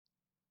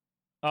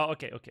Oh,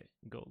 okay, okay.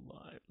 Go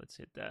live. Let's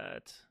hit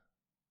that.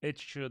 It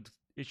should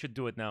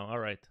do it now. All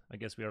right. I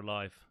guess we are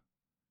live.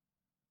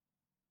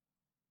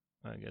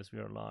 I guess we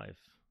are live.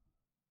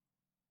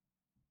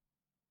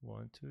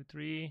 1, 2,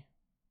 3.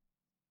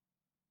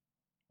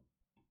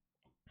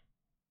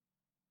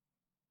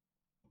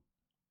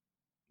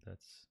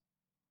 That's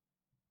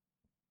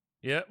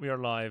yeah, we are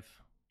live.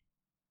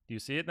 Do you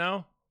see it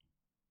now?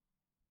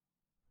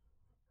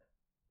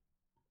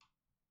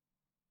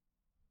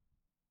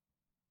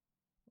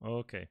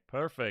 Okay,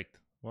 perfect.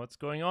 What's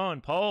going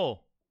on,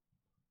 Paul?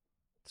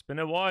 It's been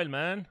a while,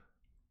 man.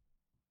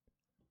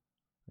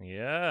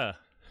 Yeah.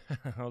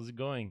 How's it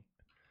going?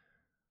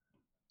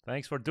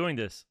 Thanks for doing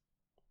this.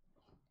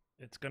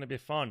 It's gonna be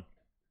fun.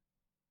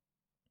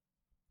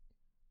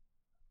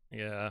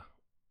 Yeah.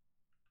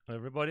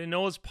 Everybody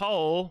knows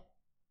Paul.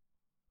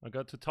 I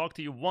got to talk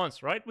to you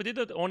once, right? We did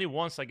it only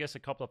once, I guess, a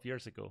couple of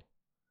years ago.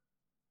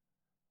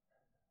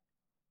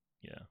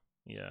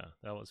 Yeah,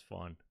 that was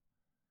fun.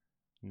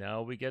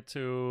 Now we get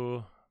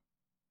to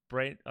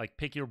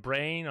pick your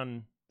brain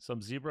on some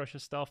ZBrush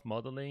stuff,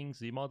 modeling,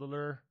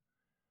 ZModeler,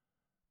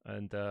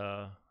 and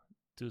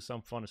do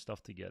some fun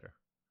stuff together.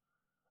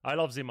 I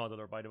love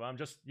ZModeler, by the way. I'm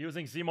just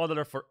using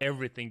ZModeler for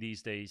everything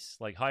these days,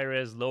 like high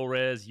res, low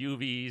res,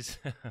 UVs.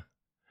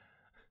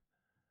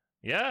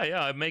 Yeah,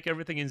 I make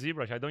everything in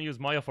ZBrush. I don't use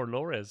Maya for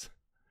low res.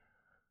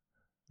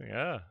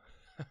 Yeah,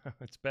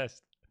 it's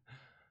best.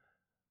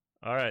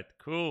 All right,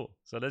 cool.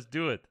 So let's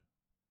do it.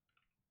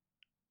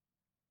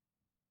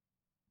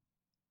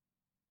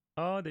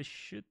 Oh, they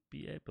should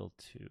be able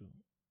to.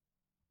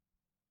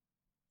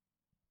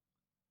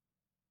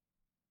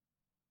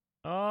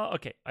 Oh,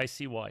 okay. I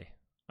see why.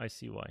 I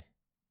see why.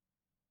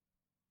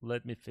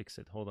 Let me fix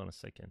it. Hold on a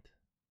second.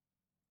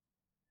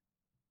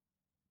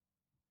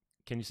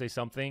 Can you say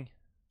something?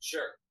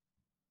 Sure.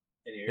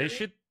 Can you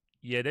hear me?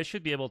 Yeah, they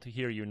should be able to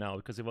hear you now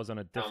because it was on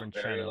a different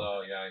very channel.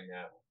 Low, yeah, I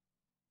know.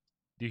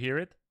 Do you hear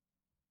it?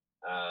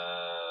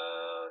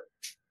 It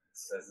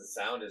says the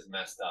sound is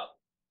messed up.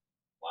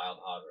 Wild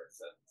Hogwarts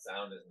says the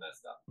sound is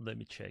messed up. Let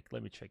me check.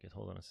 Let me check it.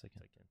 Hold on a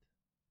second.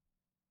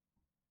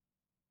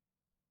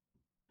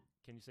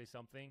 Can you say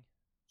something?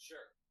 Sure.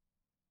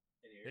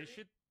 Can you hear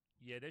me?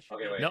 Yeah, they should.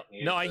 Okay,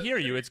 wait. No, I hear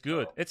you. It's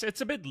good.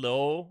 It's a bit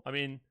low. I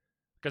mean,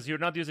 because you're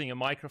not using a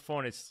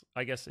microphone.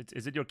 I guess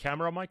is it your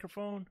camera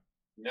microphone?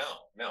 No,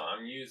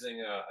 I'm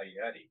using a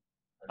Yeti.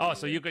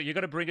 So you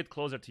got to bring it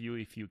closer to you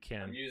if you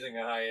can. I'm using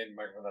a high-end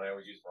microphone that I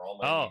always use for all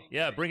my meetings.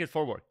 Yeah, bring it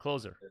forward,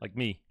 closer, like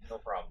me. No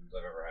problems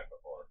I've ever had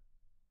before.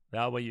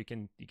 That way you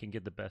can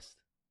get the best.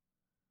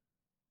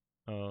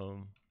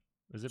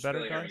 Is it better,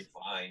 guys? Hear me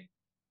fine.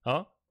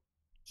 Huh?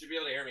 Should be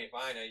able to hear me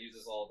fine. I use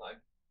this all the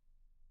time.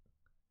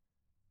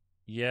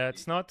 Yeah,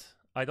 it's not.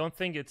 I don't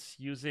think it's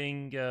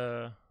using.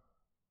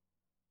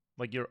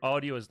 Like your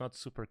audio is not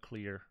super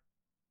clear.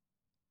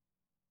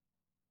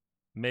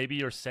 Maybe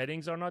your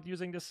settings are not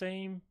using the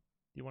same. Do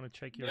you want to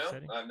check your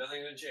settings? No,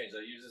 nothing's been changed.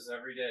 I use this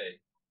every day.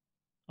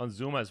 On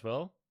Zoom as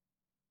well?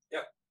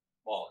 Yep.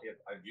 Well,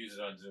 I've used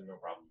it on Zoom, no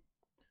problem.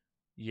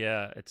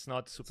 Yeah, it's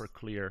not super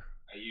clear.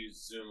 I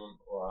use Zoom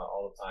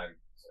all the time.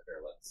 So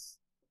here, let's.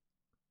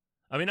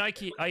 I mean,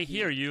 I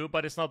hear you,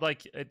 but it's not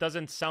like it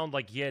doesn't sound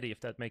like Yeti, if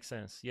that makes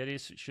sense.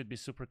 Yeti should be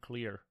super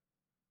clear.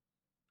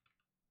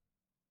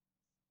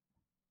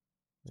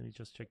 Let me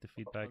just check the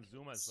feedback. On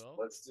Zoom as well.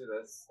 Let's do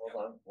this.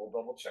 Hold on. We'll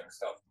double check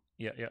stuff.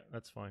 Yeah,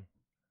 that's fine.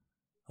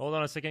 Hold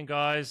on a second,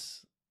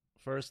 guys.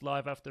 First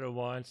live after a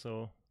while,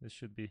 so this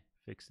should be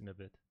fixed in a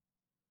bit.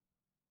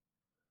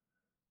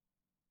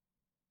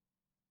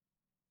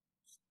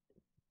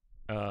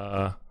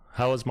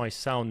 How is my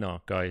sound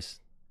now, guys?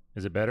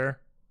 Is it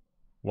better?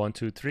 1,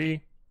 2,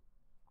 3.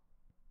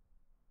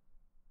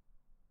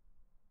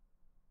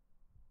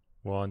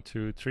 1,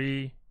 2,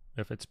 3.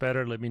 If it's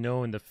better, let me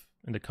know in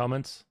the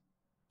comments.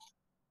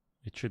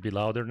 It should be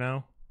louder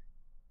now.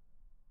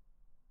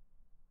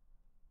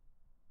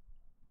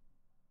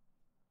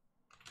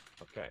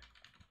 Okay.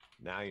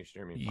 Now you should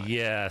hear me fine.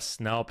 Yes,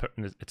 now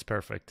it's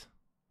perfect.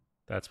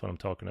 That's what I'm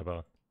talking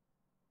about.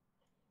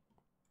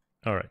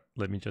 All right,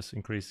 let me just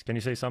increase. Can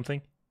you say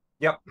something?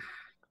 Yep.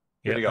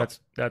 Here we go.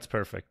 That's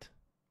perfect.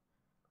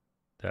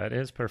 That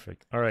is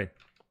perfect. All right.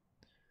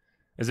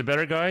 Is it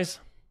better, guys?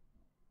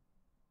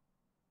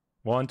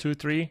 1, 2,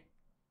 3.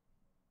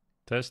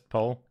 Test.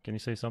 Paul, can you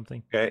say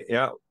something? Okay,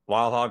 yeah.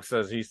 Wild Hog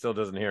says he still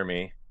doesn't hear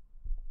me.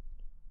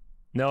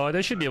 No,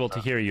 they should be able to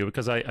hear you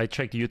because I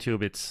checked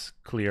YouTube. It's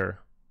clear.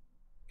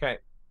 Okay.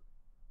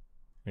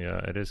 Yeah,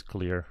 it is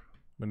clear.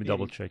 Let me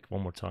double check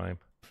one more time.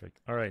 Perfect.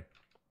 All right.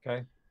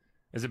 Okay.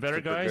 Is it better,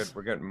 guys?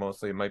 We're good.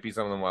 Mostly, it might be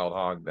some of the Wild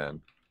Hog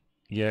then.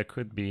 Yeah, it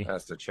could be.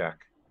 Has to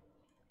check.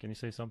 Can you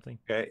say something?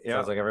 Okay. Yeah.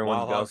 Sounds like everyone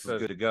else is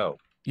good to go.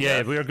 Yeah,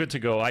 yes. We are good to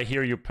go. I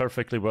hear you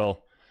perfectly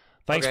well.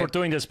 Thanks for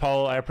doing this,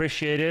 Paul. I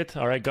appreciate it.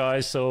 All right,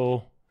 guys.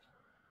 So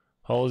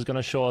Paul is going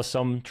to show us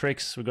some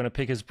tricks. We're going to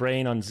pick his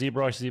brain on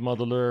ZBrush,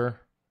 ZModeler,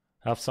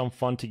 have some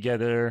fun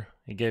together.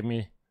 He gave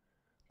me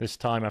this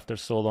time after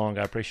so long.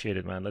 I appreciate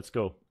it, man. Let's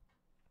go.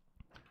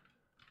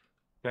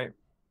 Okay.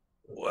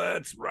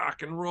 let's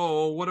rock and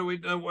roll. What do we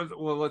do?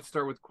 Well, let's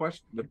start with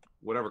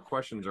whatever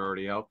questions are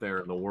already out there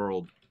in the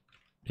world.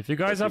 If you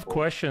guys have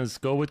questions,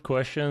 go with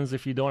questions.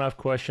 If you don't have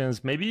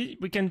questions, maybe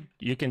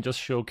you can just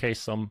showcase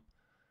some,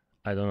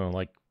 I don't know,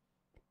 like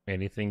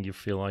anything you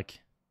feel like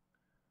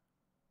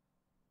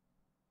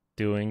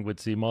doing with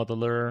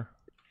ZModeler.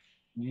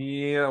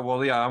 Yeah,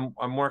 well, yeah,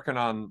 I'm working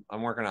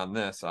on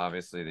this,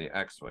 obviously, the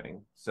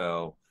X-Wing.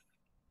 So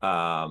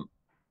I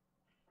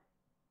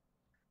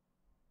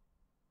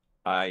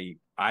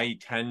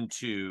tend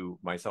to,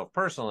 myself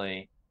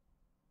personally,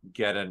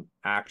 get an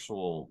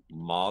actual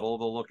model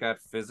to look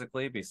at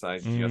physically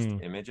besides just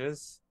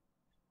images.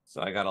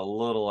 So I got a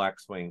little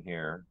X-Wing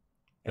here.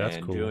 That's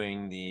and cool.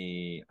 Doing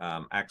the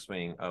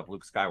X-Wing of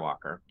Luke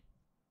Skywalker,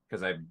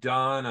 because I've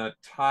done a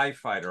TIE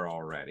fighter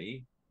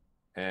already,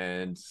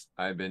 and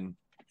I've been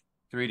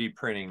 3D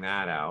printing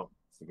that out.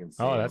 So you can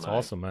see. Oh, that's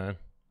awesome, man.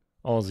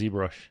 All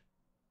ZBrush.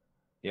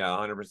 Yeah,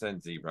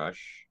 100% ZBrush.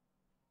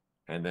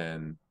 And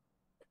then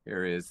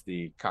here is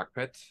the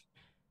cockpit.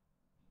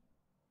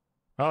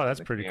 Oh, that's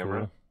pretty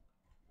cool.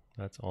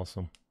 That's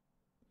awesome.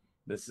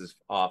 This is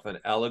off an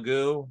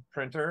Elegoo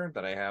printer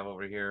that I have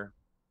over here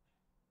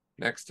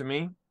next to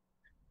me.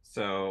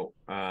 So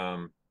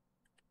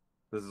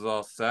this is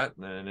all set,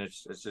 and then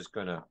it's just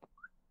gonna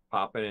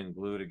pop it and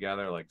glue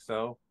together like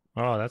so.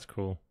 Oh, that's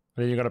cool.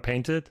 Then you gotta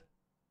paint it?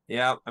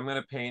 Yeah, I'm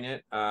gonna paint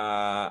it.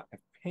 I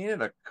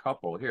painted a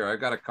couple here. I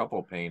got a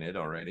couple painted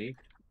already.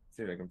 Let's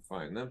see if I can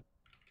find them.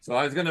 So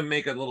I was gonna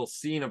make a little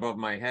scene above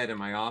my head in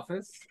my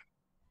office.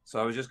 So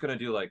I was just gonna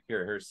do like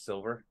here's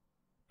silver.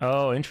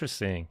 Oh,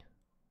 interesting.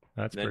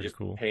 That's pretty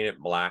cool. Paint it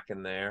black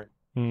in there.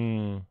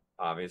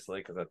 Obviously,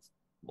 because that's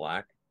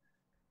black.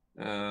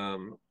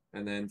 And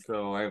then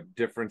so I have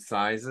different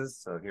sizes.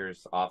 So this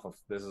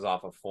is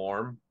off of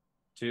Form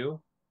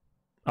 2.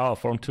 Oh,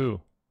 Form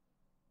 2.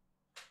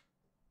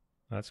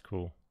 That's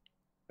cool.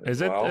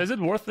 Is it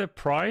worth the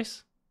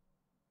price?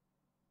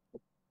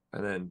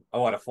 And then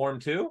at a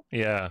Form 2?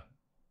 Yeah.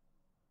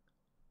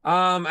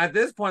 At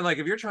this point, like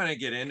if you're trying to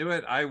get into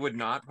it, I would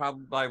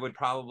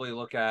probably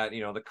look at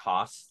the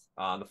costs.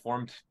 The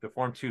Form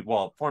 2.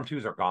 Well, Form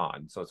 2s are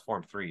gone, so it's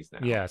Form 3s now.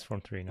 Yeah, it's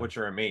Form 3 now, which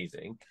are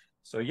amazing.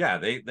 So yeah,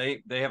 they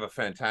have a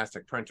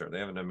fantastic printer. They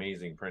have an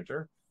amazing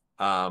printer.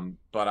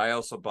 But I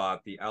also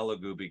bought the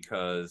Elegoo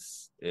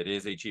because it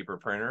is a cheaper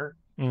printer,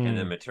 and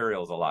the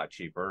material is a lot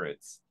cheaper.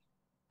 It's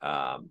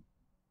 $35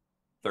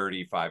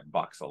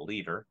 a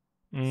liter.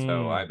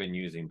 So I've been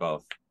using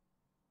both.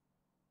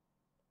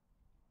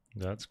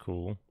 That's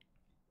cool.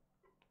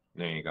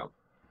 There you go.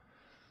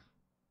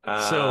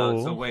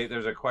 So wait,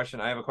 there's a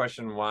question. I have a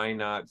question. Why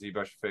not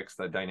ZBrush fix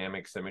the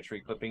dynamic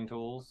symmetry clipping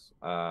tools?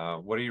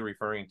 What are you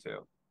referring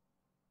to?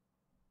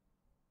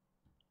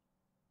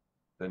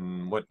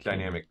 Then what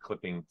dynamic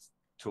clipping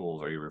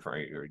tools are you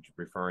referring to? Are you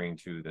referring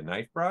to the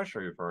knife brush?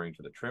 Are you referring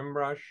to the trim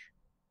brush?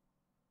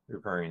 You're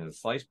referring to the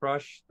slice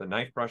brush? The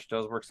knife brush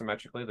does work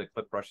symmetrically. The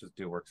clip brushes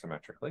do work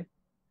symmetrically.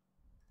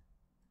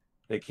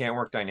 They can't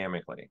work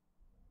dynamically.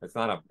 It's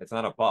not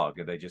a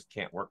bug. They just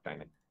can't work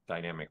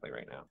dynamically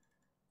right now.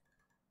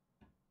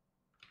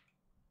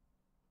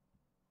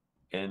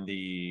 And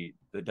the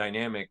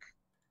dynamic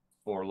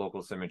for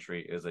local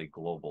symmetry is a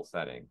global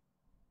setting.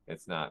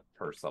 It's not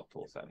per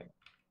subtool setting.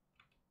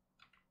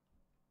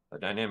 The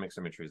dynamic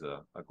symmetry is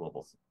a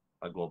global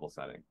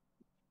setting.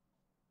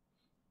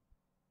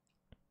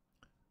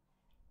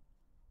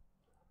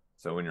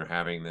 So when you're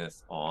having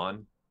this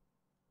on,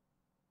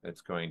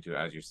 it's going to,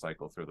 as you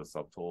cycle through the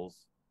subtools.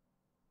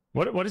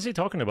 What is he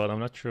talking about? I'm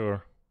not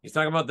sure. He's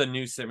talking about the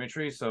new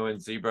symmetry. So in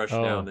ZBrush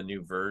now, the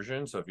new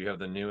version. So if you have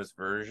the newest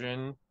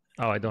version,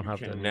 I don't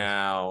have that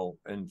now.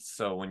 And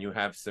so when you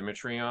have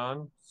symmetry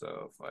on,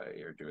 so if I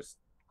do a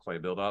clay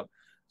buildup,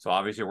 so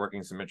obviously you're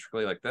working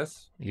symmetrically like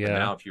this. Yeah. But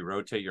now if you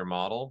rotate your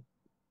model,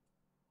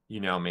 you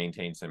now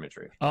maintain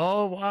symmetry.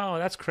 Oh, wow.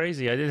 That's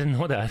crazy. I didn't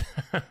know that.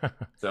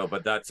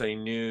 But that's a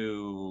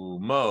new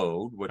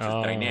mode, which is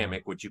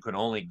dynamic, which you can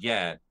only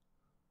get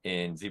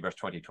in ZBrush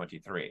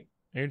 2023.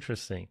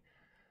 Interesting.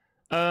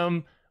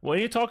 When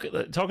you talking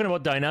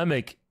about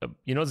dynamic,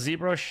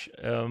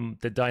 ZBrush,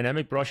 the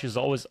dynamic brush is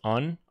always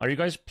on. Are you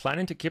guys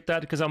planning to keep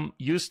that? Because I'm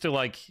used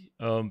to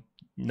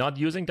not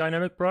using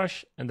dynamic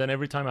brush, and then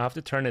every time I have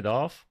to turn it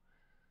off.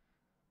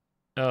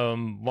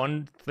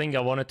 One thing I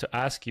wanted to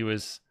ask you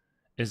is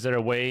there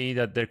a way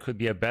that there could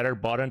be a better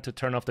button to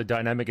turn off the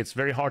dynamic? It's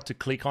very hard to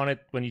click on it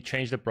when you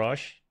change the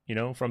brush,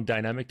 from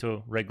dynamic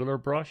to regular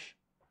brush.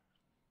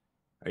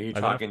 Are you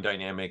talking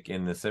dynamic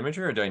in the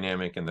symmetry or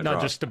dynamic in the brush?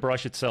 No, just the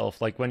brush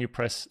itself. Like when you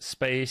press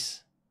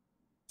space.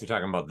 You're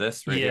talking about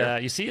this right here? Yeah,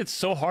 you see, it's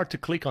so hard to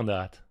click on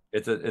that.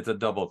 It's a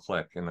double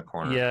click in the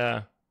corner.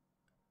 Yeah.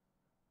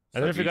 I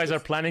don't know if you guys are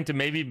planning to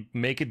maybe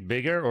make it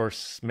bigger or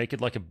make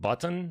it like a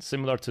button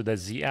similar to the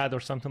Z ad or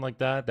something like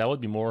that. That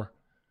would be more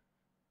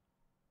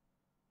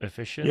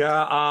efficient.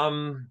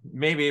 Yeah,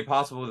 maybe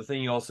possible. The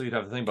thing you'd have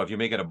to think about, if you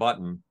make it a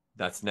button,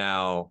 that's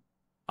now,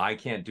 I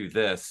can't do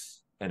this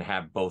and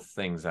have both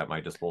things at my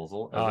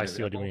disposal. I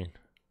see what you mean.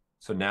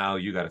 So now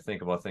you got to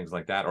think about things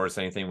like that, or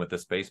same thing with the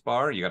space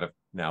bar. You got to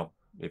Now,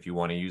 if you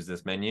want to use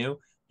this menu,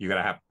 you got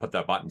to have put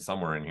that button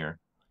somewhere in here.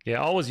 Yeah,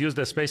 I always use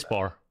the space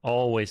bar,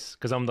 always,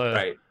 because I'm the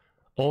Right.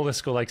 oldest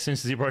school, like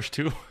since ZBrush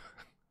 2.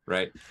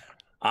 Right.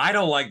 I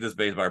don't like the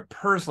space bar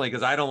personally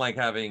because I don't like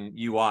having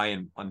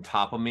UI on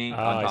top of me, on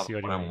I top see of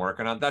what what you I'm mean.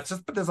 working on. That's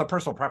just, but there's a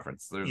personal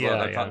preference.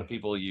 Yeah, A ton yeah. of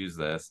people use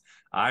this.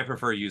 I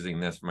prefer using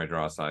this for my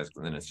draw size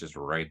because then it's just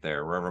right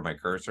there. Wherever my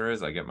cursor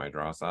is, I get my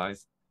draw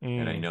size.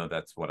 And I know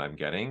that's what I'm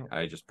getting.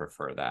 I just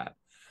prefer that.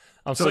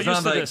 I'm So so it's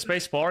used not to the like,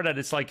 space bar that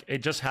it's like, it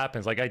just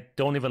happens. Like, I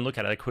don't even look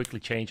at it. I quickly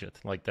change it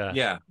like that.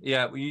 yeah.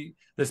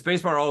 The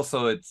space bar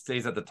also, it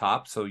stays at the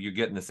top. So you're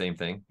getting the same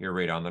thing. You're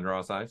right on the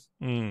draw size.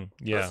 So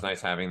Yeah. it's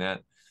nice having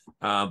that.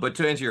 But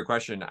to answer your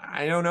question,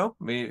 I don't know.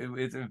 I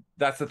mean,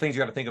 that's the things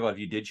you got to think about if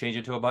you did change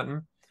it to a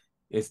button.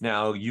 It's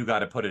now you got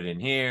to put it in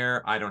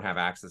here. I don't have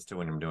access to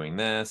when I'm doing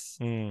this.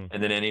 And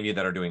then any of you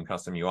that are doing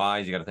custom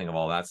UIs, you got to think of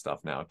all that stuff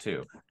now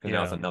too. Because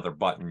now it's another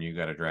button you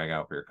got to drag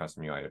out for your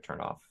custom UI to turn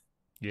off.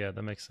 Yeah,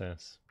 that makes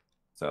sense.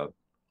 So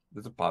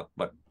there's a pot,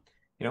 but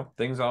you know,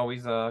 things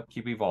always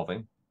keep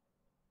evolving.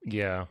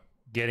 Yeah,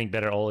 getting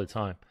better all the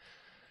time.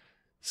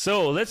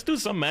 So let's do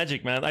some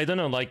magic, man. I don't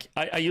know, like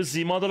I use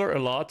ZModeler a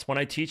lot. When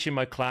I teach in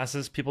my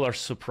classes, people are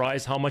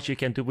surprised how much you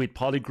can do with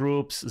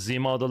polygroups,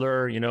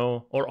 ZModeler, you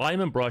know, or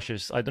diamond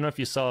brushes. I don't know if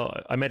you saw,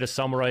 I made a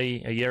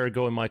samurai a year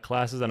ago in my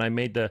classes, and I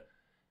made the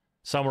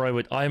samurai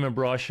with diamond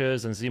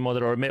brushes and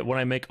ZModeler. Or when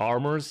I make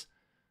armors,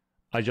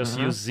 I just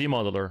use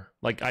ZModeler.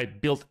 Like I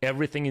built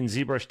everything in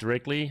ZBrush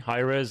directly, high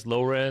res,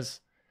 low res.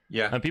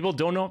 Yeah. And people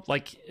don't know,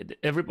 like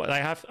everybody, I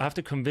have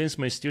to convince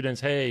my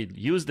students, hey,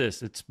 use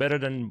this. It's better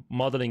than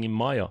modeling in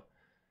Maya.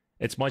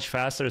 It's much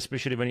faster,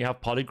 especially when you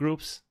have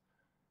polygroups.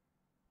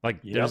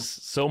 Like there's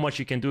so much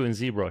you can do in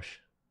ZBrush.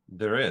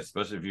 There is,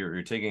 especially if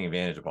you're taking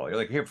advantage of poly.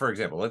 Like here, for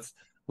example, let's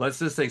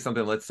just say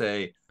something. Let's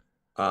say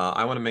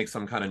I want to make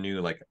some kind of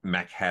new like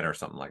mech head or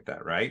something like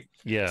that, right?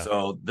 Yeah.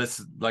 So this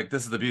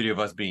is the beauty of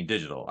us being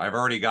digital. I've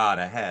already got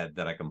a head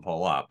that I can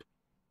pull up.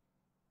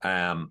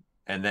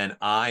 And then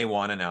I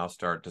want to now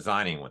start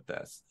designing with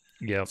this.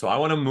 Yeah. So I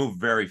want to move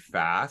very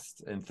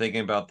fast and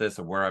thinking about this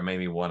of where I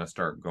maybe want to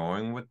start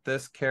going with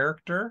this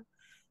character,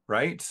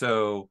 right?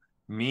 So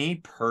me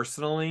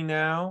personally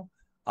now,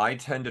 I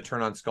tend to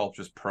turn on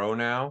Sculptris Pro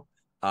now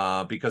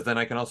because then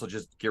I can also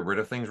just get rid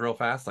of things real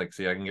fast. Like,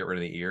 see, I can get rid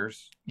of the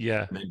ears.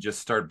 Yeah. And then just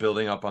start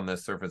building up on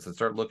this surface and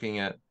start looking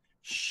at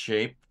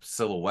shape,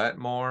 silhouette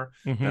more.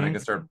 Then I can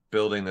start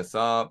building this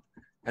up.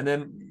 And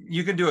then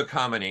you can do a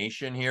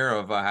combination here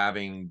of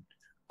having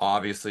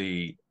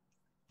obviously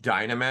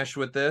Dynamesh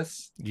with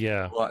this.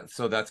 Yeah.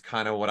 So that's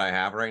kind of what I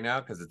have right now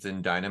because it's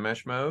in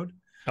Dynamesh mode.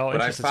 Oh, but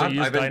interesting. So you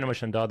use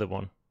Dynamesh and the other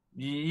one.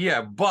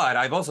 Yeah, but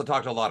I've also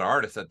talked to a lot of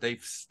artists that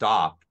they've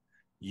stopped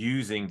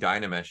using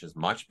Dynamesh as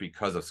much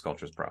because of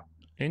Sculptris Pro.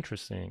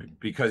 Interesting.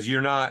 Because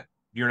you're not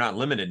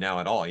limited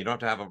now at all. You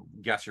don't have to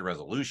guess your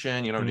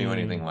resolution. You don't do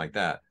anything like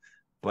that.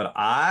 But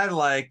I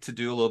like to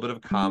do a little bit of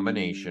a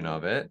combination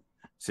of it.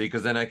 See,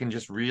 because then I can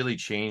just really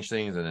change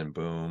things and then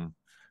boom.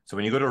 So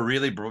when you go to a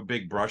really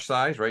big brush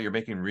size, right, you're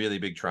making really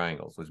big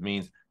triangles, which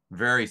means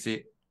you're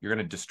going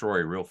to destroy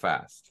real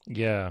fast.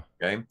 Yeah.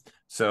 Okay.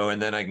 So,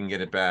 and then I can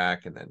get it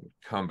back and then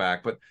come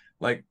back. But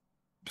like,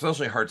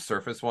 especially hard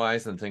surface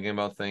wise and thinking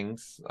about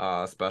things,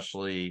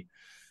 especially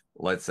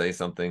let's say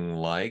something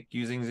like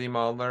using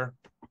ZModeler.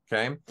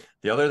 Okay.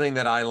 The other thing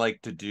that I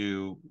like to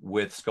do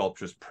with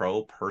Sculptris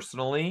Pro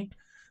personally,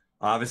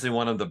 obviously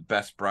one of the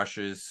best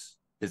brushes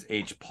is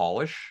H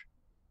Polish,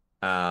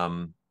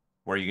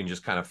 where you can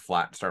just kind of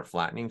start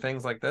flattening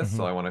things like this.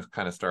 So I want to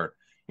kind of start,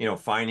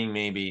 finding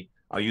maybe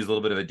I'll use a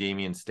little bit of a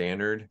Damien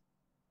Standard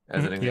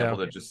as an example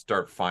to just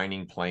start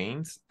finding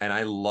planes. And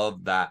I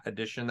love that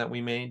addition that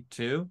we made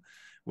too,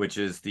 which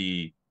is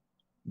the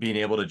being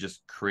able to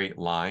just create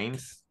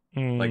lines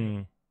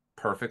like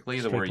perfectly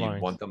the where you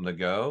want them to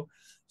go.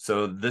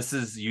 So this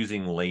is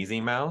using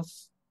Lazy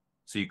Mouse.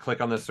 So you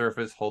click on the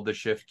surface, hold the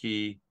shift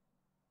key,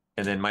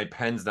 and then my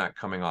pen's not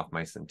coming off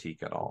my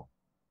Cintiq at all.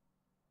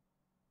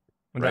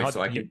 Right?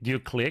 So do you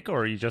click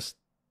or you just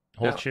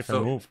hold shift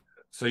and move?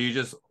 So you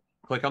just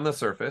click on the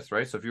surface,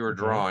 right? So if you were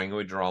drawing, it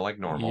would draw like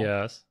normal.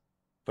 Yes.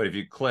 But if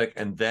you click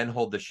and then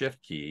hold the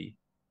shift key,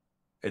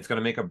 it's going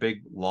to make a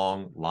big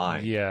long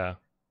line. Yeah.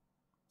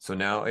 So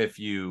now if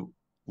you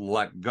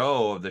let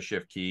go of the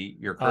shift key,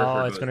 your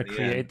cursor it's going to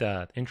create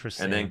that.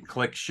 Interesting. And then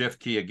click shift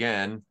key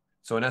again.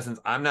 So in essence,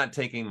 I'm not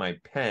taking my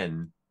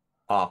pen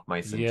off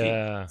my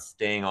Cintiq,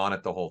 staying on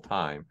it the whole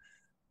time.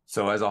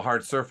 So as a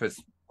hard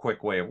surface,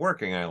 quick way of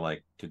working, I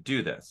like to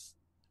do this.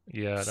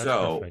 Yeah, that's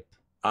perfect.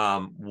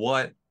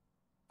 What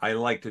I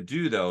like to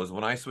do though is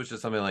when I switch to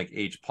something like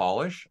H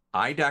Polish,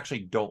 I actually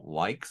don't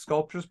like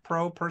Sculptris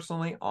Pro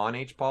personally on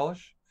H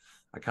Polish.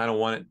 I kind of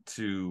want it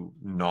to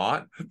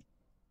not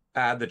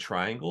add the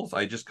triangles.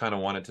 I just kind of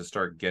want it to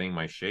start getting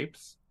my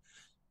shapes.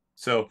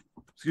 So,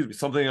 excuse me,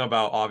 something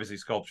about obviously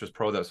Sculptris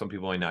Pro that some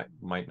people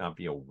might not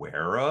be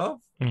aware of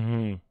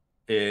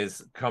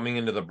is coming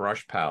into the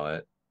brush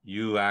palette,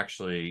 you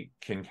actually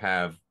can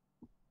have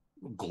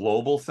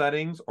global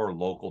settings or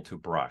local to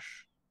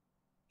brush.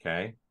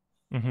 Okay.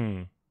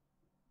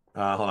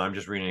 Hold on, I'm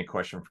just reading a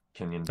question from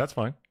Kenyon. That's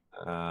fine.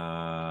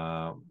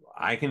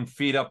 I can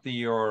feed up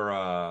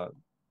your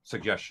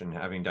suggestion,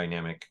 having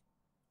dynamic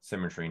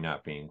symmetry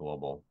not being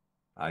global.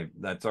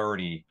 That's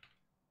already,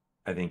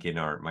 I think, in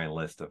my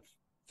list of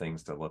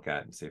things to look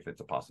at and see if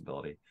it's a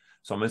possibility.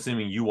 So I'm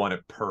assuming you want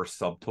it per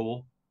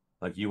subtool,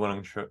 like you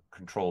want to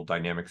control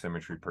dynamic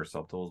symmetry per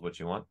subtool is what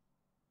you want.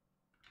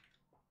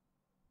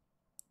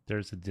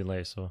 There's a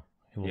delay, so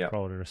he will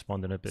probably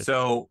respond in a bit.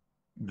 So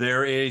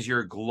there is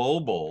your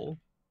global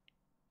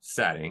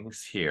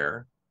settings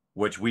here,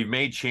 which we've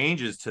made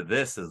changes to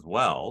this as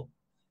well.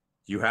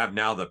 You have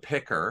now the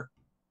picker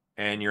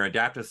and your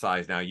adaptive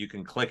size. Now you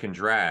can click and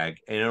drag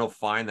and it'll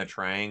find the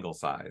triangle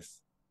size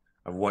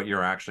of what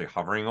you're actually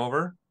hovering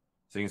over.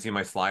 So you can see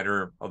my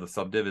slider of the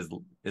subdiv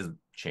is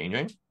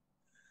changing.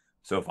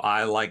 So if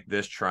I like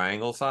this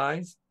triangle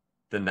size,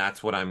 then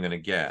that's what I'm going to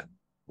get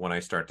when I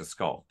start to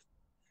sculpt.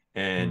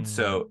 And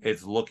so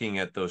it's looking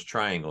at those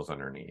triangles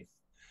underneath,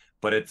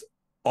 but it's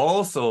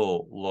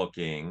also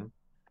looking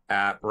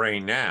at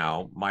right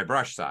now my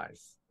brush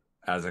size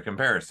as a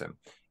comparison.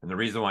 And the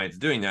reason why it's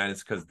doing that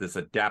is because this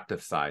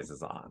adaptive size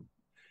is on.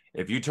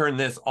 If you turn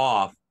this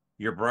off,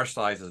 your brush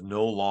size is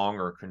no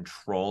longer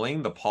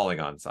controlling the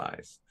polygon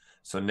size.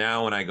 So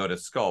now when I go to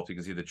sculpt, you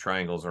can see the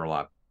triangles are a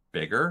lot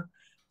bigger.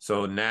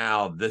 So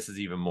now this is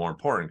even more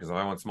important because if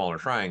I want smaller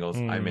triangles,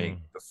 I make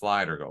the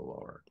slider go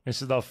lower.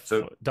 Instead of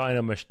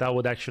Dynamesh, that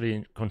would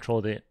actually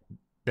control the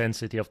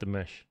density of the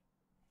mesh.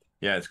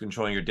 Yeah, it's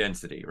controlling your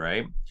density,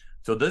 right?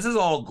 So this is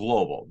all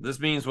global. This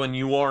means when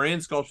you are in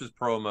Sculptris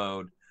Pro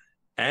mode,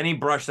 any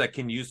brush that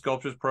can use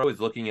Sculptris Pro is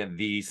looking at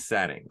these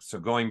settings. So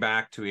going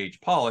back to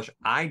H Polish,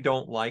 I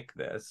don't like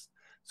this.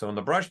 So in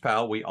the brush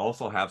palette, we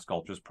also have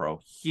Sculptris Pro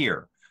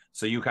here.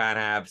 So you kind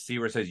of have, see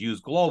where it says use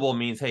global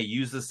means, hey,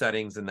 use the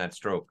settings in that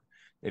stroke.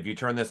 If you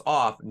turn this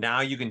off,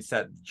 now you can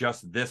set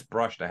just this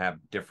brush to have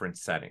different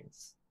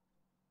settings.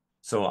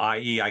 So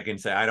i.e., I can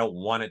say, I don't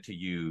want it to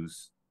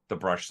use the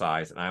brush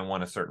size and I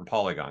want a certain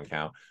polygon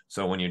count.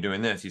 So when you're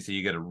doing this, you see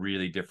you get a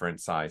really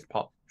different size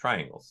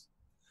triangles.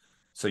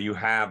 So you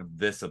have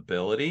this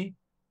ability,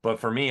 but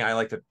for me, I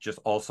like to just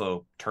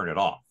also turn it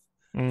off.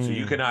 So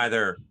you can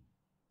either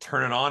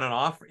turn it on and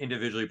off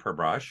individually per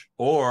brush,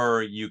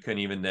 or you can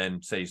even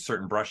then say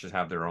certain brushes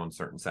have their own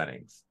certain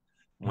settings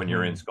when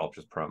you're in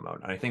Sculptris Pro mode.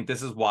 And I think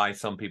this is why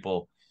some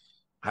people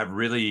have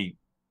really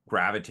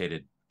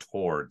gravitated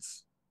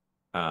towards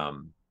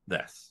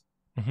this.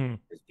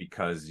 It's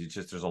because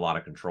there's a lot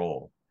of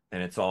control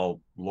and it's all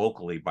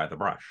locally by the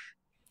brush.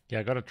 Yeah,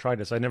 I gotta try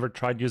this. I never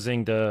tried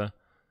using I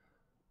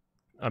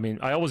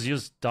always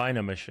use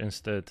Dynamesh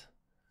instead.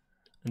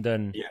 And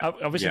then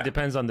obviously it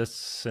depends on this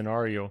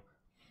scenario.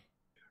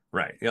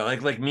 Right. Yeah,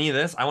 like me,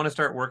 I want to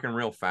start working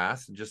real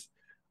fast and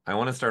I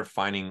want to start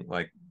finding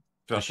like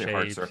especially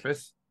hard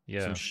surface,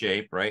 some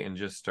shape, right? And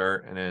just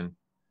start, and then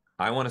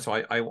I want to, so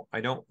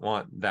I don't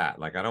want that.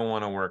 Like I don't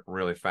want to work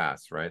really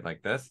fast, right?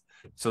 Like this.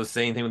 So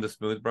same thing with the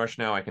smooth brush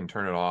now, I can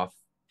turn it off.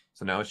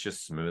 So now it's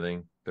just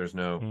smoothing. There's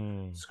no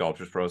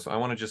Sculptris Pro. So I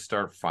want to just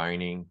start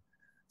finding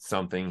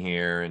something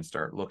here and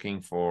start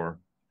looking for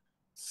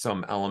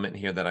some element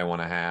here that I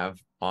want to have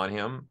on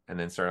him, and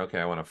then start, okay,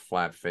 I want a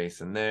flat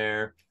face in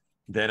there.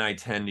 Then I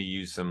tend to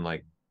use some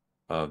like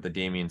the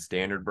Damien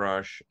standard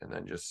brush, and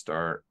then just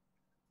start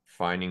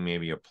finding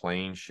maybe a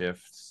plane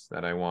shifts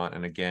that I want.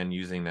 And again,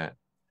 using that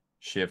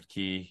shift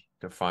key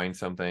to find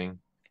something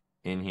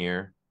in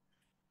here.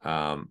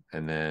 And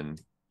then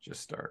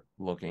just start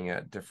looking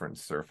at different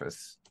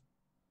surface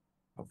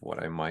of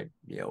what I might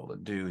be able to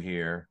do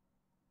here.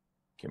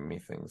 Give me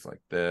things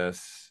like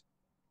this.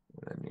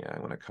 And then, I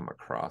want to come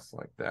across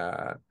like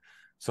that.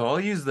 So I'll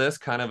use this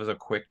kind of as a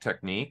quick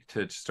technique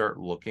to start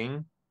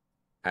looking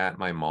at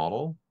my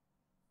model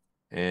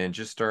and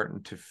just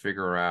starting to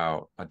figure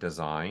out a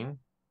design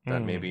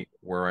that maybe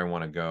where I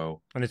want to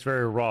go. And it's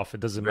very rough.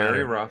 It doesn't matter.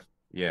 Very rough.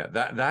 Yeah,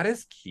 that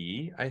is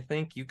key. I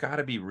think you got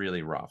to be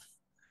really rough.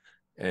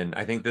 And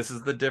I think this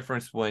is the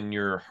difference when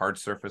you're hard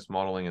surface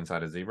modeling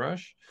inside of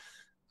ZBrush.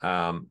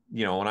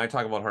 When I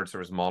talk about hard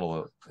surface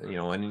model,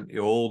 in the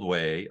old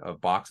way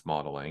of box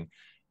modeling,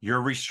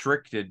 you're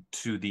restricted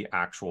to the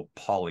actual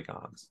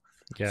polygons.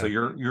 So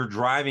you're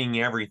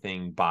driving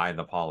everything by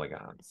the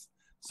polygons.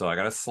 So I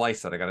got to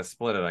slice it, I got to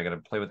split it, I got to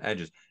play with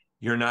edges.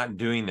 You're not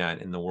doing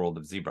that in the world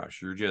of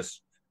ZBrush. You're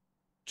just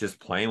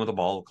playing with a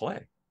ball of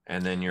clay.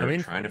 And then you're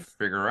trying to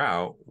figure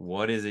out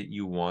what is it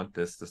you want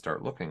this to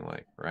start looking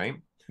like, right?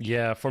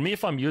 Yeah, for me,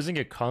 if I'm using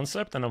a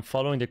concept and I'm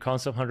following the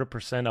concept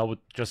 100%, I would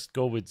just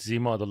go with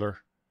ZModeler,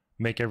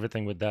 make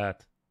everything with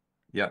that.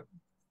 Yeah.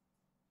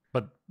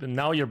 But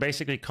now you're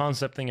basically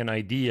concepting an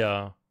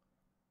idea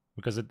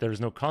because there's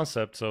no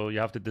concept, so you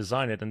have to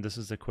design it, and this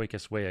is the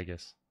quickest way, I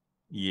guess.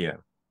 Yeah.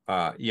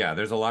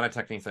 There's a lot of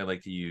techniques I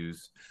like to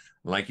use.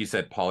 Like you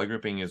said,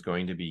 polygrouping is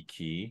going to be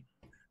key,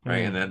 right?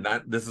 And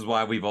then this is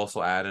why we've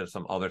also added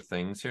some other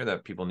things here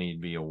that people need to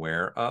be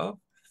aware of,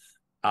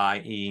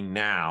 i.e.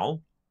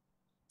 now,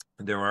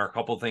 there are a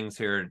couple things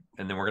here,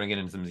 and then we're going to get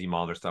into some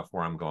ZModeler stuff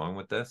where I'm going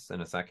with this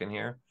in a second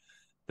here.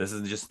 This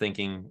is just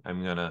thinking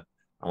I'm going to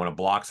I want to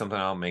block something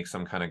out, make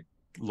some kind of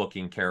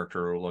looking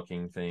character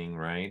looking thing,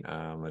 right?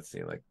 Let's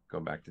see, like go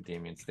back to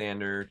Damien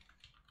standard.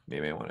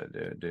 Maybe I want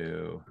to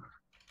do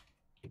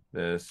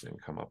this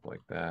and come up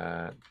like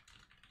that.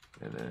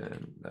 And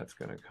then that's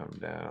going to come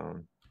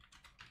down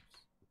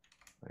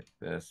like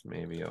this,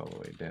 maybe all the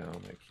way down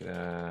like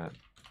that.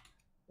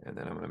 And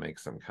then I'm going to make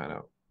some kind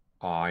of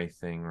eye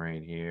thing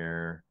right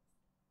here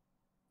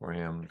for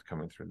him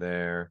coming through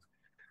there.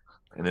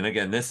 And then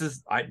again, this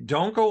is, I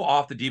don't go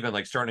off the deep end,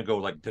 like starting to go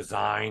like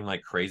design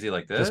like crazy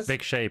like this. Just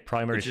big shape,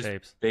 primary It's just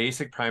shapes.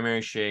 basic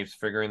primary shapes,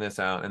 figuring this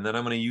out. And then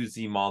I'm going to use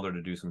ZModeler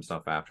to do some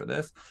stuff after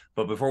this.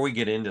 But before we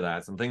get into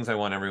that, some things I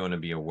want everyone to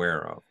be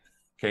aware of.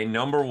 Okay,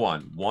 number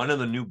one of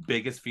the new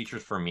biggest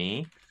features for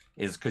me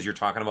is because you're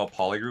talking about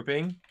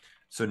polygrouping.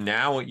 So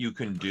now what you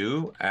can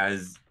do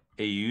as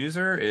a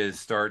user is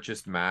start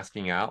just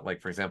masking out,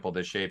 like for example,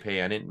 this shape.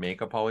 Hey, I didn't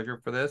make a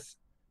polygroup for this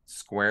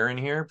square in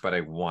here, but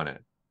I want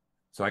it.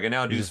 So I can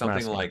now do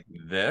something like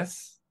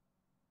this.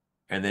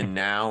 And then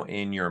now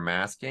in your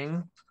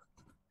masking,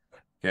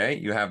 okay,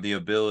 you have the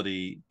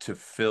ability to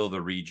fill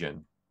the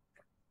region.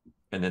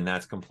 And then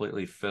that's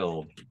completely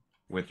filled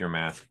with your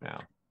mask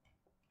now.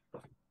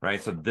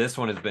 Right, so this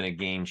one has been a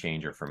game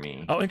changer for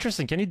me. Oh,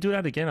 interesting. Can you do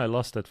that again? I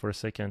lost it for a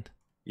second.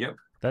 Yep.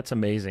 That's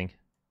amazing.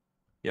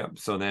 Yep,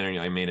 so then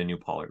I made a new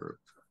polygroup.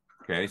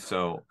 Okay,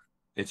 so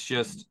it's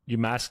just... You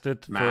masked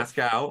it? Mask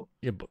out,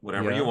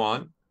 whatever you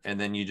want, and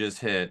then you just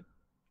hit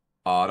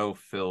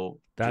autofill.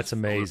 That's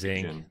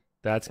amazing.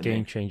 That's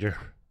game changer.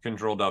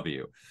 Control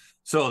W.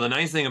 So the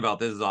nice thing about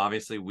this is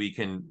obviously we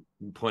can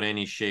put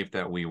any shape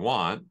that we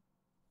want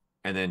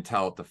and then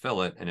tell it to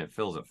fill it, and it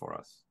fills it for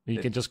us. You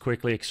can just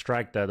quickly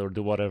extract that or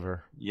do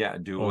whatever. Yeah,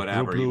 do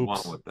whatever you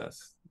want with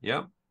this.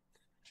 Yep.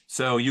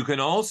 So you can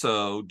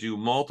also do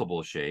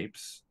multiple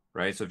shapes,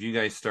 right? So if you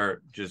guys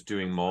start just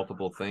doing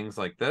multiple things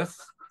like this,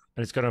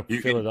 and it's going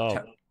to fill it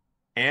out.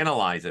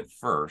 Analyze it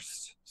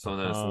first, so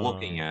that it's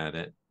looking at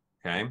it.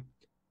 Okay.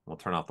 We'll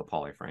turn off the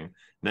polyframe.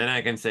 Then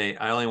I can say,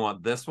 I only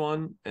want this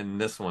one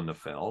and this one to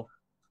fill.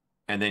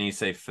 And then you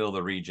say, fill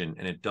the region,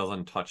 and it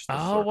doesn't touch the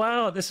circle.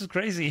 Wow. This is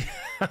crazy.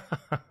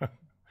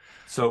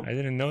 So I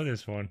didn't know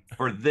this one.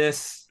 For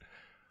this,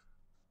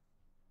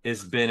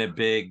 it's been a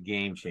big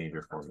game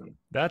changer for me.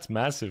 That's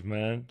massive,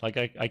 man. Like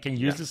I can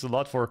use this a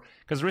lot for,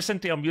 because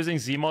recently I'm using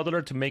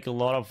ZModeler to make a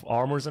lot of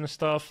armors and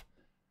stuff.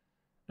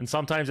 And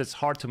sometimes it's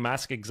hard to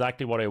mask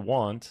exactly what I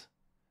want.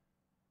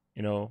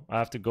 You know, I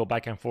have to go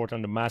back and forth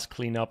on the mask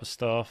cleanup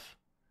stuff.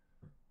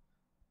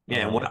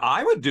 Yeah, and what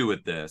I would do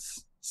with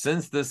this,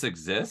 since this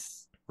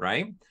exists,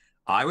 right?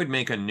 I would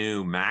make a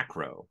new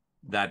macro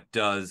that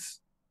does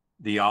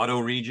the auto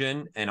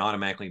region and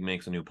automatically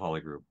makes a new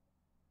polygroup.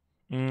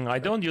 I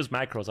don't use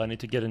macros. I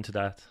need to get into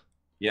that.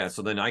 Yeah,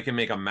 so then I can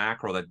make a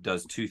macro that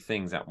does two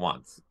things at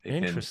once.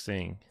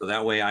 Interesting. So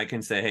that way I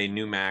can say, hey,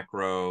 new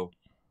macro,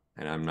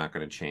 and I'm not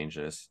going to change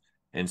this.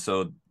 And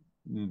so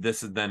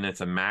this is then it's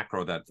a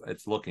macro that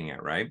it's looking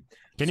at, right?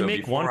 Can you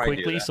make one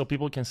quickly so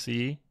people can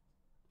see?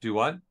 Do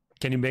what?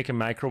 Can you make a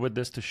macro with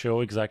this to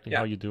show exactly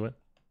how you do it?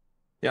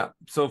 Yeah.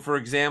 So for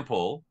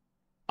example,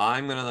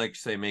 I'm going to like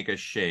say make a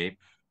shape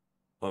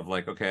of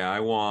like, okay, I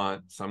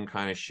want some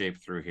kind of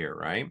shape through here,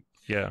 right?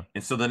 Yeah.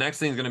 And so the next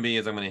thing is going to be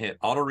is I'm going to hit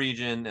auto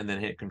region and then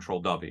hit Control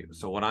W.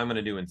 So what I'm going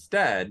to do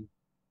instead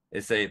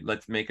is say,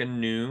 let's make a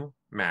new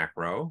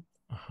macro.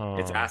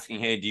 It's asking,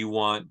 hey, do you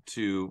want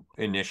to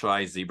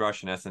initialize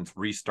ZBrush? In essence,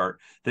 restart.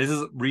 This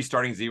is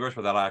restarting ZBrush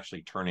without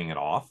actually turning it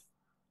off.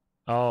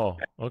 Oh,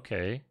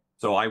 okay.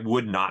 So I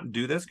would not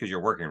do this because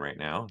you're working right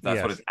now.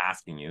 That's what it's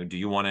asking you. Do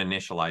you want to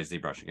initialize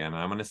ZBrush again? And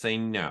I'm going to say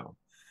no.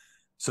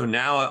 So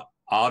now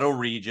auto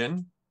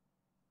region,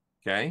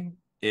 okay,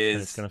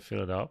 is it's going to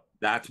fill it up.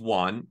 That's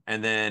one.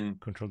 And then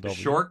Control the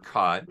W.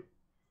 shortcut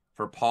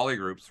for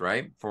polygroups,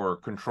 right? For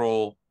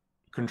Control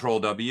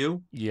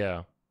W.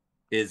 Yeah.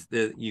 Is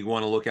that you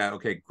want to look at,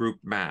 okay, group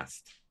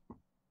masked,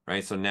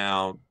 right? So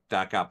now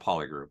that got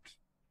polygrouped.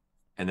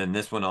 And then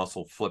this one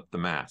also flipped the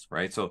mask,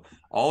 right? So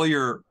all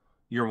your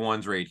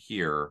ones right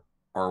here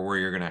are where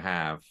you're going to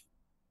have.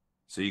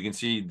 So you can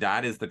see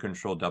that is the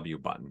Control W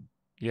button.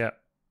 Yeah.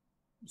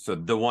 So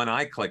the one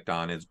I clicked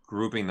on is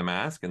grouping the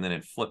mask, and then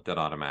it flipped it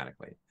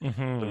automatically. So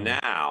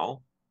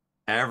now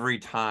every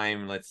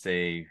time, let's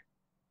say,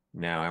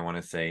 now I want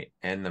to say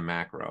end the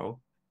macro,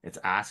 it's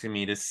asking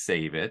me to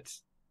save it.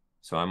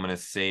 So I'm going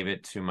to save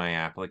it to my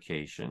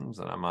applications,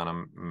 and I'm on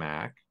a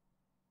Mac.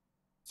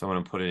 So I'm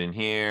going to put it in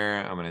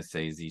here. I'm going to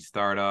say Z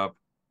Startup.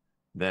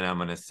 Then I'm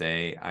going to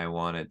say I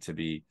want it to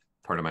be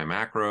part of my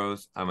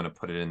macros. I'm going to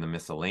put it in the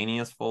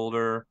miscellaneous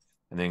folder,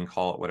 and then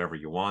call it whatever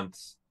you want.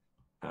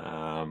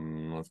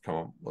 Let's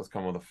come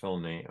with a fill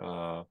name.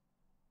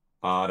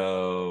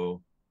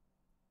 Auto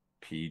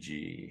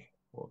PG,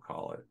 we'll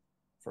call it,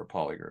 for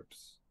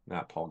polygroups,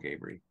 not Paul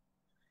Gaboury.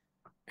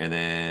 And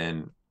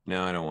then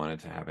no, I don't want it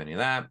to have any of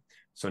that.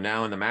 So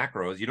now in the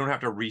macros, you don't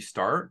have to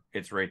restart.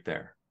 It's right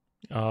there.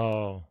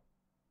 Oh.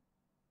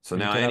 So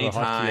now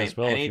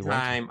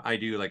anytime I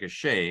do like a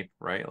shape,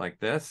 right, like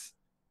this,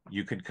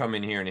 you could come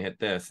in here and hit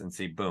this and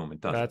see, boom,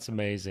 it does. That's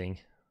amazing.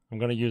 I'm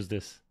gonna use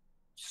this.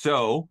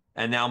 So,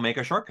 and now make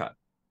a shortcut.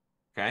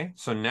 Okay.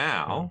 So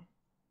now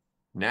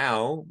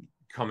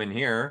come in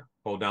here,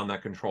 hold down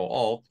that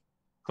Control-Alt,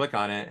 click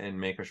on it, and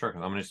make a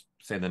shortcut. I'm going to just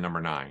say the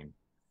number 9.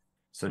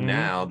 So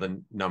now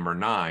the number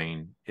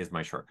 9 is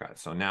my shortcut.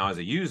 So now as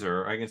a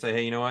user, I can say,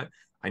 hey, you know what?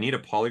 I need a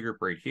polygroup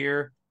right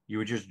here. You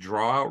would just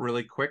draw out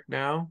really quick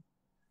now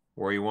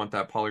where you want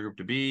that polygroup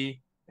to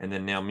be. And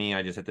then now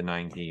I just hit the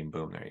 9 key and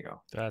boom, there you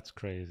go. That's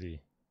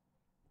crazy.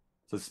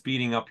 So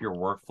speeding up your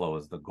workflow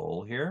is the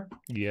goal here.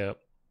 Yep.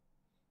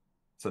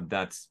 So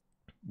that's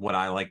what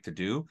I like to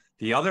do.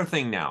 The other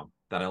thing now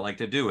that I like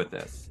to do with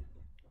this,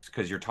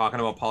 because you're talking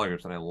about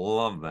polygroups, and I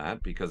love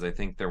that because I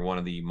think they're one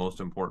of the most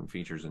important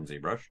features in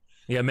ZBrush.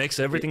 Yeah, it makes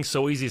everything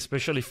so easy,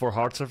 especially for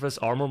hard surface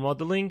armor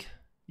modeling.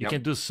 You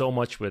can do so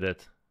much with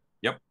it.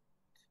 Yep.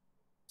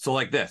 So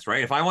like this,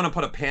 right? If I want to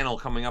put a panel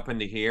coming up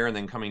into here and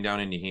then coming down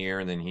into here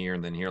and then here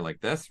and then here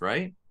like this,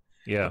 right?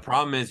 Yeah. The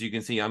problem is you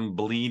can see I'm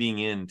bleeding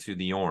into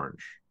the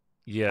orange.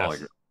 Yes.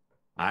 Polygroup.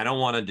 I don't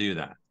want to do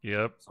that.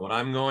 Yep. So what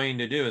I'm going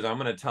to do is I'm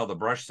going to tell the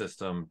brush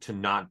system to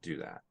not do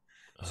that.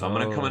 So I'm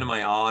going to come into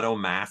my auto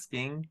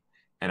masking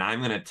and I'm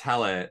going to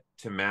tell it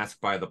to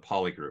mask by the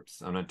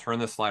polygroups. I'm going to turn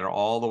the slider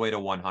all the way to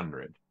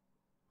 100.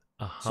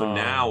 So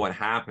now what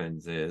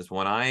happens is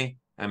when I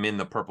am in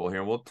the purple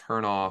here, we'll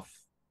turn off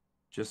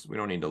we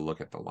don't need to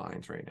look at the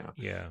lines right now.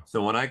 Yeah.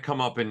 So when I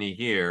come up into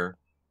here,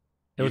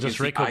 it will just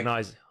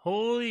recognize.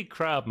 Holy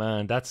crap,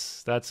 man.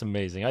 That's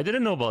amazing. I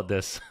didn't know about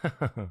this.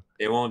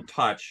 It won't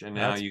touch. And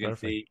now That's you can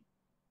perfect. see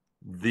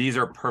these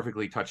are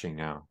perfectly touching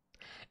now.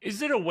 Is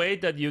there a way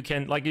that you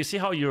can, like, you see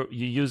how you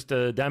use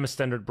the damage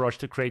standard brush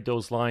to create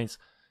those lines?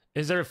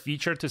 Is there a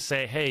feature to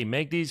say, hey,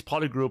 make these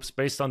polygroups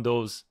based on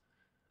those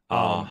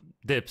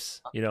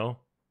dips, you know?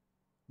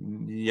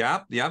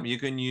 Yep. You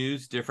can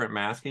use different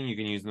masking. You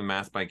can use the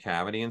mask by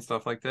cavity and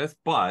stuff like this.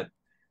 But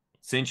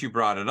since you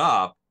brought it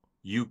up,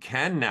 you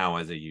can now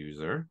as a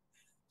user.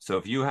 So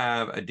if you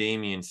have a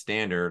Damien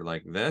standard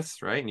like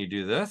this, right, and you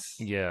do this,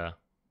 yeah,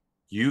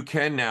 you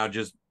can now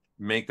just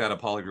make that a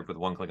polygroup with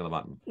one click of the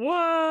button.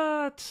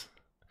 What?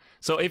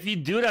 So if you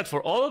do that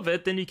for all of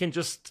it, then you can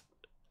just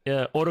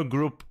auto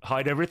group,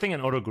 hide everything,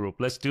 and auto group.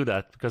 Let's do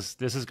that because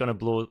this is gonna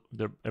blow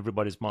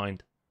everybody's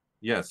mind.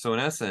 Yeah. So in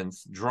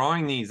essence,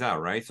 drawing these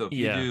out, right? So if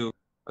you do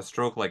a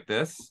stroke like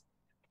this,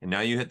 and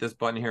now you hit this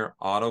button here,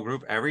 auto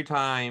group. Every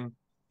time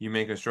you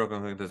make a stroke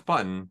and click this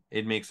button,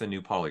 it makes a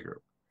new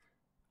polygroup.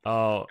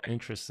 Oh,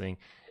 interesting.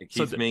 It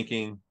keeps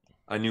making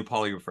a new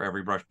polygroup for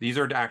every brush. These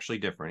are actually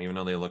different, even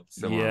though they look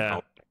similar. Yeah.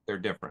 They're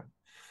different.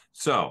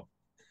 So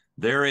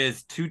there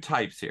is 2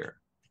 types here.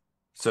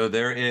 So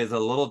there is a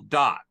little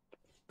dot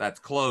that's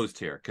closed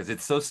here because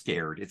it's so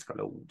scared. It's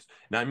closed.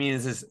 That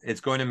means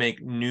it's going to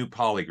make new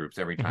polygroups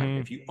every time.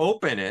 If you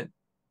open it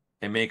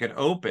and make it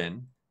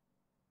open,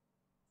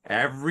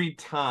 every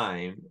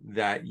time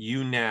that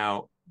you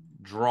now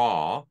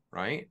draw,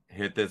 right?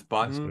 Hit this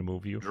button, it's gonna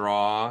move you.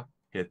 Draw,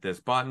 hit this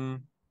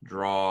button,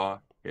 draw,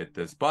 hit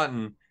this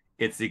button.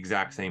 It's the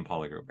exact same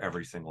polygroup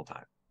every single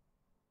time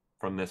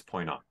from this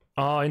point on.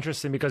 Oh,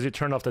 interesting, because you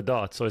turned off the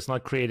dot, so it's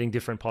not creating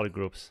different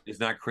polygroups. It's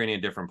not creating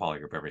a different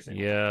polygroup every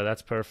single time. Yeah,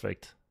 that's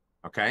perfect.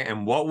 Okay,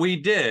 and what we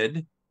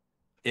did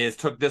is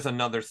took this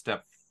another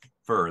step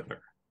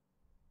further.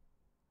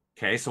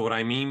 Okay, so what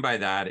I mean by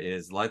that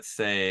is, let's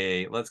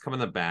come in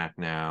the back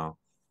now.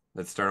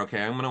 Let's start. Okay,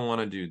 I'm going to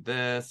want to do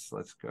this.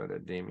 Let's go to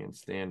Damien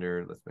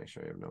Standard. Let's make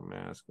sure I have no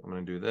mask. I'm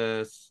going to do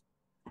this.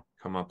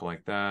 Come up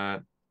like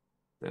that.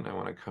 Then I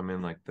want to come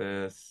in like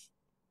this.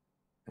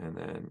 And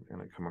then I'm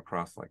going to come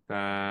across like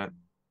that.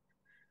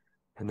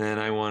 And then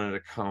I wanted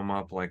to come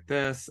up like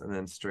this and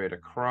then straight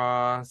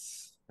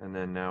across. And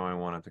then now I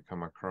want it to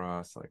come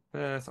across like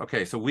this.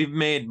 Okay, so we've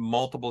made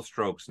multiple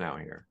strokes now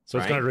here. So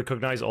it's going to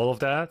recognize all of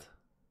that?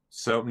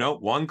 So no,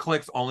 one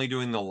click's only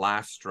doing the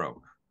last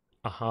stroke.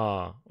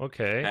 Okay.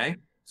 Okay.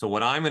 So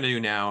what I'm going to do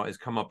now is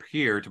come up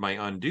here to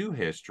my undo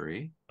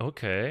history.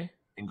 Okay.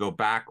 And go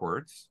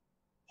backwards.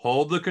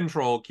 Hold the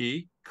control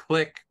key.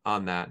 Click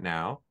on that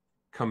now.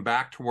 Come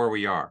back to where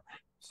we are.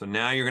 So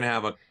now you're going to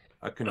have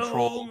a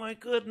control. Oh my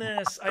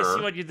goodness. I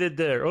see what you did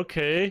there.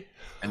 Okay.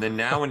 And then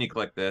now when you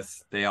click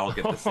this, they all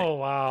get the same. Oh,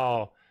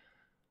 wow.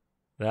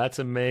 That's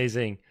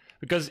amazing.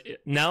 Because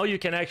now you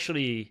can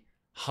actually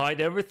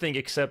hide everything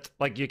except,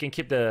 like, you can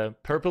keep the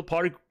purple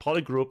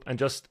polygroup and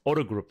just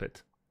auto group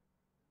it.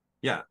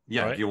 Yeah.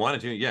 Right? If you wanted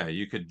to,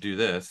 you could do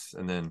this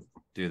and then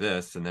do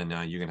this, and then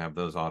now you can have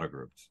those auto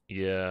groups.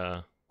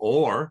 Yeah.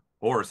 Or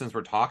since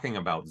we're talking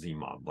about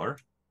ZModeler,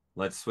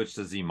 let's switch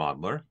to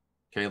ZModeler.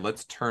 Okay,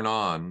 let's turn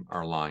on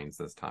our lines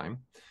this time.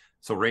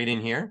 So right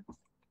in here,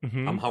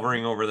 I'm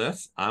hovering over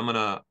this. I'm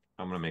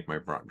gonna make my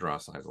draw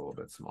size a little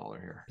bit smaller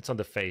here. It's on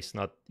the face,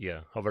 not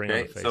hovering on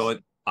the face. So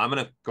I'm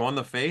gonna go on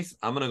the face.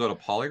 I'm gonna go to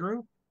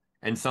polygroup,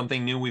 and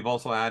something new we've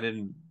also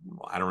added.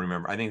 I don't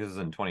remember. I think this is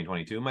in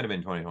 2022. It might have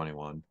been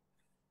 2021.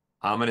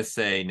 I'm gonna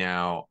say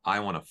now I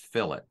want to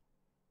fill it.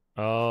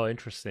 Oh,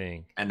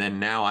 interesting. And then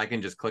now I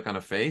can just click on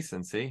a face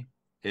and see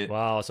it.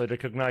 Wow, so it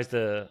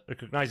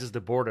recognizes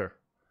the border.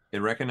 It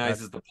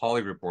recognizes the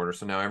polygroup border.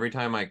 So now every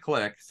time I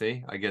click,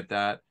 see, I get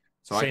that.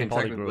 So I can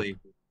technically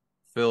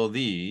fill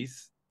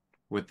these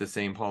with the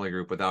same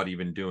polygroup without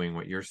even doing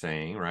what you're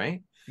saying,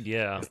 right?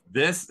 Yeah.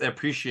 This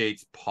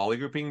appreciates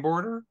polygrouping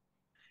border.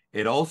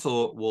 It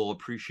also will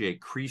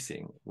appreciate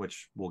creasing,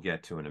 which we'll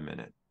get to in a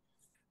minute.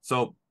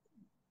 So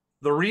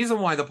the reason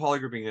why the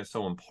polygrouping is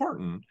so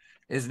important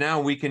is now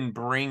we can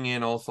bring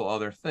in also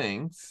other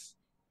things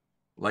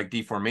like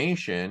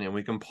deformation, and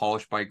we can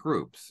polish by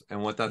groups.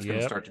 And what that's going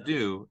to start to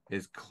do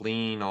is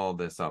clean all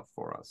this up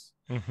for us.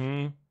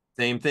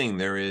 Same thing.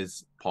 There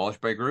is polish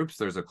by groups.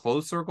 There's a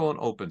closed circle and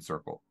open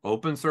circle.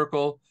 Open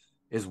circle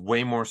is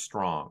way more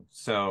strong.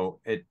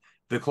 So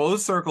the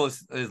closed circle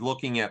is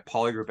looking at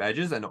polygroup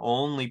edges and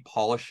only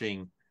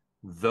polishing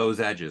those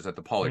edges at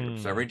the polygroup.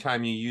 So every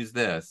time you use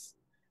this,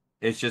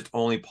 it's just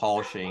only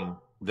polishing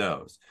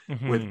those.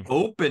 With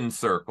open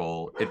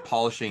circle, it's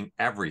polishing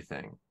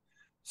everything.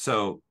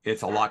 So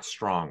it's a lot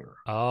stronger.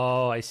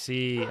 Oh, I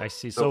see. I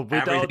see. So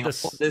without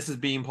this is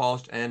being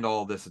polished and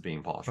all this is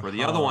being polished. Where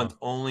the other one's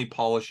only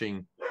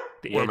polishing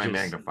where my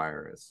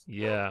magnifier is.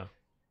 Yeah.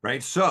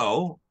 Right.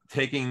 So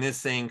taking this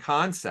same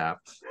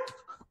concept,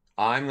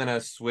 I'm going to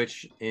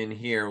switch in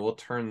here. We'll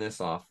turn this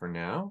off for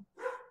now.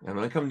 I'm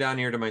going to come down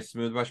here to my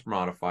smooth brush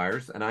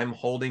modifiers, and I'm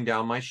holding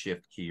down my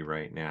shift key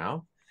right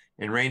now.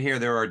 And right here,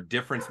 there are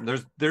different,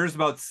 there's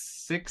about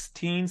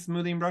 16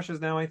 smoothing brushes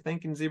now, I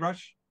think, in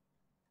ZBrush.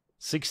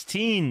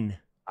 16.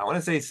 I want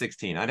to say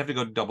 16. I'd have to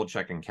go double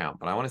check and count,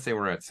 but I want to say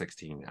we're at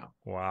 16 now.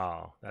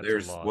 Wow. That's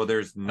a lot. Well,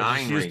 there's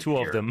 9 right two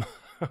here. Of them.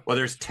 Well,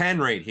 there's 10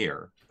 right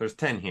here. There's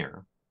 10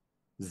 here.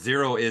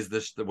 0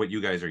 is what you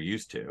guys are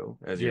used to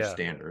as your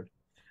standard.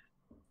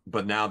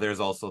 But now there's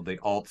also the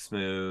alt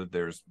smooth,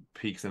 there's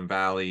peaks and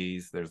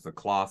valleys, there's the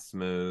cloth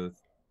smooth.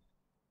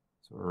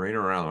 So right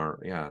around,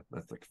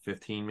 that's like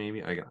 15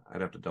 maybe. I'd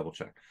have to double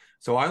check.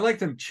 So I like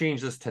to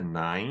change this to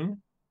 9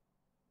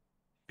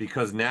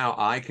 because now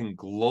I can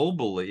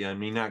globally, I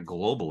mean, not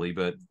globally,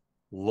 but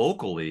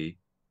locally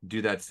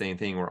do that same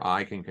thing where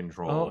I can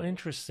control. Oh,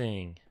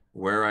 interesting.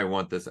 Where I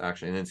want this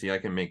action. And then see, I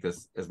can make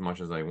this as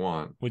much as I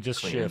want. We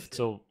just shift.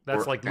 So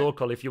that's like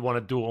local if you want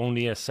to do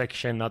only a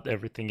section, not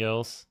everything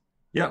else.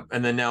 Yeah,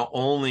 and then now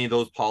only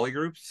those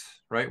polygroups,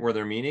 right, where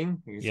they're meeting,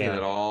 you can see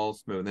that all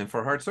smooth. And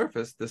for hard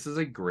surface, this is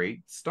a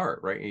great start,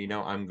 right? You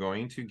know, I'm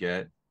going to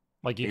get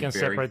like you can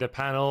separate the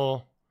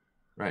panel,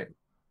 right?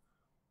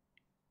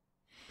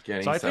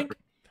 So I think,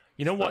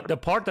 you know what, the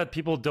part that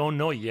people don't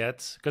know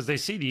yet, because they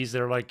see these,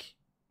 they're like,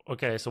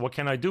 okay, so what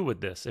can I do with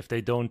this if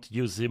they don't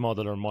use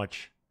ZModeler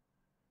much?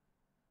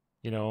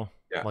 You know,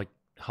 like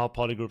how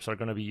polygroups are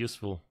going to be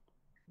useful.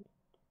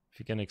 If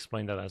you can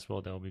explain that as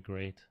well, that would be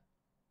great.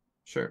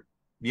 Sure.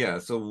 Yeah,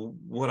 so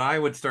what I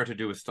would start to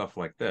do is stuff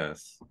like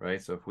this,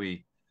 right? So if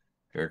we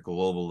here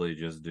globally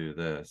just do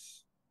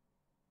this,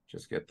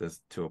 just get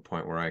this to a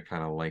point where I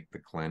kind of like the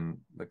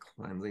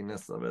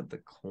cleanliness of it, the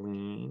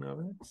clean of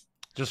it.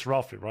 Just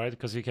roughly, right?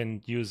 Because you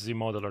can use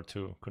ZModeler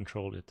to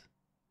control it.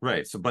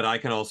 Right. So, but I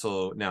can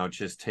also now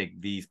just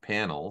take these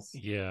panels.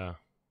 Yeah.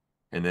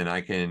 And then I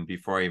can,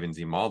 before I even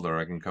ZModeler,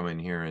 I can come in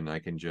here and I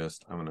can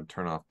just, I'm going to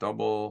turn off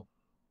double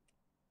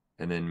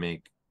and then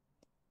make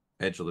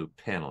edge loop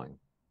paneling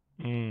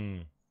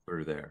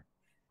through there,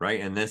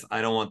 right? And this,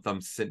 I don't want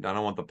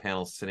the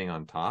panels sitting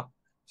on top.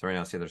 So right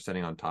now, see, they're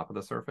sitting on top of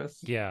the surface.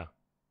 Yeah.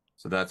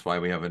 So that's why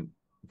we have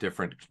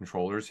different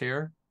controllers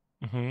here.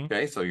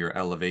 Okay, so your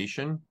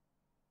elevation,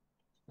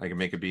 I can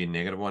make it be a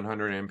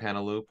 -100 in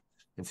panel loop,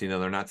 and see now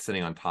they're not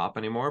sitting on top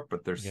anymore,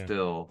 but they're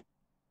still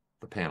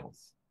the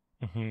panels.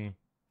 And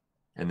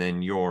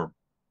then your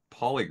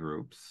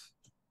polygroups,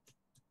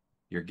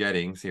 you're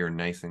getting, so you're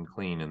nice and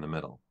clean in the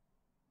middle.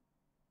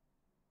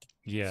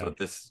 Yeah. So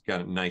this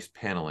got a nice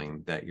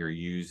paneling that you're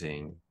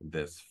using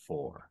this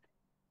for.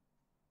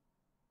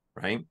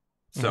 Right?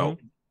 So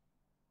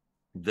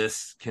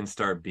this can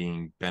start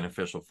being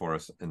beneficial for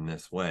us in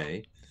this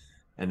way.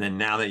 And then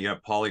now that you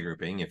have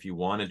polygrouping, if you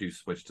want to do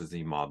switch to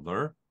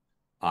ZModeler,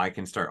 I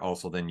can start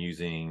also then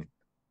using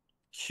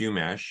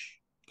QMesh,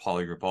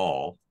 polygroup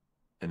all.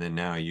 And then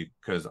now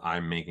because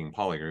I'm making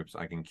polygroups,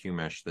 I can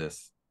QMesh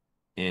this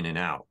in and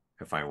out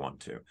if I want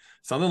to.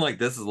 Something like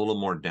this is a little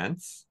more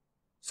dense.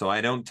 So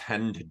I don't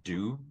tend to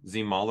do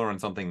ZModeler on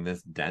something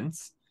this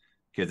dense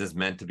because it's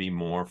meant to be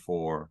more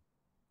for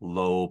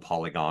low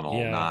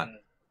polygonal,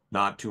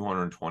 not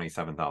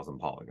 227,000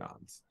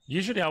 polygons.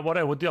 Usually what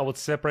I would do, I would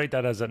separate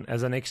that as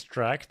an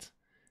extract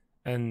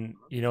and,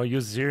 you know,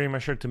 use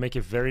ZBrush to make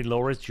it very low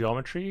res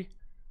geometry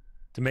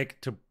to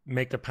make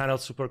the panel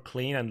super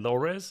clean and low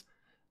res.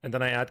 And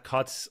then I add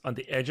cuts on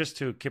the edges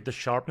to keep the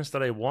sharpness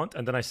that I want.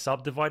 And then I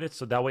subdivide it.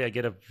 So that way I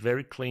get a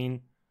very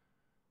clean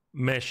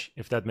mesh,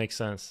 if that makes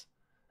sense.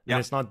 Yeah.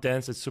 And it's not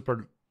dense. It's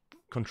super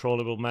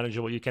controllable,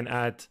 manageable. You can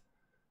add,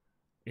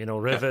 you know,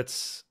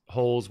 rivets,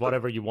 holes,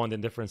 whatever you want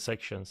in different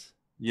sections.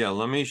 Yeah.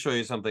 Let me show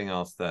you something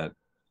else that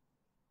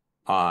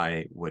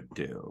I would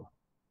do.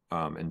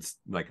 And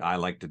like I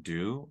like to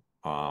do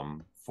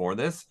for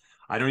this.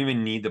 I don't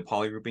even need the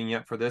polygrouping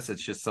yet for this.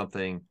 It's just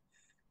something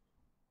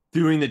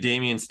doing the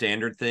Damien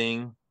standard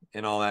thing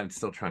and all that, and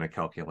still trying to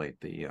calculate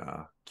the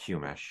Q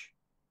mesh.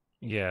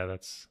 Yeah,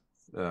 that's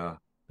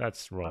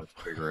rough.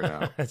 Figure it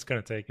out. It's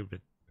gonna take a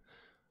bit.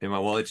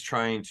 Well, it's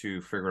trying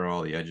to figure out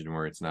all the edges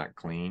where it's not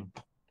clean.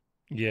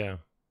 Yeah.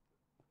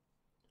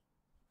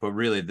 But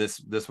really,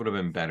 this would have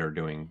been better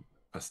doing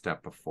a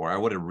step before. I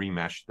would have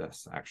remeshed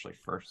this actually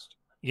first.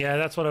 Yeah,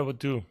 that's what I would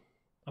do.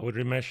 I would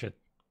remesh it.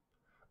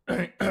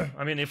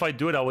 I mean, if I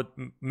do it, I would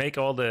make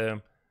all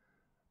the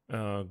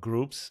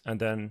groups and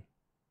then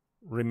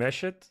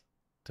remesh it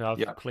to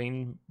have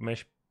clean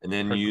mesh. And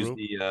then use group.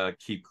 The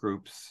keep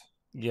groups.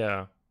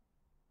 Yeah.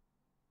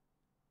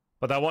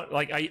 But I want,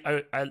 like,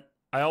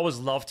 I always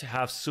love to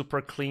have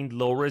super clean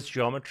low-res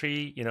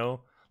geometry, you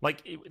know,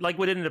 like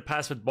we did in the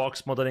past with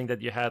box modeling,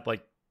 that you had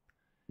like,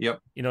 you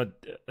know,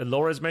 a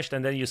low-res mesh,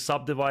 and then you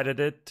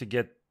subdivided it to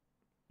get,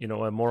 you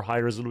know, a more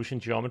high-resolution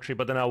geometry.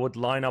 But then I would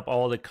line up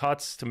all the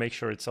cuts to make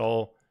sure it's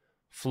all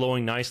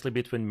flowing nicely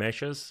between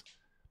meshes,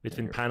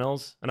 between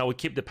panels, and I would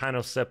keep the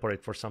panels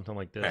separate for something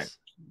like this. Okay.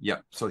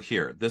 Yep. So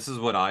here, this is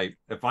what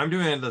if I'm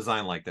doing a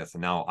design like this,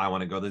 and now I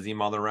want to go the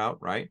ZModeler route,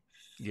 right?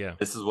 Yeah.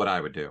 This is what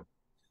I would do.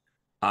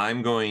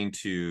 I'm going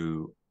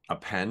to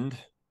append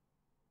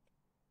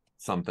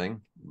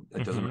something.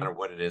 It doesn't matter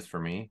what it is for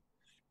me.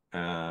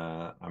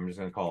 I'm just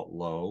going to call it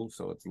low.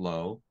 So it's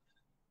low.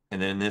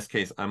 And then in this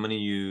case, I'm going to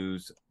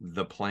use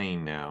the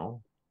plane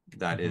now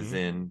that is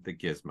in the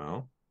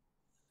gizmo.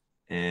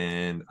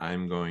 And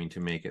I'm going to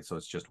make it so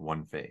it's just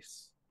one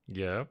face.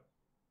 Yeah.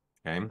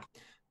 Okay.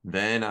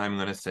 Then I'm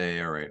going to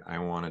say, all right, I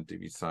want it to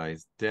be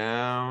sized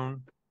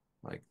down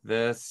like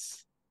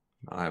this.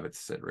 I'll have it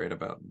sit right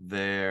about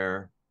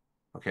there.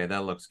 Okay,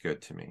 that looks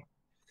good to me.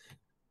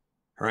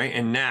 All right,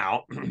 and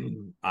now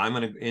I'm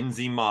going to, in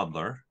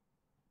ZModeler,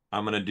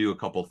 I'm going to do a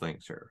couple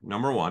things here.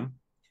 Number one,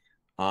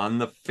 on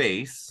the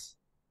face,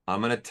 I'm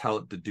going to tell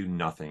it to do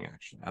nothing,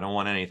 actually. I don't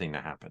want anything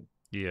to happen.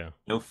 Yeah.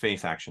 No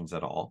face actions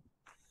at all.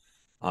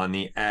 On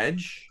the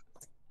edge,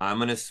 I'm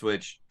going to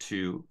switch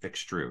to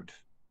extrude.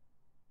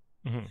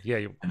 Yeah,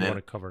 you want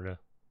to cover that.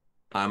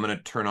 I'm going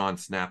to turn on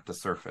snap to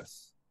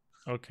surface.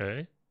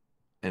 Okay.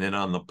 And then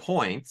on the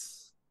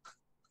points,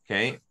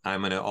 okay, I'm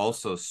going to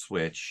also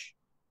switch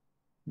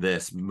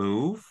this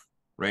move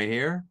right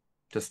here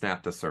to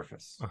snap to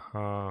surface.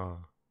 Right,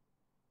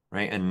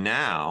 and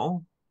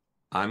now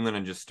I'm going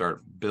to just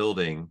start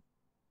building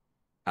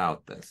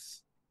out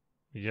this.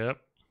 Yep.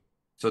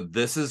 So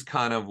this is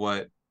kind of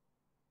what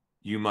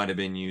you might have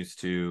been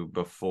used to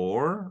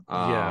before.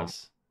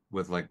 Yes.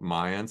 With like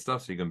Maya and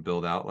stuff, so you can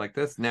build out like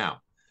this.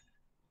 Now,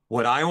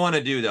 what I want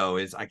to do though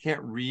is I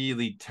can't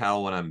really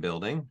tell what I'm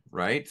building,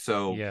 right?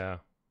 So yeah,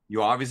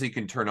 you obviously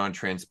can turn on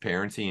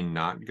transparency and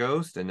not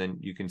ghost, and then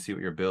you can see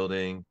what you're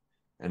building,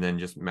 and then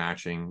just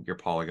matching your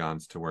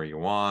polygons to where you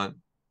want,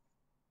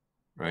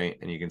 right?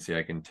 And you can see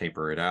I can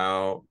taper it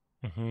out,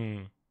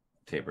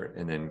 taper it,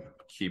 and then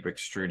keep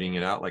extruding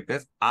it out like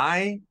this.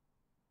 I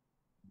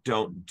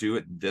don't do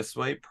it this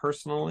way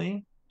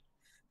personally.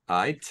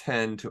 I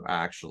tend to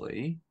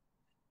actually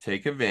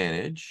take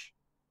advantage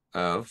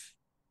of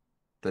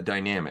the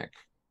dynamic.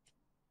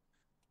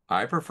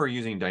 I prefer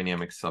using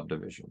dynamic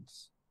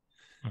subdivisions.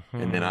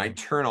 And then I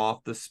turn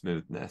off the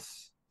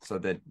smoothness so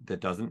that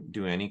doesn't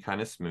do any kind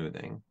of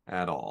smoothing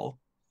at all.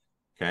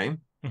 Okay.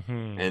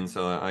 And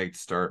so I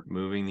start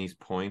moving these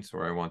points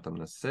where I want them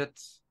to sit.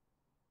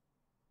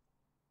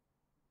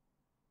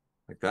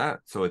 Like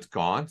that. So it's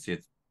gone. See,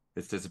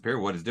 it's disappeared.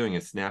 What it's doing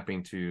is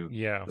snapping to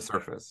the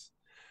surface.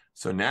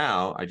 So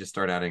now I just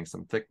start adding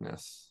some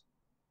thickness.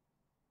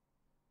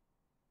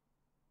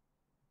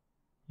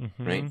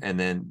 Right. And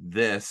then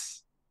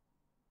this,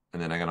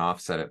 and then I can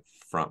offset it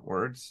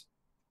frontwards.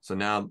 So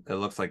now it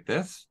looks like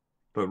this,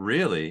 but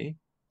really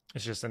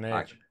it's just an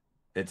edge.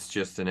 It's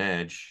just an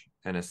edge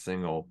and a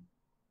single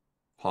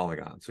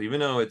polygon. So even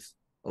though it's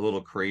a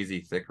little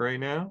crazy thick right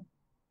now,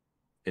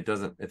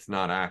 it's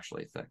not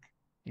actually thick.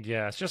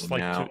 Yeah, it's just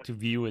like to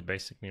view it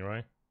basically,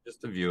 right?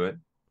 Just to view it.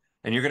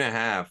 And you're going to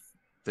have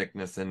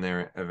thickness in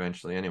there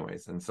eventually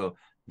anyways. And so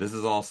this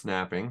is all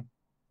snapping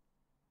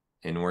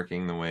and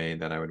working the way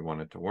that I would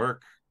want it to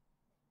work.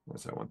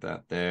 So I want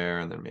that there,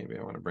 and then maybe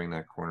I want to bring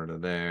that corner to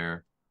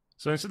there.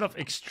 So instead of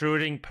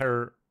extruding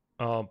per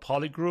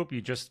polygroup,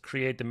 you just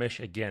create the mesh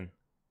again.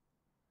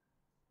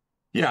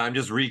 Yeah, I'm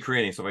just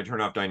recreating. So if I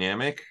turn off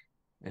dynamic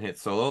and hit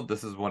solo,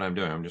 this is what I'm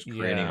doing. I'm just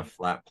creating a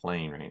flat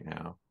plane right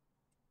now.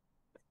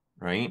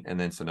 Right? And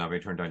then so now if I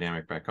turn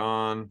dynamic back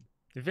on.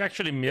 If you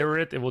actually mirror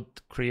it, it would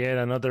create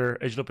another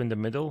edge loop in the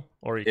middle.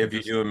 Or if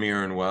you do a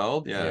mirror and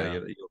weld,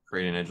 you'll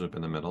create an edge loop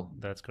in the middle.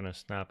 That's going to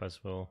snap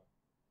as well.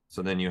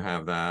 So then you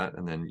have that,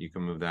 and then you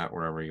can move that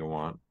wherever you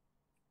want.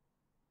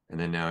 And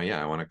then now,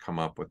 I want to come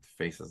up with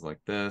faces like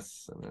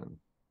this, and then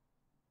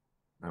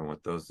I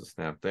want those to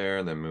snap there,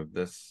 and then move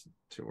this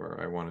to where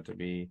I want it to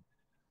be.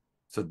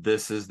 So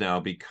this is now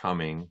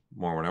becoming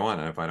more what I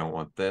want. And if I don't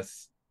want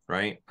this,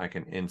 right, I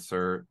can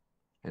insert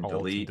and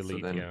delete. So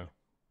then,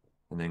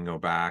 and then go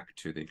back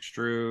to the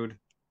extrude,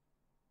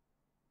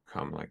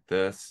 come like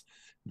this.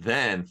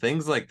 Then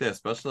things like this,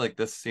 especially like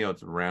this, see how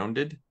it's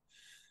rounded?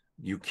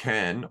 You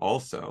can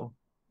also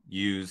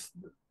use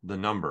the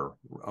number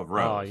of Oh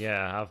rows.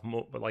 yeah,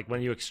 but like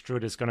when you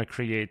extrude, it's gonna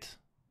create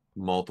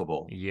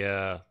multiple.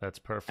 Yeah, that's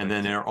perfect. And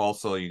then there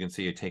also, you can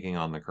see it taking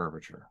on the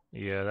curvature.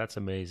 Yeah, that's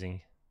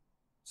amazing.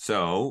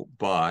 So,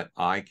 but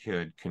I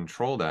could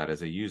control that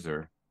as a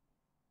user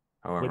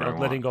however I Without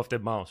want. letting off the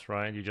mouse,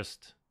 right? You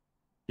just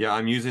Yeah,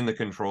 I'm using the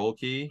control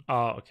key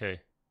Oh, okay.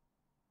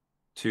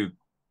 to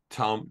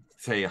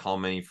say how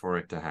many for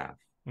it to have.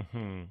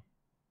 Mm-hmm.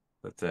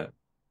 That's it.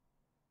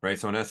 Right.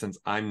 So in essence,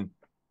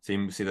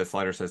 see the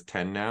slider says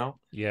 10 now.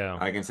 Yeah.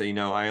 I can say, you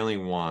know, I only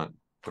want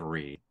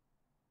 3,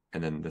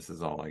 and then this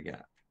is all I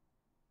get.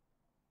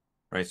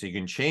 Right. So you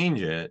can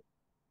change it,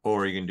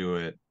 or you can do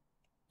it,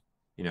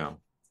 you know,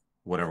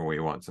 whatever way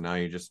you want. So now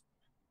you're just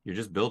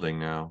building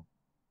now,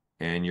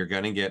 and you're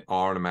gonna get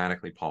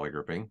automatically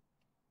polygrouping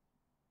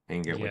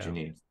and get what you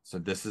need. So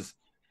this is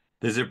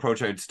the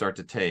approach I'd start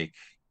to take.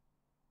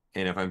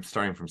 And if I'm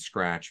starting from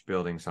scratch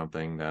building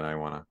something that I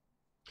want to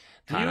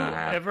Do you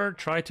ever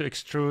try to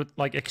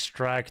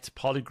extract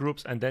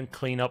polygroups and then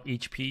clean up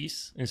each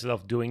piece instead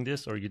of doing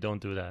this, or you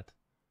don't do that?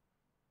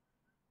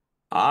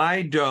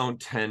 I don't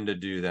tend to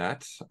do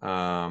that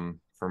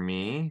for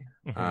me.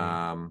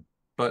 Mm-hmm.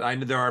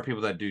 But there are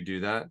people that do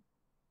that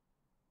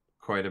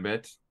quite a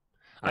bit.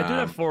 I do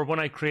that for when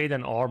I create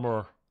an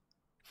armor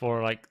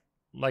for like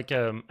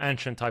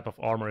ancient type of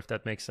armor, if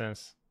that makes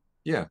sense.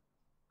 Yeah.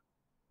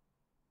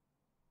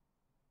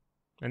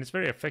 And it's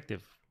very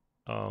effective.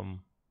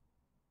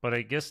 But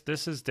I guess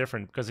this is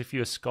different because if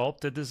you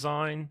sculpt the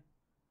design,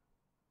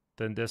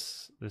 then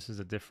this is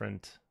a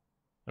different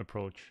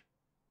approach.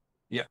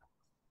 Yeah.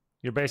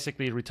 You're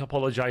basically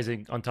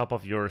retopologizing on top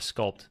of your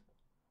sculpt.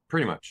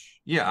 Pretty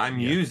much. Yeah,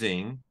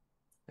 in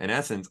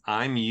essence,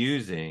 I'm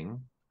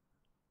using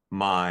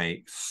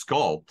my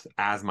sculpt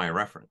as my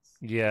reference.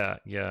 Yeah,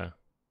 yeah.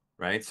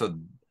 Right? So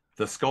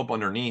the sculpt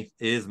underneath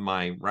is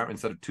my,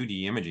 instead of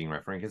 2D imaging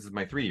reference, this is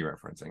my 3D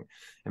referencing.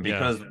 And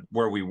because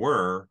where we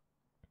were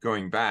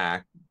going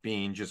back,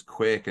 being just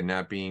quick and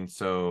not being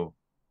so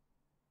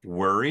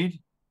worried,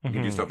 you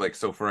can do stuff like,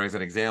 so for as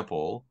an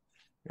example,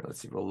 here, let's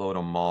see, we'll load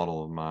a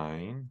model of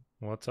mine.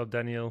 What's up,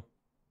 Daniel?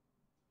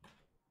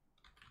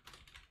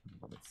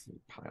 Let's see,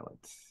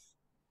 pilot.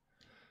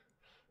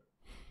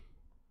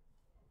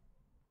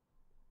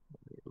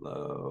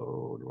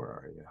 Load, where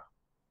are you?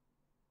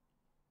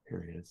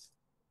 Here he is.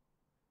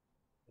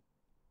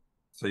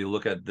 So you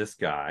look at this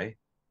guy.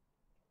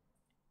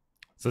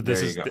 So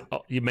this is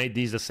you made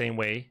these the same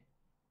way?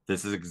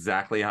 This is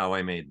exactly how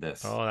I made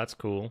this. Oh, that's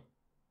cool.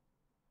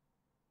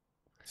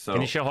 So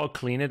can you show how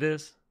clean it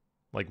is?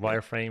 Like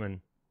wireframe and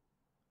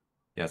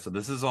yeah, so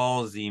this is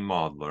all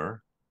ZModeler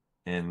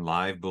and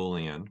live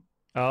Boolean.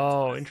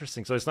 Oh,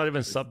 interesting. So it's not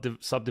even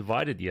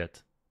subdivided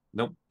yet.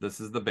 Nope,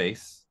 this is the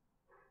base,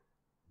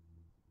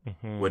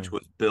 which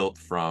was built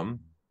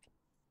from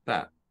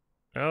that.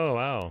 Oh,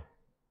 wow.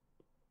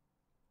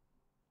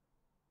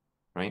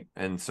 Right,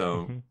 and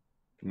so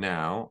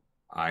now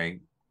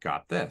I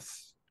got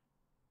this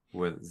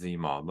with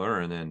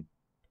ZModeler, and then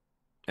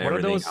what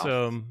are those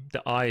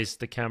the eyes,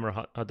 the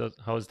camera,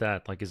 how is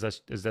that? Like, is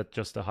that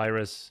just a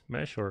high-res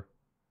mesh, or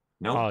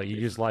no? Oh, you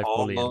use live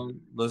Boolean.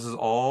 This is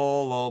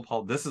all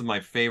low. This is my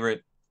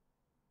favorite,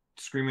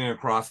 screaming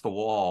across the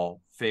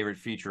wall favorite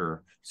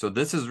feature. So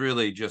this is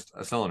really just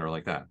a cylinder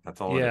like that. That's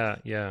all it is.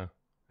 Yeah.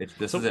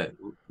 This is it.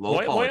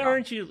 Why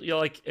aren't you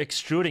like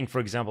extruding, for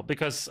example?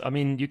 Because I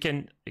mean,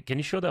 can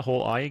you show the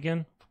whole eye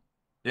again?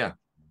 Yeah.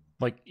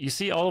 Like, you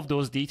see all of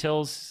those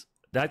details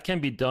that can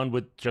be done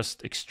with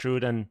just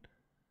extrude and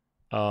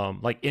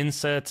like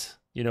inset,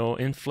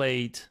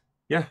 inflate.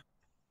 Yeah.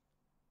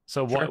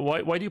 So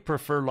why do you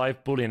prefer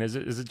live Boolean? Is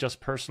it just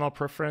personal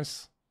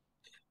preference?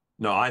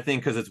 No, I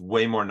think because it's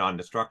way more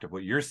non-destructive.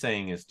 What you're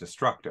saying is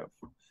destructive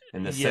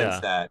in the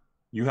sense that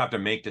you have to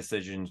make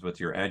decisions with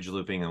your edge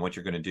looping and what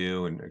you're going to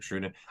do and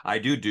extruding. I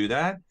do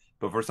that,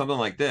 but for something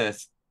like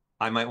this,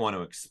 I might want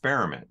to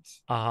experiment.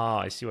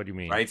 I see what you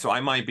mean. Right, so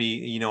I might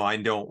be, I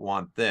don't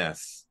want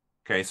this.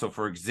 Okay, so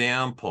for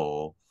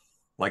example,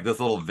 like this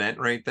little vent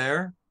right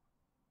there,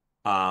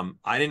 I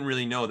didn't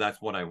really know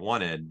that's what I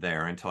wanted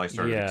there until I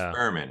started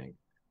experimenting.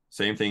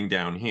 Same thing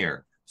down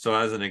here. So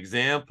as an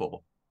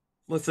example,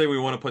 let's say we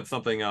want to put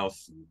something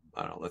else.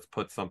 I don't know. Let's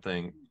put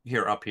something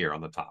up here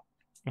on the top.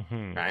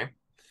 Okay.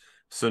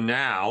 So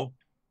now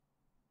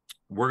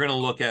we're going to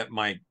look at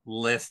my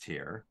list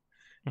here.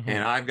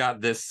 And I've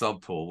got this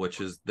subtool,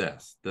 which is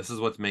this. This is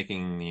what's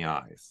making the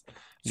eyes.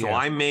 So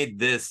I made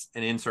this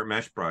an insert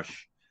mesh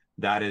brush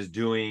that is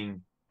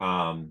doing,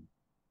 in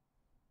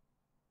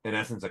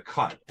essence, a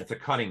cut. It's a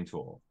cutting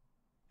tool.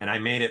 And I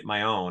made it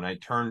my own.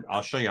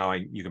 I'll show you how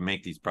you can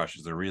make these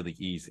brushes. They're really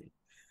easy.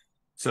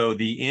 So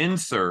the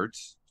insert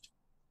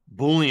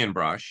Boolean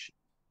brush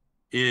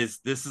this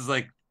is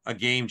like a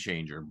game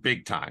changer,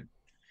 big time.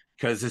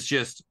 Because it's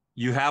just,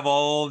 you have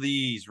all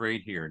these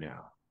right here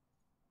now.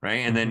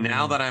 Right. And then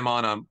now that I'm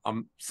on a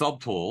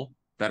subtool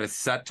that is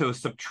set to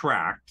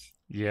subtract.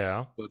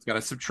 Yeah. So it's got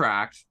to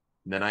subtract.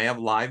 Then I have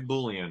live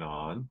Boolean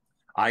on.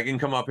 I can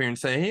come up here and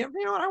say, hey,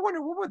 you know what? I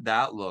wonder what would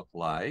that look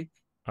like?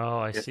 Oh,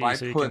 I If see. I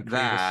So you can put create a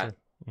that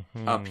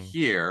up Mhm.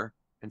 here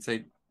and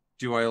say,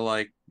 do I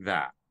like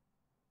that?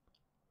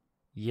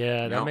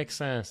 Yeah, that No, makes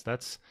sense.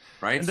 That's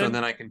right? and So then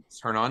then I can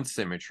turn on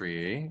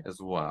symmetry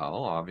as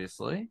well,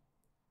 obviously,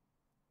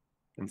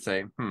 and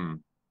say,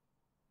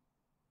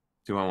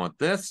 do I want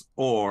this,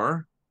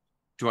 or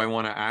do I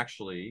want to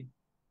actually,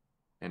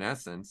 in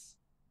essence,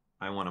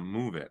 I want to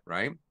move it,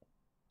 right?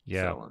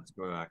 yeah. So let's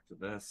go back to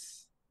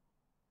this.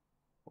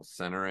 We'll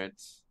center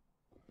it.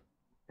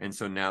 And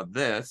so now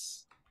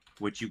this,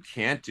 which you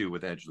can't do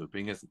with edge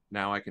looping, is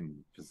now I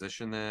can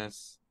position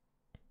this.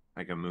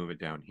 I can move it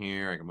down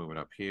here. I can move it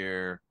up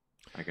here.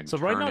 I can So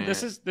right turn now it.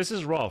 this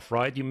is rough,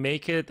 right? You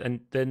make it and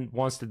then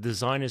once the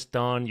design is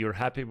done, you're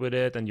happy with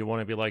it and you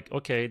want to be like,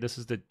 okay, this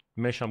is the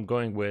mesh I'm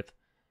going with.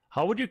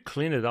 How would you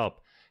clean it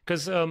up?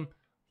 Because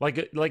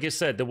like you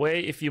said, the way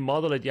if you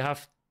model it, you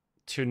have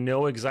to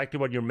know exactly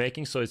what you're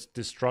making, so it's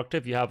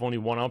destructive. You have only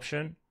one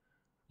option.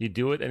 You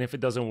do it, and if it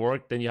doesn't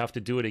work, then you have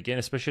to do it again,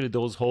 especially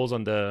those holes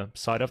on the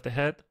side of the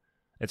head.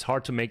 It's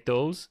hard to make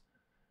those.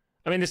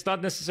 I mean, it's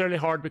not necessarily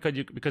hard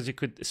because you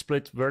could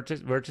split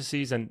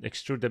vertices and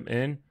extrude them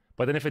in.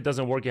 But then if it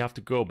doesn't work, you have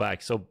to go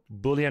back. So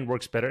Boolean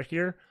works better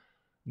here.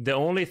 The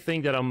only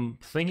thing that I'm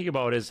thinking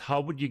about is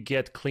how would you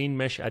get clean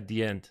mesh at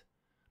the end?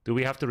 Do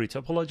we have to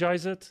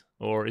retopologize it,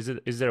 or is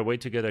there a way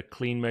to get a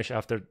clean mesh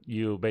after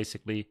you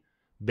basically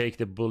bake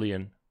the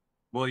Boolean?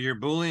 Well, your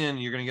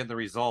Boolean, you're going to get the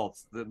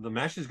results. The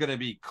mesh is going to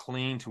be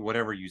clean to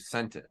whatever you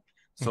sent it.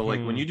 So like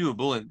when Mm-hmm. you do a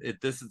Boolean,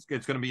 it's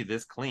going to be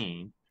this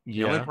clean.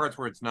 The only Yeah, parts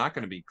where it's not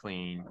going to be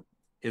clean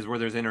is where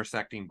there's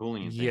intersecting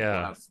Boolean things. We'll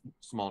yeah. have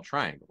small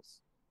triangles.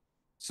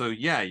 So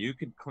yeah, you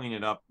could clean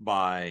it up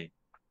by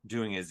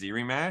doing a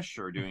Z-remesh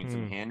or doing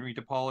some Mm-hmm. hand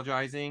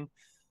retopologizing.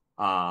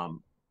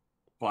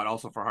 But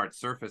also for hard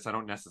surface, I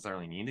don't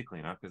necessarily need to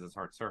clean up because it's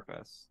hard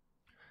surface.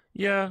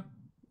 Yeah,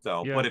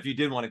 So, yeah. but if you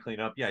did want to clean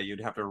up, yeah,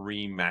 you'd have to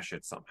remesh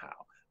it somehow.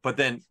 But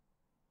then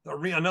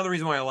another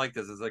reason why I like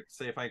this is like,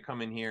 say if I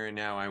come in here and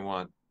now I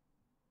want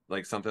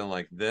like something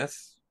like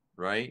this,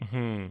 right?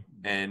 Mm-hmm.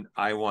 And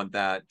I want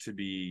that to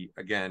be,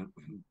 again,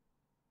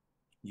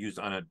 used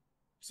on a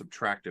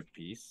subtractive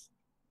piece.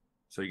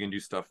 So you can do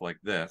stuff like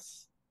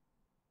this.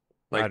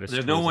 Like, That is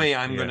there's no crazy. way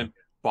I'm Yeah. going to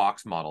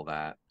box model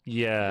that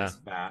Yeah. this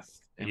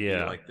fast and be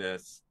Yeah. like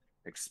this,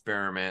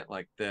 experiment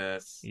like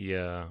this,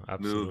 Yeah.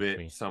 move it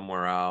Absolutely.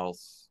 somewhere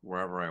else,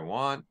 wherever I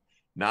want.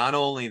 Not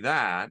only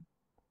that,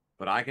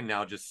 but I can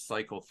now just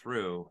cycle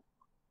through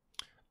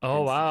Oh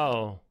and see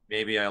wow.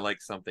 maybe I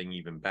like something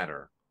even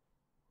better.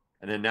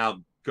 And then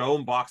now go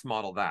and box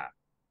model that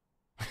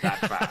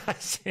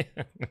fast.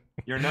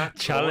 You're not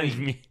Challenge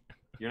going, me.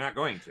 you're not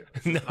going to.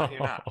 You're No.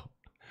 not.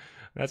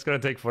 That's gonna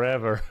take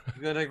forever. It's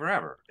gonna take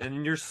forever.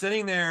 And you're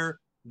sitting there.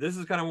 This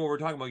is kind of what we're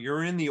talking about.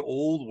 You're in the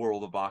old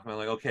world of Bachman.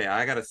 Like, okay,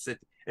 I gotta sit.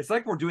 It's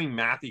like we're doing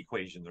math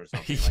equations or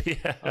something.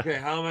 Like, Yeah. okay,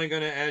 how am I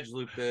gonna edge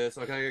loop this?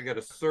 Okay, I got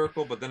a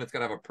circle, but then it's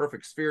gotta have a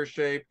perfect sphere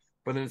shape,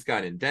 but then it's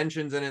got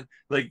indentions in it.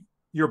 Like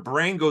your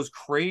brain goes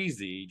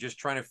crazy just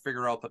trying to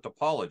figure out the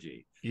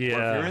topology. Where if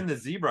you're Yeah. in the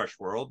ZBrush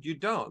world, you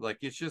don't. Like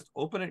it's just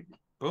open it,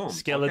 boom.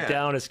 Scale it Okay.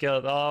 down and scale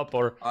it up,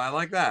 or I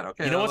like that.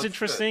 Okay. you know that what's looks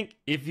good. interesting?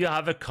 If you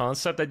have a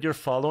concept that you're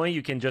following,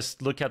 you can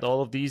just look at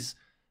all of these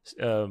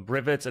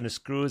rivets and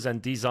screws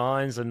and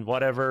designs and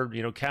whatever,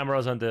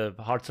 cameras on the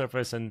hard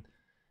surface and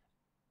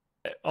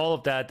all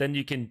of that. Then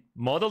you can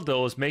model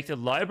those, make the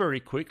library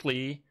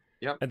quickly,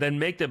 Yep. and then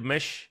make the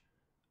mesh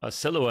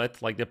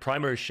silhouette, like the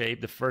primary shape,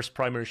 the first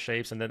primary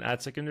shapes, and then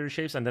add secondary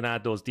shapes, and then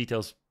add those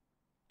details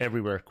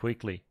everywhere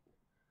quickly.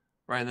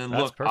 Right, and then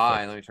That's look,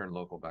 perfect. let me turn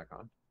local back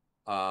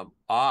on.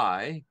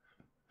 I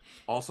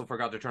also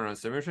forgot to turn on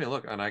symmetry.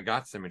 Look, and I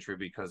got symmetry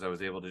because I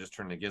was able to just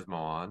turn the gizmo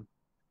on.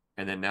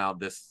 And then now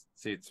this,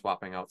 see, it's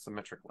swapping out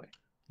symmetrically.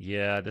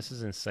 Yeah, this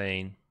is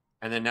insane.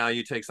 And then now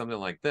you take something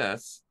like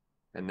this,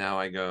 and now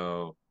I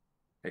go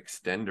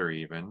extender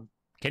even.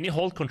 Can you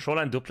hold control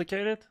and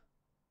duplicate it?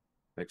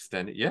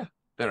 Extend it, yeah.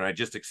 There, I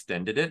just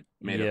extended it,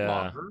 made it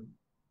longer.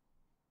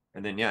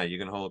 And then, yeah, you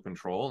can hold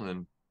control and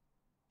then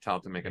tell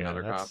it to make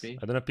another copy.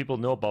 I don't know if people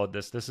know about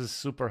this. This is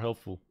super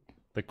helpful.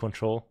 The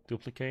control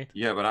duplicate.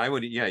 Yeah, but I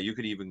would, yeah, you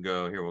could even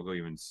go, here, we'll go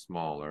even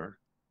smaller.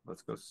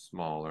 Let's go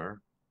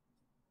smaller.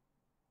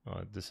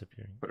 Oh,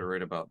 disappearing. Put it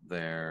right about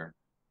there.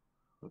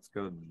 Let's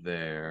go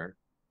there.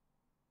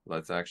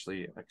 Let's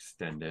actually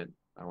extend it.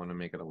 I want to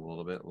make it a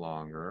little bit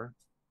longer.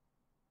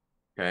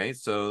 Okay,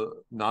 so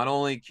not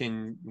only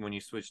can, when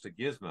you switch to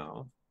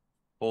Gizmo,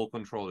 hold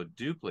control to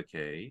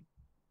duplicate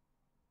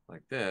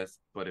like this,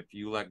 but if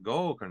you let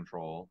go of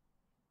control,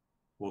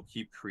 we'll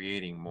keep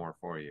creating more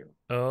for you.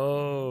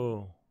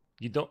 Oh,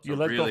 you don't, So you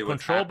let really go of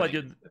control, but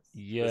you,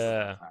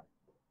 yeah.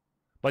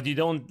 But you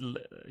don't,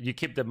 you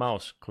keep the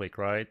mouse click,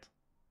 right?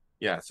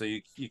 Yeah, so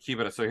you keep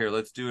it. So here,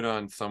 let's do it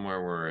on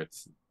somewhere where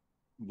it's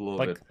a little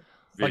bit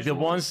visual. Like the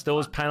ones,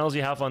 those panels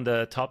you have on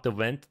the top,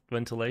 the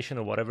ventilation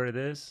or whatever it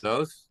is.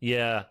 Those?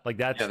 Yeah, like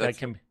that. Yeah, that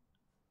can.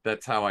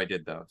 That's how I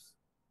did those.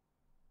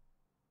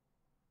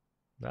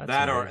 That's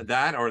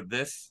that or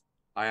this.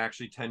 I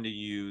actually tend to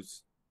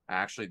use.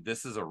 Actually,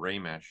 this is a ray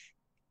mesh.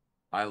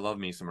 I love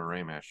me some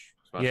array mesh.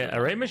 Yeah,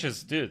 array mesh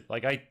is, dude,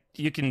 like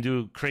you can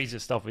do crazy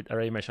stuff with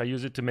array mesh. I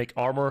use it to make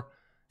armor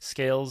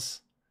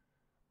scales.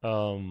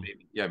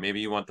 Maybe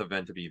you want the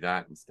vent to be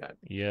that instead.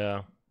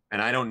 Yeah.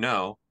 And I don't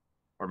know,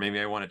 or maybe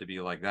I want it to be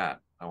like that.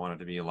 I want it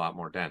to be a lot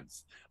more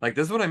dense. Like,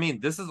 this is what I mean.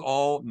 This is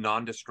all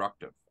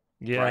non-destructive.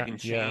 Yeah. Where I can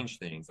change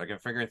things. I can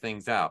figure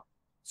things out.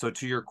 So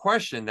to your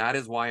question, that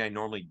is why I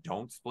normally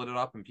don't split it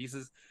up in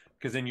pieces,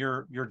 because then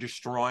you're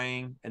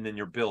destroying and then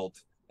you're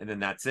built and then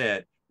that's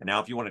it. And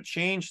now if you want to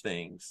change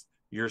things,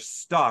 you're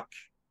stuck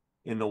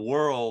in the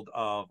world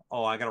of,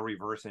 oh, I got to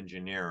reverse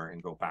engineer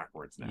and go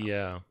backwards now.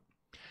 Yeah.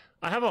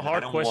 I have a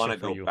hard question for you. I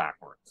don't want to go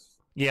backwards.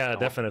 Yeah,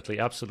 definitely.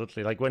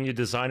 Absolutely. Like when you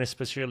design,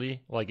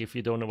 especially, like if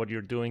you don't know what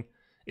you're doing.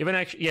 Even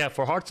actually, yeah,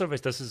 for hard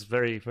surface, this is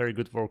very, very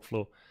good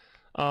workflow.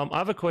 I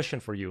have a question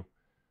for you.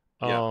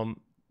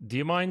 Do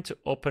you mind to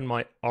open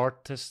my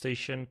artist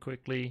station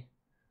quickly?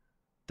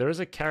 There is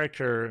a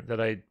character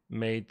that I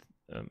made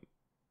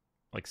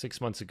like 6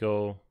 months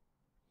ago.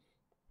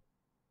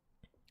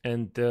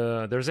 And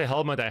there's a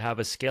helmet. I have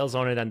a scales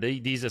on it, and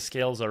these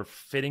scales are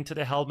fitting to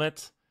the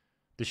helmet,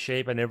 the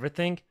shape and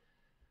everything.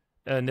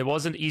 And it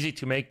wasn't easy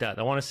to make that.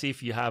 I want to see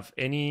if you have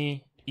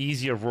any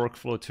easier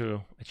workflow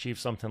to achieve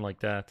something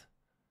like that.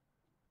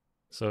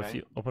 So if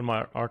you open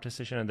my artist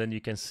station, and then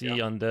you can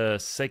see on the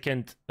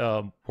second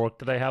work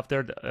that I have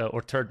there,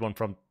 or third one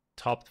from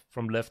top,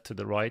 from left to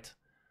the right,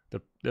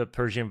 the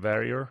Persian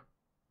warrior,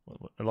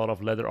 a lot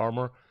of leather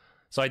armor.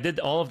 So I did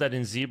all of that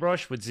in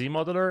ZBrush with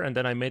ZModeler, and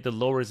then I made the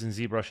lowers in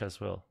ZBrush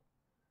as well.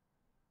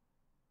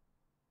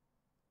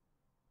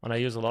 And I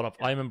use a lot of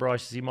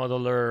IMBrush,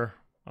 ZModeler.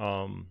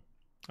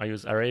 I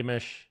use array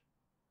mesh.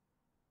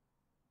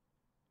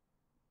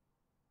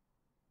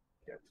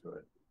 Get to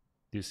it.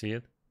 Do you see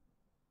it?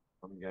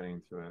 I'm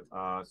getting to it.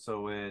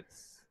 So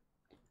it's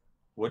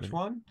which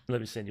one?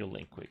 Let me send you a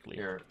link quickly.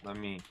 Here, let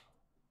me.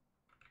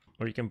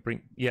 Or you can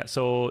bring. Yeah.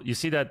 So you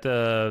see that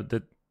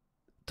the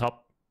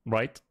top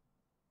right.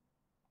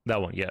 That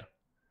one, yeah.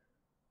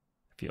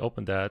 If you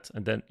open that,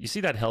 and then you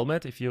see that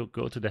helmet, if you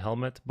go to the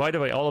helmet. By the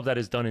way, all of that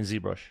is done in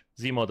ZBrush.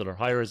 ZModeler,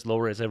 high res, low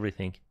res,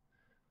 everything.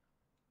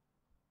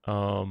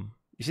 You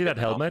see that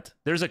helmet?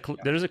 There's a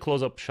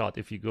close-up shot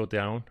if you go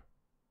down.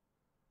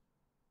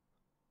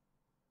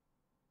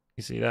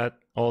 You see that?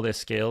 All the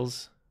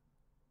scales.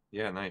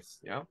 Yeah, nice.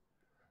 Yeah.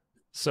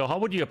 So how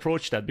would you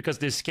approach that? Because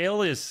the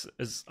scale is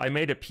I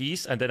made a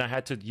piece, and then I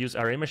had to use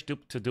array mesh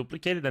to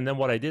duplicate it, and then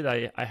what I did,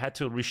 I had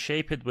to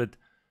reshape it with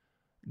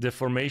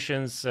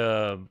deformations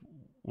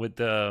with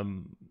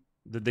the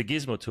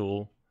gizmo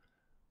tool,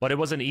 but it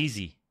wasn't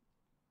easy.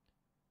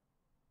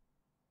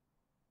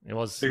 It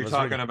was. So you're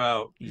talking really,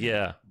 about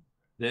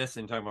this,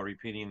 and talking about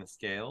repeating the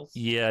scales.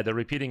 Yeah, the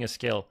repeating a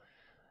scale,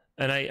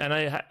 and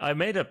I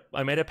made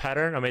a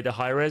pattern. I made the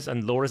high res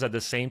and low res at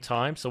the same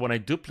time. So when I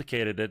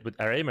duplicated it with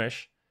array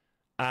mesh,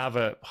 I have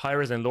a high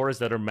res and low res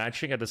that are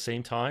matching at the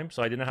same time.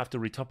 So I didn't have to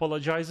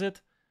retopologize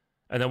it.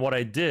 And then what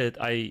I did,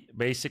 I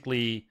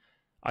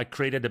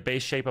created the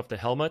base shape of the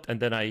helmet, and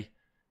then I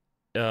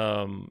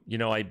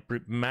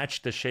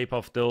matched the shape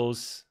of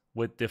those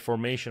with the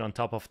formation on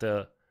top of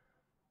the.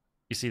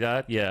 You see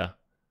that? Yeah.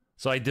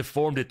 So I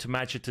deformed it to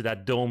match it to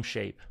that dome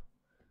shape.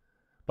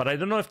 But I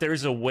don't know if there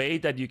is a way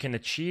that you can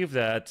achieve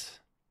that.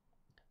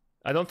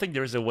 I don't think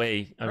there's a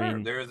way. I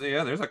mean,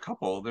 there's a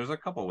couple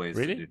ways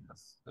to do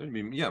this. There'd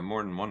be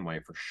more than one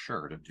way for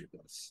sure to do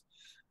this.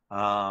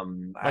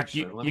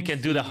 Actually, you can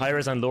do the high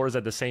res and low res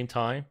at the same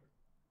time.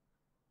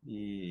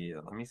 Yeah,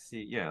 let me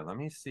see. Yeah, let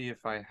me see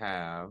if I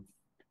have.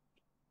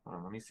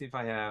 Let me see if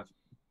I have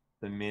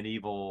the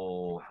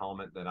medieval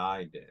helmet that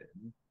I did.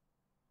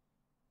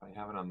 I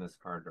have it on this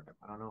hard drive.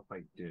 I don't know if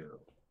I do.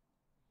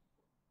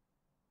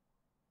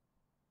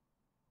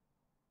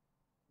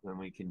 Then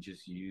we can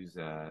just use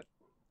that.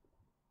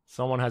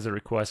 Someone has a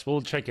request.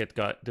 We'll check it,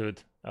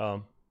 dude.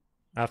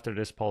 After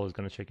this, Paul is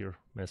gonna check your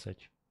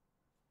message.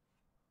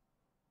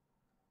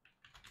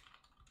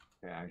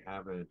 Okay, I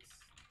have it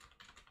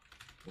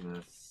in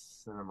a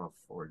Cinema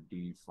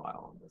 4D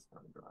file on this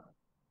hard drive.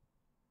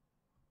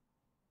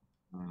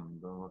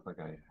 Don't look like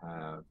I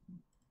have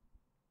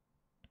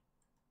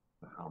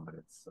the helmet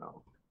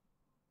itself.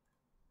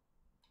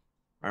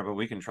 All right, but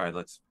we can try.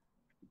 Let's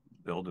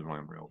build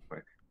one real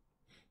quick.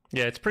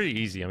 Yeah, it's pretty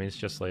easy. I mean, it's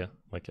just like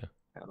a.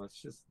 Yeah,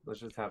 let's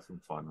just have some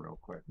fun real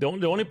quick. The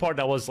only part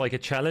that was like a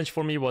challenge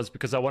for me was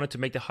because I wanted to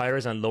make the high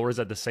res and low res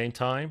at the same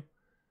time.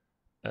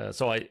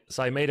 So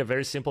I made a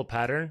very simple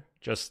pattern,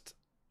 just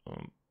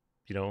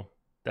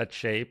that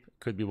shape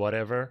could be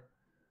whatever,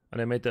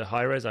 and I made the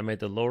high res, I made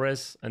the low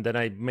res, and then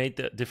I made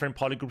the different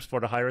polygroups for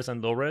the high res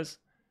and low res,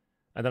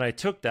 and then I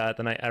took that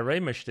and I array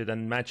meshed it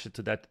and matched it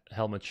to that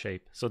helmet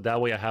shape. So that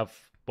way I have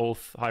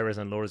both high res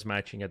and low res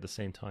matching at the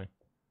same time.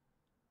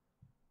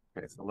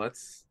 Okay, so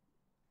let's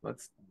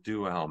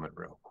do a helmet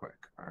real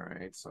quick. All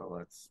right, so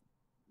let's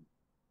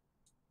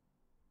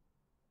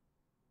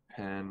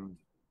pen.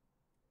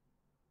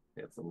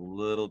 It's a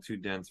little too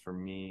dense for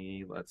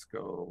me. Let's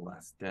go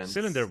less dense.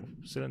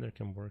 Cylinder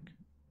can work.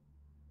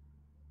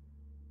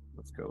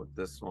 Let's go with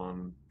this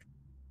one.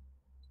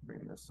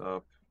 Bring this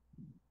up.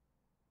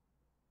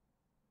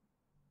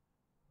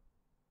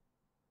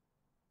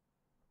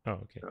 Oh,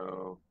 okay.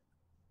 So,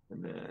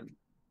 and then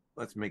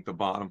let's make the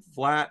bottom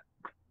flat.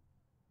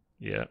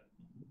 Yeah.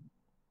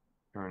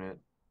 Turn it.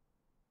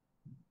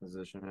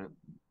 Position it.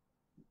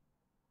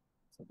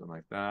 Something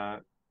like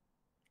that.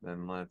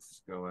 Then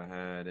let's go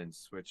ahead and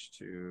switch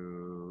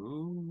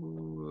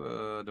to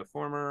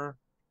deformer.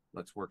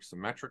 Let's work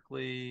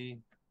symmetrically.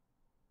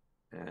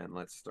 And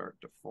let's start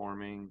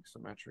deforming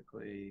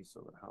symmetrically so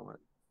the helmet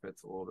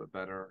fits a little bit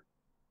better.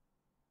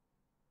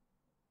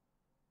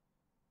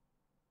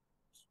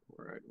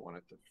 Where I'd want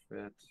it to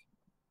fit.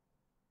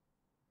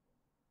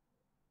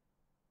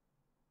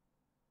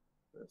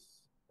 This.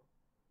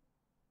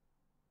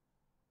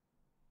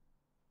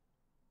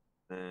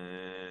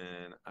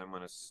 And I'm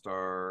going to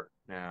start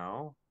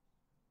now.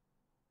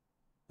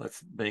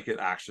 Let's make it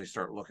actually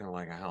start looking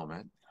like a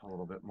helmet a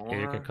little bit more.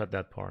 Yeah, you can cut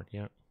that part.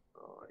 Yeah.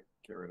 So I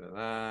get rid of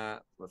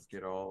that. Let's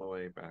get all the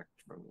way back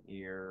from the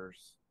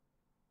ears.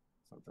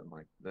 Something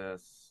like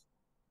this.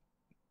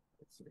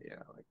 Let's see,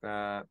 yeah, like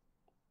that.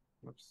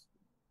 Whoops.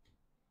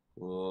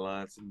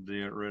 Let's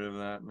get rid of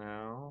that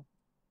now.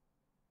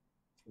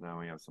 So now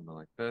we have something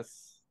like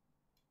this.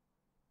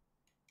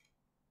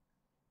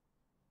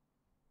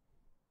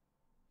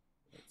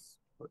 Let's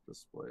put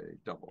display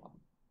double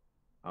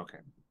on. Okay.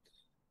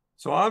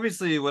 So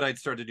obviously what I'd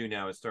start to do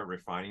now is start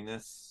refining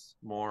this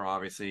more.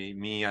 Obviously,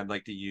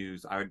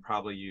 I would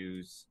probably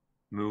use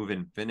move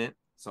infinite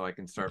so I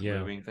can start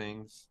moving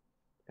things.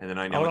 And then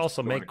I know I would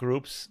also make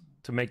groups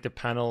to make the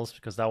panels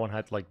because that one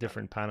had like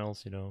different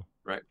panels, you know.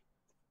 Right.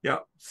 Yeah.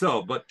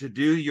 So, but to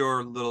do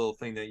your little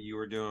thing that you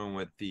were doing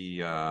with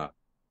the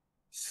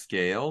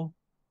scale,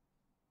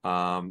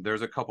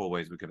 there's a couple of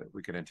ways we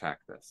could attack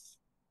this.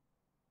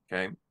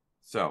 Okay.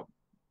 So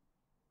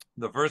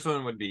the first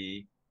one would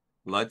be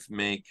let's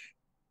make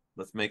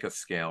a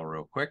scale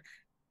real quick.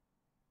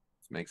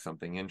 Let's make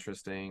something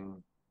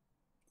interesting.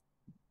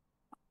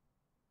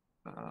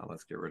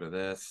 Let's get rid of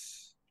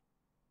this.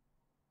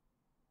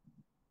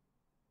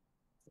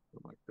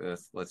 Something like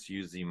this. Let's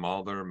use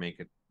ZModeler,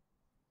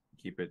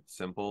 keep it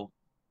simple.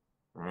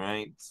 All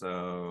right,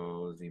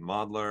 so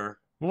ZModeler.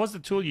 What was the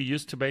tool you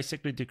used to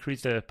basically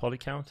decrease the poly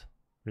count?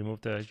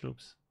 Remove the edge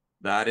loops?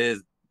 That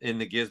is in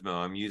the gizmo.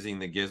 I'm using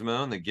the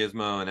gizmo, and the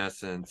gizmo in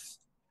essence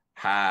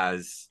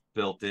has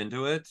built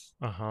into it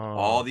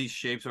all these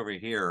shapes over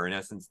here are in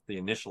essence the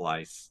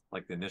initialize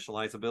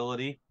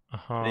ability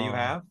that you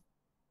have.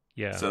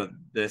 Yeah. So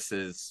this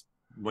is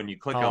when you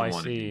click on one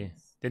of these,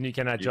 then you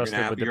can adjust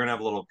you're gonna have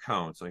a little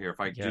cone. So here,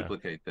 if I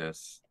duplicate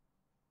this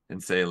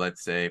and say,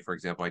 let's say, for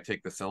example, I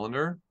take the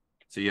cylinder.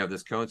 So you have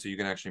this cone, so you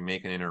can actually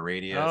make an inner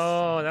radius.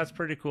 Oh, that's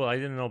pretty cool. I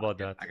didn't know about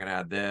that. I can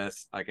add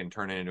this. I can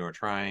turn it into a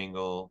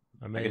triangle.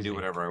 Amazing. I can do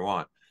whatever I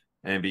want.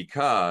 And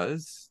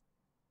because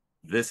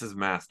this is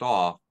masked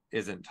off,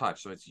 isn't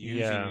touched. So it's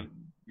using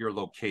your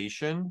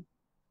location.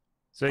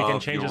 So you can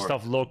change the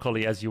stuff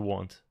locally as you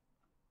want.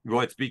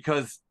 Well, it's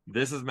because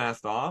this is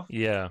masked off.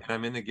 Yeah. And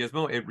I'm in the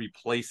gizmo, it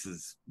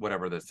replaces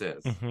whatever this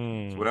is.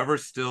 Mm-hmm. So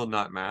whatever's still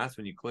not masked,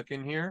 when you click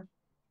in here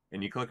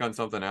and you click on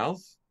something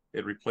else,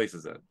 it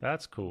replaces it.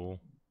 That's cool.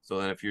 So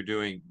then if you're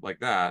doing like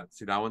that,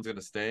 see that one's going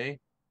to stay.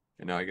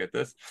 And now I get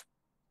this.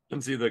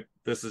 And see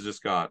this has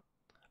just got.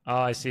 Oh,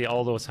 I see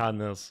all those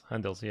handles.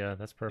 Yeah,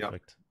 that's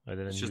perfect. Yep.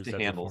 It's just the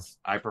handles.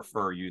 Before. I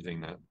prefer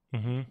using that.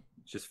 Mm-hmm.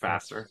 It's just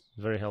faster. That's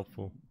very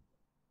helpful.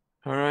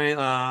 All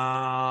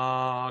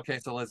right. Okay,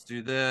 so let's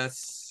do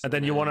this. And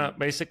then you want to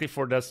basically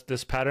for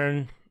this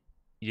pattern,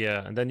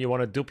 and then you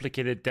want to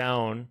duplicate it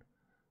down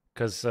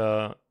because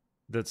the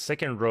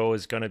second row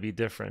is going to be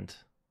different.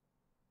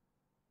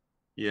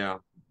 Yeah.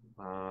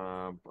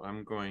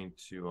 I'm going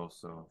to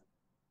also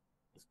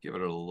let's give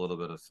it a little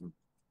bit of some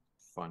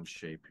fun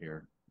shape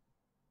here.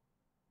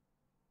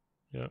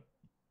 Yeah.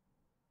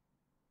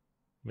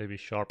 Maybe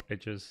sharp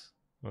edges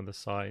on the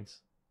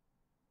sides.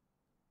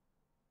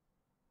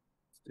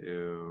 Let's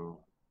do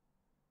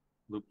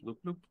loop, loop,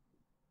 loop.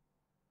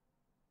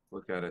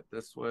 Look at it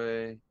this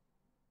way.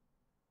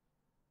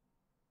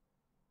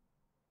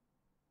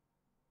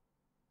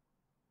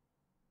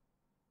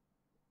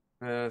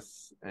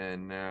 This,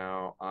 and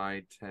now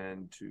I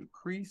tend to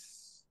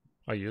crease.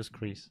 I use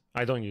crease.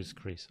 I don't use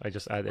crease. I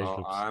just add edge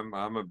loops. I'm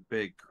a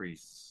big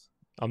crease.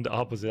 I'm the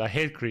opposite. I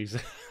hate crease.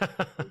 I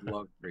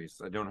love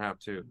crease. I don't have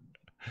to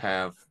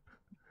have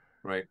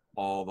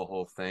all the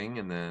whole thing,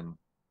 and then.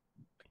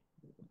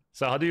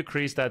 So how do you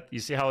crease that? You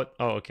see how it?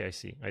 Oh, okay.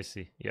 I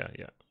see. Yeah,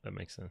 that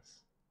makes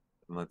sense.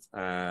 And let's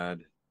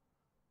add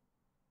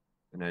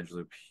an edge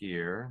loop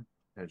here.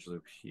 Edge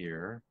loop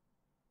here.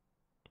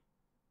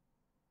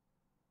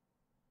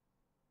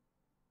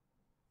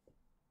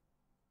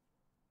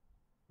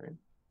 Right.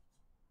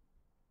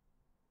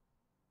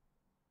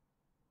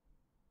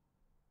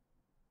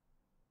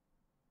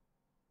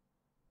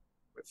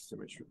 With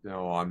symmetry.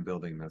 No, I'm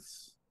building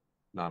this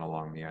not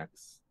along the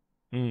X.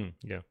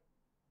 Yeah.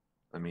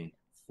 Let me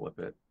flip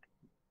it.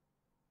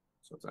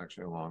 So it's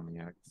actually along the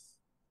X.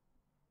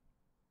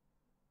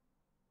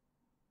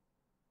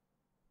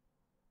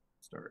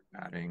 Let's start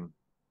adding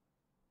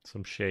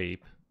some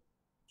shape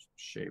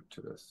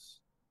to this.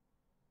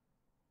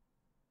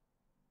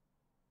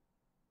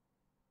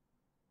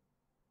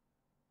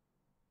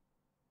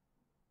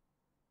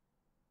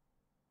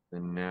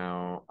 And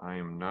now I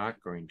am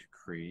not going to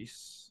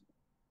crease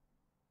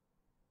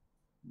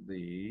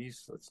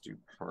these. Let's do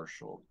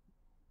partial.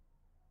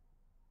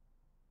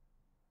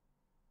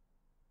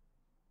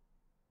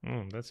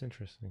 That's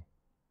interesting.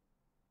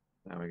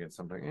 Now we get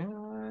something. You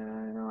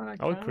know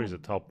what, I would crease the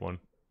top one.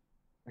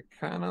 I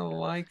kind of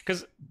like,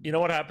 because you know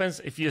what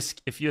happens if you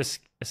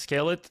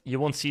scale it, you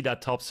won't see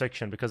that top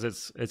section because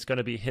it's going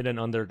to be hidden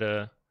under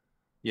the.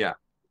 Yeah.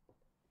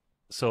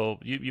 So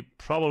you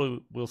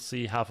probably will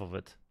see half of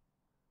it,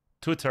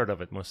 2/3 of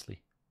it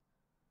mostly,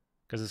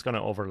 because it's going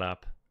to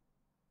overlap.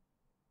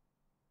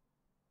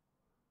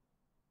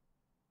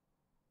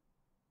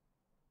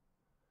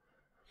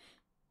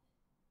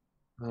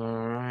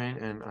 All right,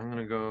 and I'm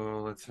gonna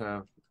go. Let's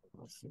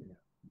see.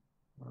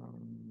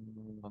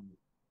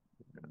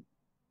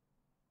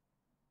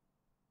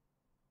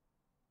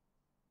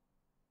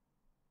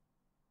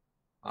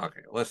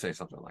 Okay, let's say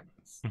something like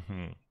this.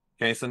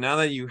 Okay, so now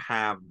that you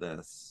have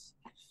this,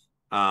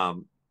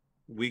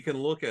 we can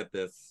look at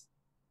this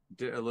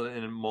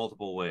in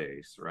multiple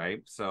ways,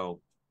 right? So,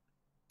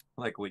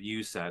 like what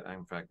you said,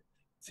 in fact,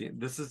 see,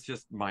 this is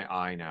just my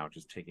eye now,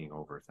 just taking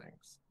over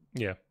things.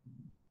 Yeah.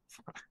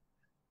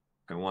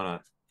 I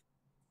want to.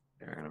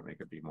 They're gonna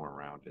make it be more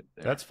rounded.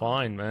 There. That's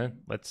fine,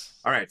 man. Let's.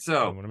 All right,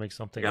 so I want to make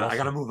something. I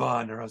gotta move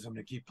on, or else I'm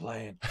gonna keep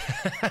playing.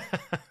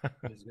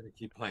 I'm just gonna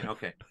keep playing.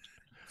 Okay,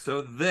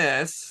 so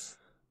this,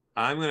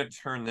 I'm gonna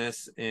turn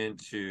this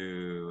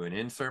into an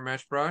insert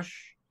mesh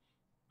brush.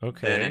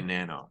 Okay. Then a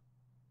nano.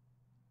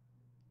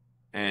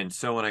 And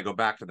so when I go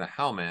back to the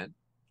helmet,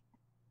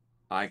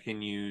 I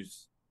can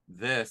use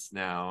this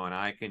now, and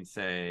I can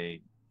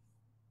say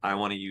I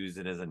want to use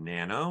it as a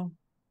nano.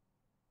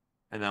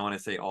 And I want to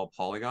say all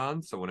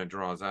polygons. So when it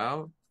draws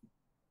out,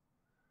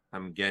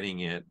 I'm getting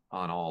it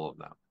on all of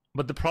them.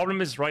 But the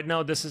problem is right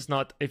now, this is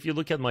not, if you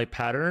look at my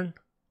pattern,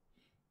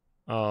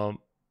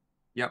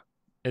 yep,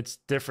 it's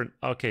different.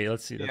 Okay,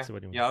 let's see. Let's see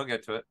what you mean. Yeah, I'll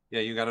get to it. Yeah,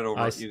 you got it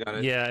over. You got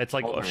it. Yeah, it's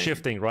like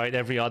shifting, right?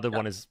 Every other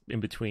one is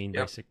in between,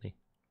 basically.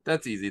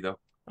 That's easy though.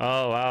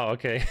 Oh wow,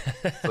 okay.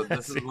 So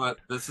this is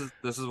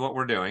what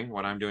we're doing,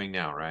 what I'm doing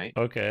now, right?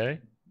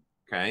 Okay.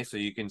 Okay, so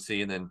you can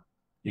see, and then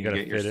you can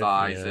get your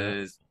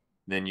sizes.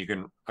 Then you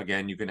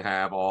can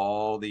have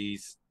all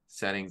these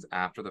settings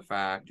after the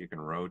fact. You can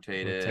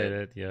rotate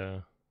it. Yeah.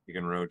 You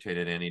can rotate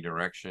it any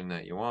direction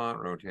that you want.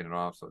 Rotate it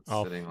off so it's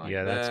sitting like this.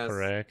 Yeah, that's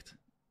correct.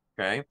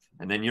 Okay,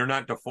 and then you're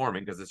not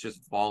deforming because it's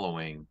just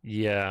following.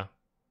 Yeah.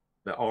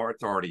 Or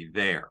it's already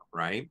there,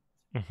 right?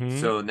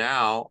 So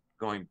now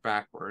going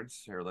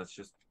backwards here, let's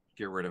just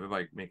get rid of it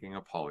by making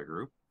a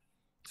polygroup.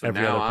 So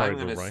now I'm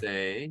going to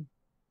say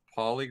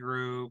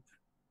polygroup,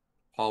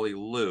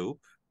 polyloop.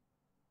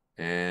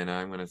 And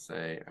I'm going to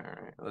say, all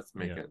right, let's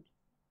make it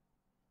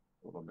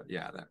a little bit.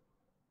 Yeah, that.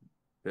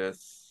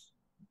 This.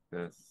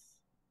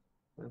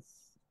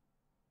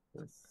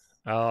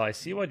 Oh, I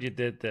see what you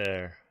did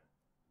there.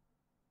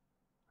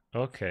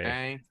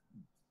 Okay.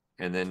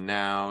 And then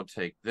now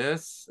take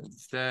this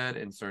instead,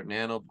 insert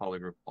nano,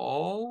 polygroup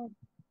all.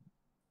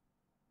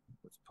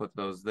 Let's put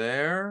those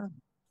there.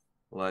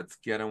 Let's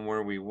get them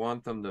where we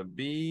want them to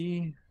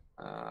be.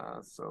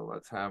 So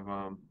let's have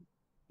them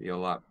be a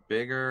lot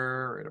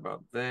bigger, right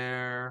about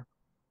there.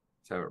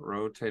 Let's have it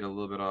rotate a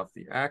little bit off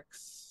the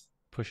X.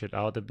 Push it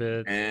out a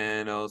bit.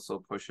 And also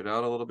push it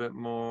out a little bit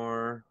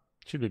more.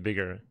 Should be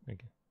bigger.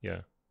 Okay.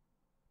 Yeah.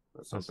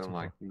 Something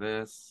like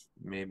this.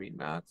 Maybe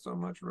not so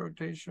much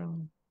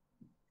rotation.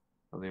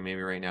 Something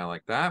maybe right now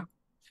like that.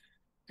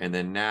 And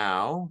then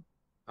now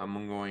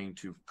I'm going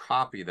to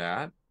copy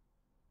that.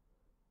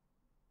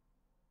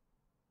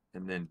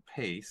 And then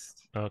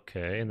paste.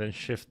 Okay. And then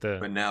shift the.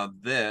 But now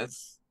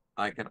this,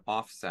 I can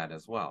offset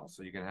as well.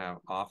 So you can have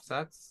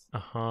offsets.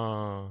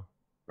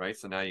 Right?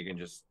 So now you can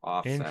just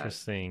offset.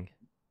 Interesting.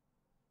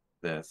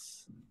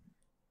 This.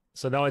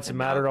 So now it's a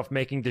matter of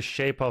making the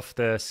shape of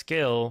the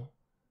scale.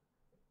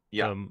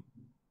 Yeah.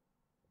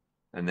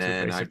 And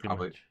then I can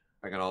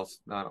also,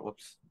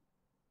 whoops.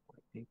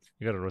 You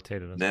got to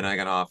rotate it. Then I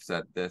can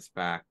offset this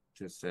back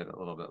to sit a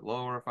little bit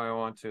lower if I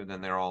want to.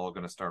 Then they're all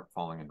going to start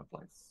falling into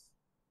place.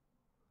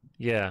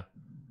 Yeah.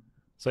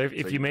 So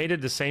if you made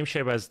it the same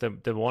shape as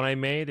the one I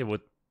made, it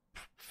would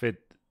fit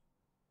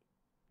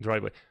the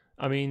right way.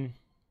 I mean,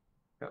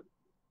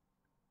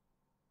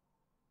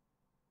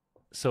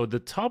 so the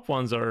top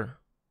ones are.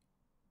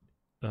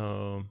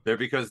 They're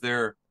because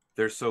they're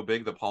so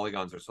big. The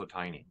polygons are so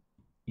tiny.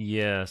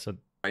 Yeah. So.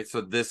 Right.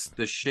 So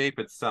the shape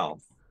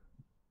itself.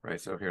 Right.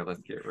 So here,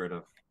 let's get rid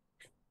of.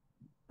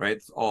 Right.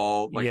 It's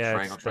all like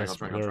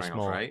triangles,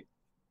 right?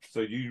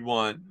 So you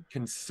want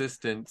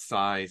consistent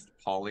sized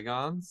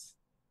polygons.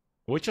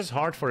 Which is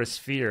hard for a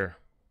sphere.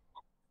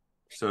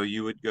 So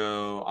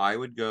I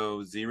would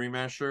go Z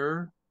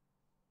remesher.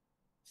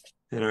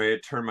 And I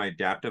would turn my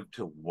adaptive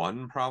to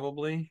 1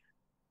 probably.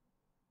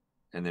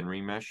 And then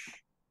remesh.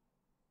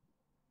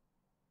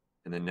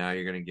 And then now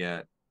you're going to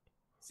get,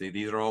 see,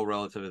 these are all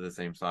relatively the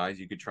same size.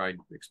 You could try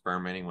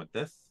experimenting with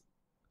this.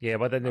 Yeah,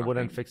 but then they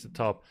wouldn't think- fix the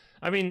top.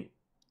 I mean,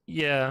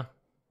 yeah.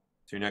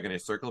 So you're not going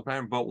to circle the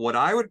pattern. But what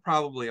I would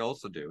probably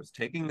also do is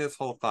taking this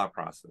whole thought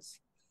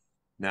process.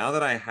 Now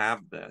that I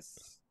have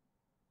this,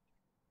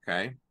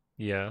 okay,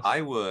 Yes.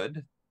 I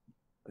would,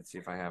 let's see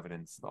if I have it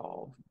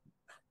installed.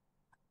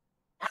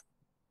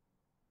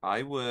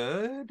 I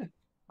would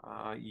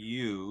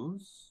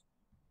use,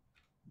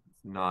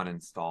 it's not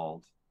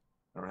installed.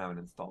 I don't have it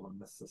installed on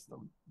this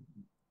system.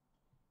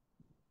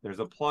 There's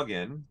a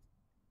plugin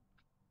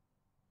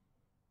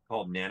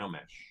called NanoMesh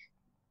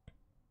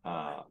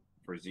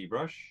for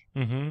ZBrush.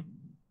 Mm-hmm.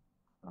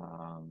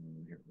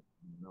 Here,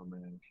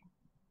 NanoMesh.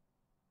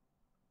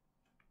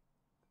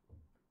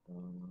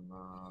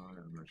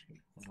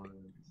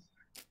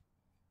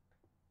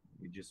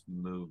 We just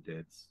moved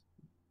it.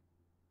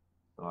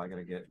 So I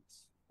gotta get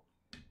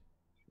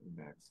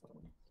Maxon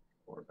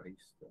or I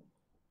used to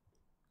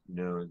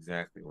know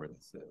exactly where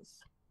this is.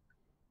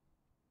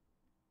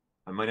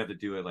 I might have to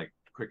do it like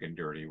quick and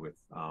dirty with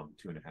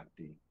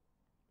 2.5D.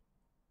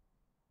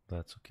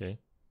 That's okay.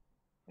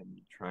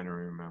 I'm trying to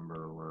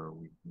remember where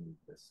we moved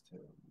this to.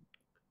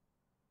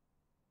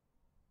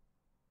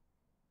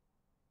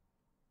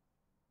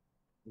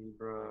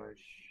 ZBrush.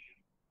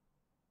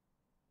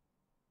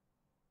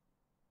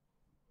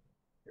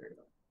 There you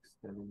go.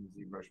 Extending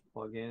ZBrush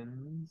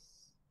plugins.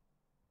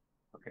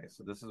 Okay,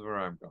 so this is where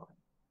I'm going.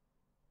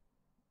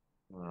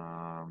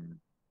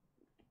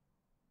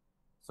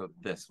 So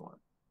this one.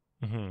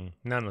 Mm-hmm.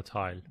 Nano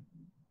tile.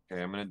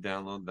 Okay, I'm gonna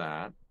download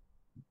that.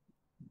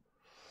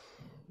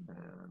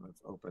 And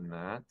let's open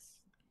that.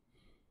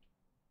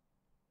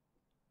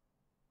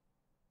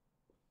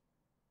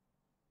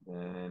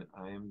 Then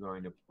I am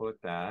going to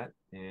put that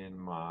in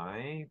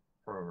my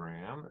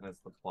program as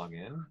the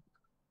plugin.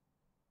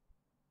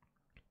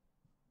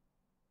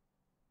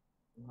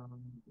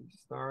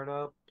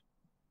 Startup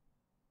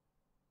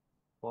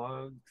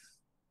plugs.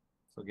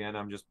 So again,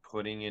 I'm just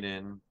putting it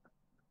in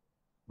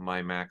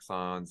my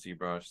Maxon,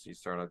 ZBrush,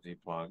 ZStartup,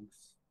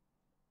 ZPlugs.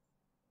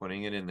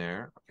 Putting it in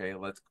there. Okay,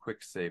 let's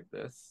quick save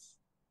this.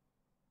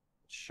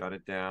 Shut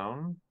it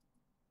down.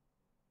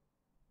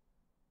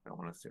 I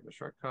want to save the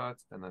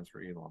shortcuts and then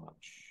relaunch.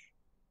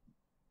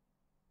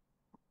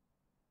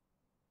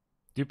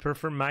 Do you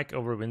prefer Mac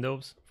over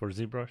Windows for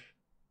ZBrush?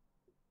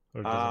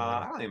 Or does it I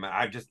matter? don't even.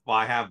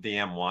 I have the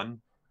M1.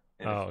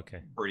 And Oh, it's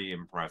okay. pretty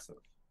impressive.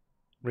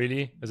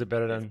 Really? Is it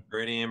better It's than?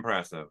 pretty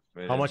impressive.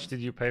 How much did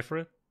you pay for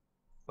it?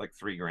 Like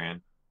 $3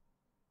 grand.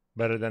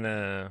 Better than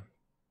a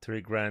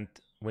 $3,000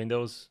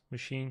 Windows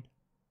machine?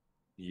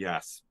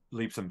 Yes,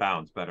 leaps and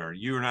bounds better.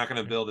 You're not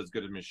going to build as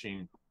good a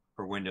machine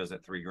for Windows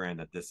at $3 grand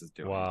that this is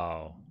doing.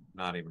 Wow.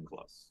 Not even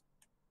close.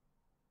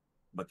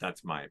 But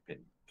that's my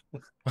opinion.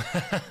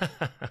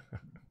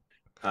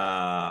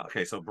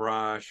 Okay, so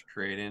brush,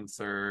 create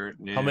insert,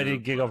 new. How many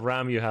gig of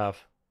RAM you have?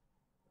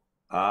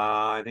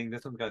 I think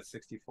this one's got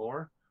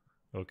 64.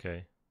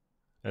 Okay.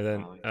 And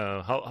then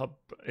yeah. how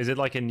is it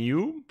like a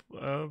new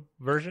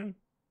version?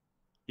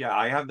 Yeah,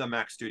 I have the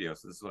Mac Studio.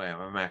 So this is what I have.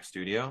 A Mac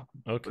Studio.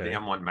 Okay. With the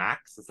M1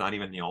 Max. It's not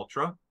even the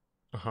Ultra.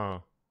 Uh-huh.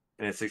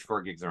 And it's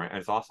 64 gigs of RAM. And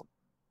it's awesome.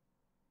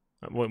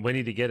 When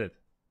did you get it?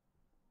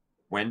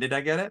 When did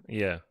I get it?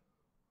 Yeah.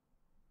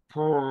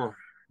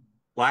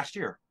 Last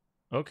year.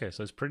 Okay,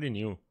 so it's pretty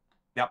new.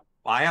 Yep.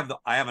 I have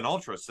an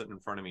Ultra sitting in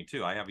front of me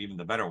too. I have even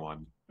the better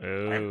one.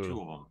 Oh, I have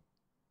 2 of them.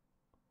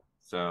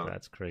 So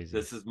that's crazy.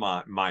 this is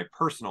my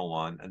personal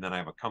one, and then I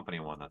have a company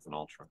one that's an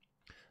Ultra.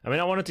 I mean,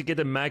 I wanted to get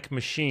a Mac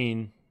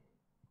machine,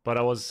 but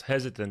I was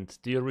hesitant.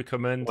 Do you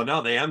recommend? Well,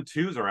 no, the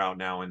M2s are out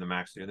now in the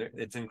Mac Studio.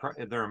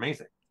 They're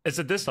amazing. It's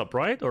a desktop,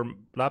 right, or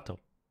laptop?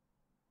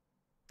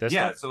 Desktop?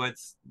 Yeah, so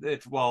it's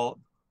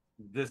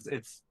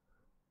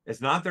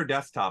not their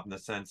desktop in the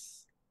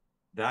sense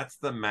that's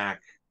the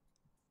Mac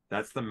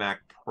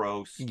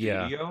Pro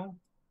Studio. Yeah.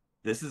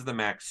 This is the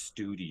Mac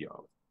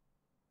Studio.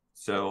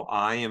 So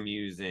I am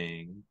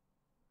using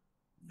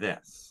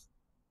this,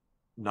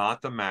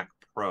 not the Mac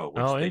Pro,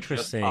 which they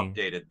just interesting.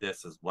 updated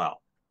this as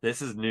well.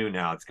 This is new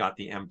now. It's got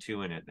the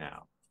M2 in it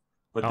now.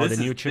 But the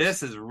new chips?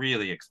 This is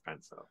really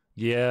expensive.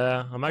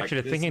 Yeah, I'm Like,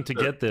 actually this thinking is to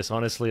their- get this,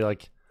 honestly.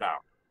 Like,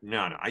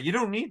 No, you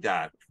don't need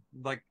that.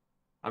 Like,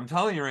 I'm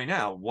telling you right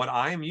now, what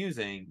I am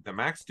using, the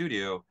Mac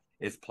Studio,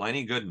 is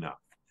plenty good enough.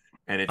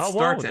 And it Oh,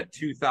 starts wow. at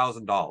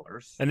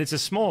 $2,000. and it's a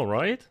small,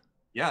 right?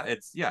 Yeah,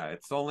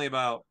 it's only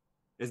about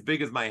as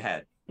big as my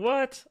head.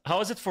 What? How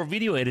is it for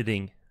video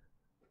editing?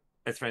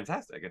 It's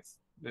fantastic.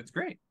 It's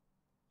great.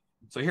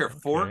 So here,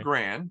 $4 Okay.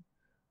 grand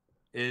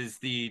is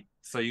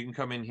so you can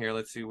come in here.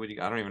 Let's see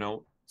I don't even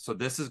know. So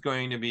this is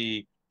going to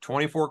be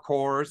 24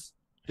 cores.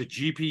 The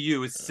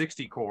GPU is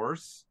 60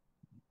 cores.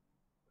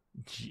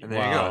 And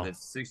there you go.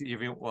 It's 60.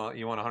 If you want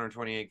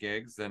 128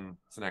 gigs, then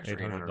it's an extra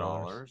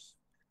 $800.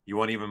 You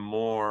want even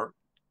more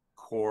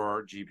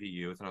core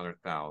GPU, it's another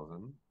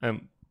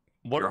 $1,000.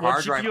 What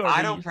hard drive? GPU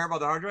I don't care about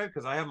the hard drive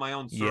because I have my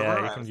own server.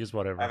 Yeah, you can use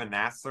whatever. I have a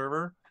NAS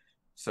server,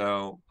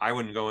 so I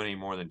wouldn't go any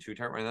more than 2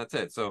 terabytes. And that's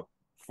it. So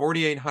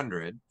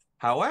 4,800.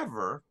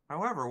 However,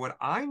 what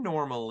I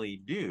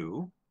normally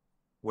do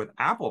with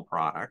Apple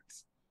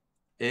products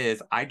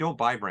is I don't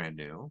buy brand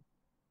new.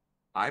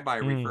 I buy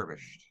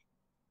refurbished.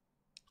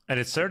 And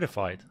it's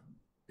certified.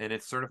 And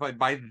it's certified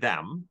by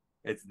them.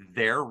 It's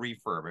their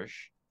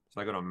refurbished.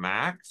 So I go to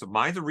Mac. So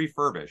mine's a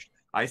refurbished.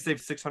 I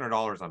saved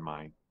 $600 on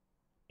mine.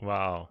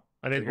 Wow.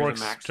 And it So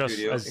works just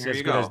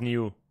as good as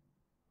new.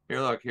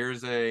 Here, look.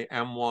 Here's a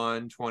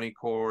M1 20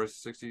 cores,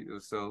 60.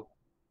 So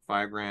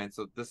 $5,000.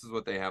 So this is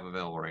what they have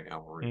available right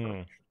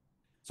now.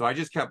 So I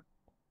just kept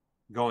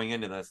going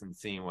into this and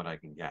seeing what I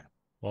can get.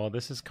 Well,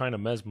 this is kind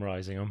of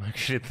mesmerizing. I'm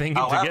actually thinking.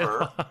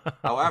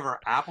 However,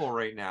 Apple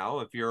right now,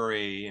 if you're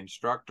a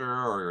instructor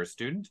or you're a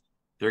student,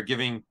 they're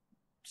giving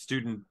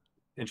student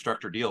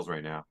instructor deals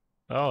right now.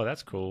 Oh,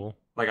 that's cool.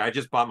 Like I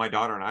just bought my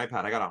daughter an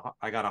iPad. I got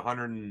 $150. I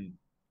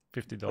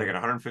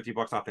got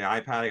 $150 off the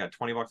iPad. I got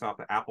 $20 off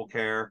the Apple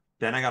Care.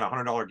 Then I got a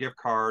 $100 gift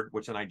card,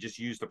 which then I just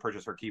used to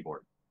purchase her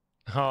keyboard.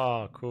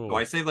 Oh, cool. So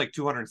I saved like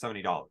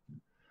 $270.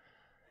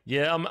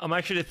 Yeah, I'm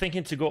actually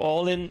thinking to go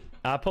all in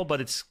Apple,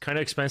 but it's kind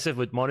of expensive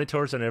with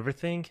monitors and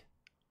everything.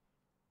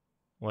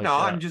 Like, no,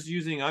 I'm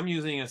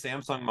using a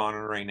Samsung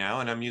monitor right now,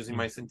 and I'm using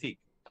my Cintiq.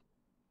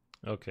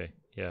 Okay,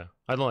 yeah,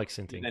 I don't like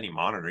Cintiq. Any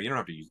monitor, you don't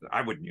have to use that.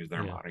 I wouldn't use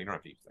their monitor. You don't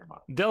have to use their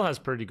monitor. Dell has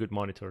pretty good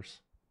monitors.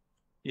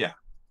 Yeah.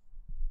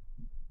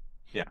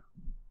 Yeah.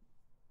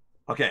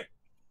 Okay,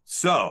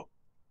 so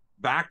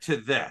back to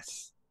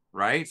this,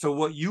 right? So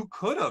what you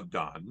could have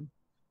done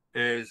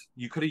is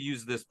you could have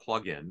used this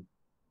plugin.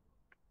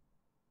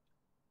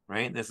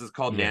 Right? This is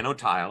called Nano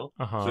Tile.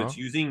 So it's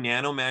using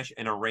Nano Mesh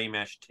and Array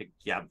Mesh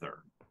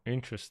together.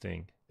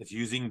 Interesting. It's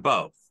using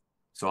both.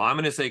 So I'm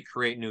going to say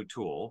create new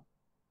tool.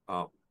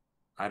 Oh,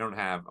 I don't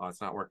have,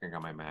 it's not working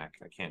on my Mac.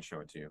 I can't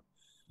show it to you.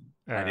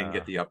 I didn't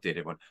get the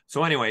updated one.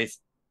 So anyways,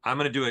 I'm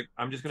going to do it.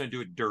 I'm just going to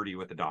do it dirty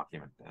with the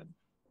document then.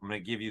 I'm going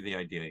to give you the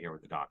idea here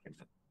with the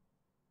document.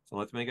 So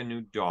let's make a new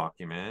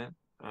document.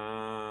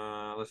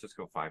 Let's just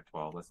go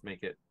 512. Let's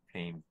make it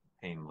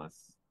painless.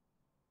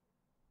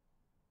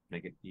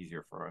 Make it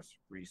easier for us.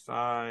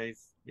 Resize,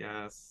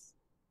 yes.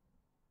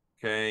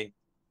 Okay.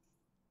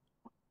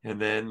 And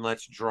then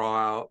let's draw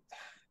out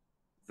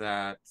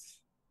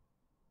this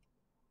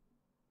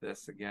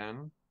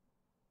again.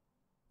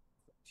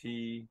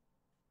 T.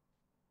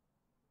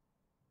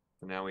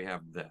 So now we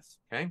have this,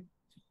 okay?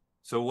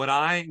 So what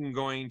I'm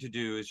going to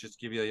do is just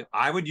give you,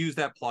 I would use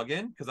that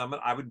plugin because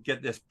I would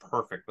get this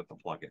perfect with the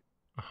plugin.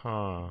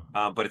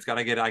 But it's got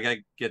to get, I got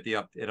to get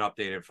it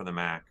updated for the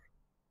Mac.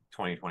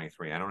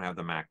 2023. I don't have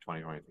the Mac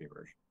 2023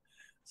 version.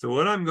 So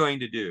what I'm going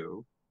to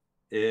do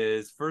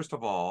is, first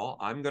of all,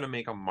 I'm going to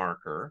make a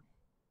marker.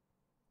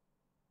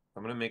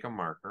 I'm going to make a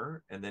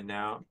marker, and then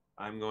now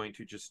I'm going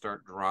to just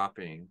start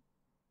dropping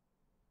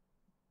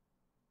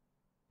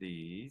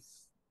these.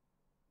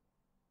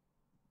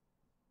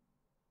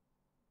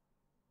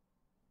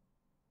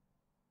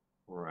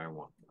 Where I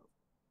want them.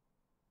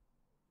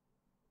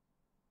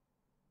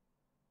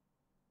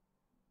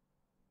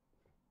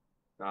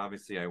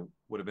 Obviously, I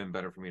would have been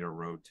better for me to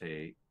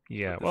rotate.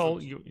 Yeah, well,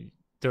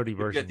 dirty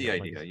version. Get the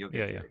idea. You'll get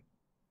the idea.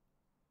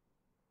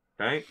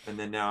 Okay, and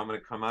then now I'm going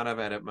to come out of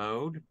edit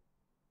mode,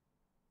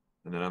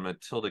 and then I'm going to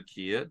tilde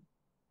key it.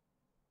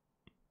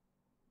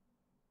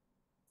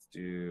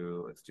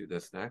 Let's do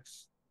this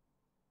next.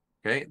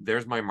 Okay,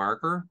 there's my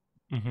marker.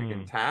 I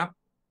can tap,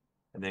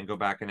 and then go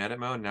back in edit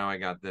mode. Now I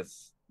got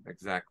this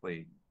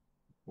exactly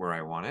where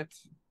I want it.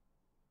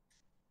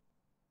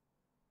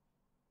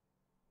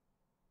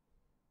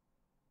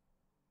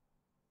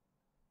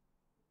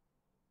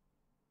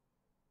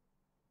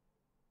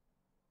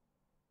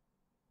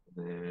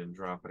 Then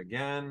drop it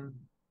again,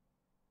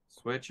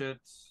 switch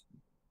it,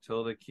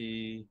 tilde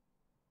key.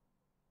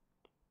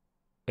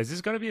 Is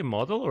this going to be a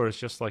model or is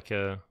just like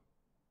a?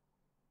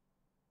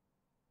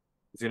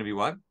 It's going to be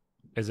what?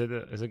 Is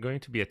it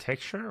going to be a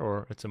texture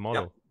or it's a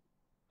model? Yep.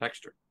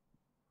 Texture.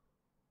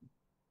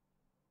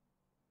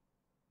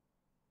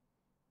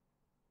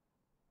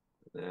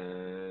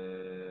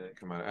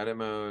 Come out of edit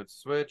mode,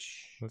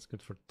 switch. That's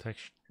good for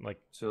texture,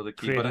 like tilde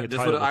key. But this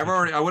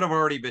I would have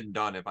already been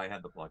done if I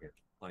had the plugin.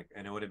 Like,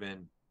 and it would have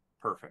been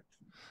perfect.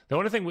 The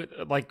only thing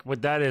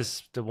with that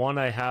is the one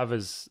I have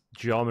is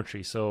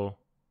geometry. So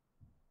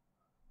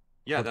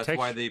yeah, that's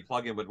why the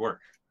plugin would work.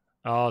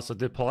 Oh, so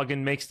the plugin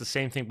makes the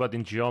same thing, but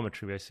in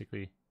geometry,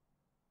 basically.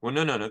 Well,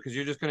 no, because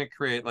you're just going to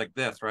create like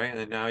this, right? And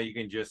then now you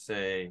can just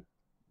say,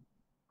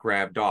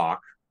 grab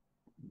doc.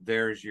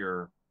 There's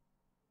your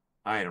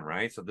item,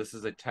 right? So this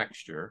is a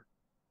texture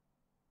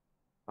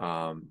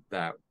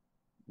that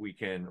we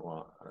can,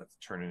 well, let's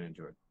turn it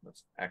into it.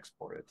 Let's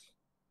export it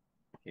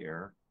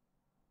here.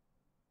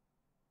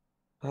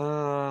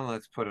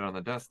 Let's put it on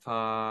the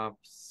desktop,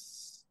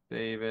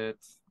 save it.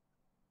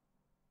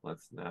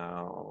 Let's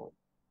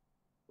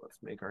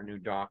make our new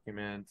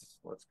document.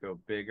 Let's go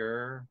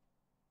bigger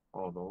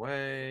all the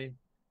way.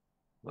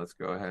 Let's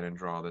go ahead and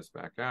draw this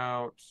back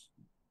out.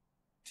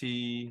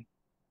 T,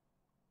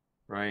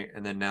 right?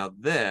 And then now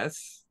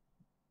this,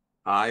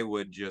 I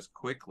would just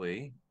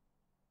quickly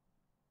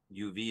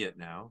UV it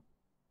now,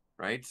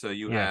 right? So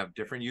you Yeah. have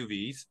different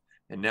UVs.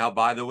 And now,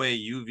 by the way,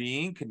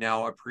 UVing can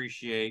now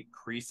appreciate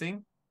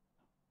creasing.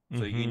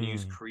 So you can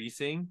use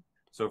creasing.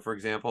 So for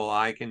example,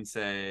 I can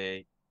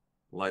say,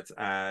 let's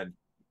add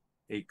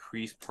a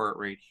crease part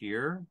right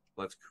here.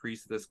 Let's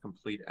crease this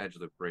complete edge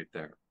loop right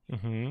there.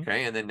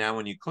 Okay, and then now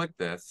when you click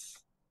this,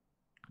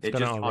 it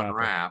just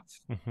unwrapped,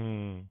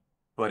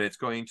 but it's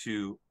going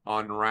to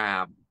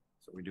unwrap.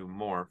 So we do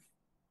morph.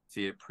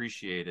 See, it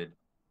appreciated.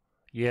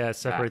 Yeah, it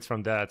separates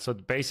from that. So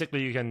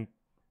basically you can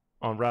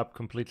unwrap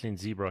completely in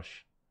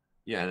ZBrush.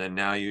 Yeah, and then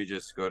now you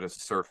just go to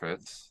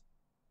surface,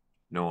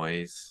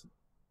 noise.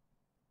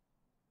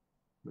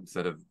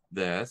 Instead of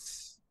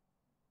this,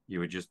 you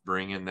would just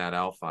bring in that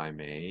alpha I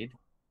made.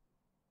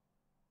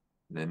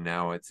 And then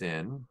now it's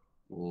in.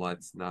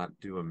 Let's not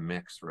do a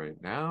mix right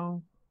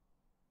now.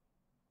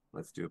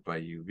 Let's do it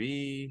by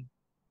UV.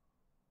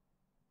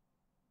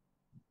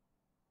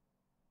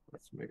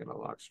 Let's make it a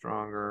lot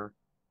stronger.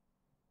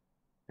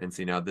 And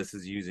see, now this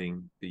is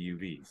using the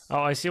UVs.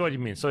 Oh, I see what you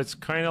mean. So it's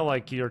kind of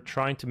like you're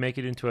trying to make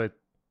it into a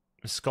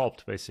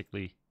sculpt,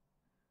 basically.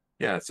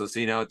 Yeah, so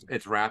see now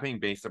it's wrapping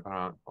based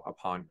upon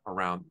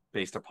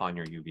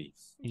your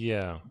UVs.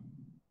 Yeah.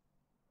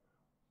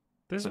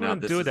 This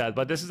wouldn't do that,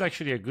 but this is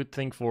actually a good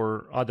thing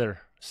for other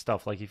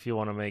stuff. Like if you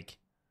want to make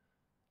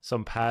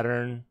some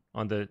pattern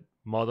on the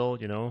model,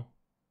 you know?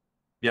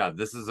 Yeah,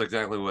 this is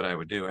exactly what I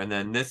would do. And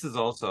then this is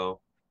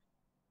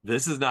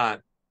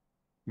not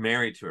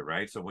married to it,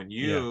 right? So when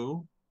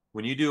you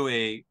do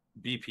a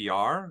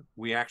BPR,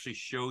 we actually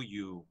show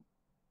you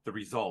the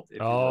result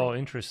if you're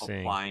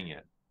interesting. Applying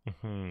it.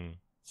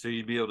 So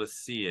you'd be able to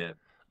see it.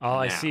 Oh,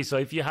 I see. So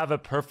if you have a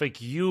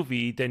perfect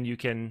UV, then you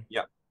can.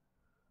 Yep.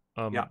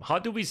 How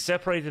do we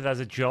separate it as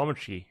a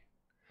geometry?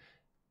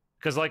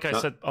 Because like I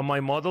said, on my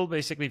model,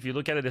 basically, if you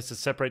look at it, it's a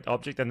separate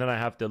object, and then I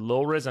have the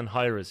low res and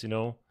high res, you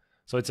know?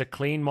 So it's a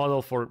clean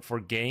model for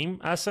game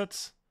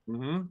assets.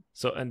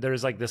 So, and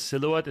there's like the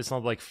silhouette, it's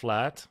not like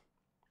flat.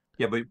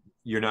 Yeah, but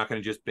you're not going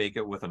to just bake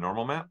it with a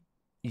normal map?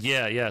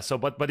 Yeah. So,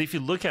 but if you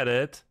look at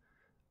it,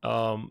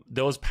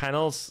 those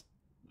panels,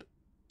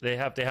 they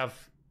have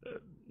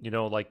you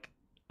know, like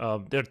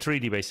they're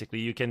 3D basically.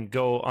 You can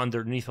go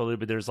underneath a little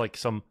bit. There's like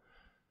some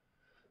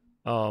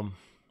how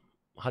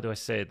do I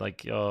say it?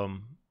 Like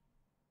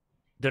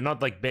they're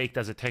not like baked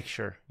as a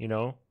texture, you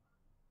know?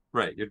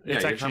 Right.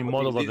 It's actually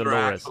modeled on the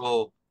low-res.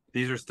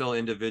 These are still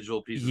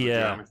individual pieces of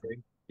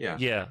geometry.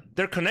 Yeah,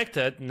 they're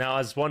connected now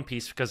as one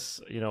piece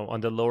because, you know, on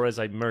the low-res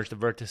I merged the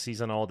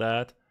vertices and all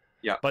that.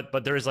 Yeah.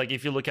 But there is like,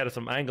 if you look at it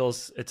from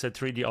angles, it's a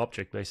 3D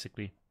object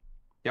basically.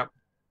 Yep.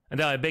 And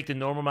then I baked the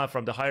normal map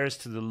from the high-res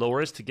to the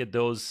low-res to get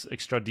those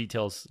extra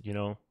details, you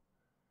know,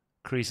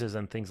 creases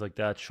and things like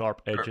that,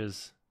 sharp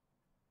edges.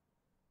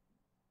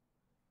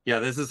 Yeah,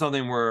 this is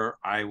something where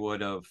I would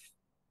have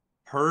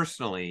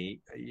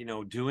personally, you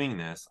know, doing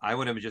this, I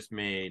would have just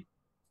made,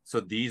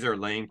 so these are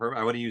laying perfect.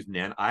 I would have used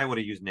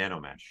nano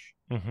mesh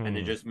and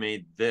then just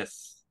made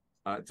this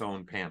its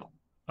own panel.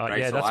 Right.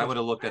 Yeah, so I would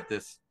have looked at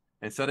this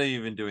instead of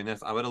even doing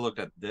this. I would have looked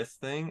at this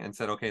thing and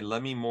said, okay,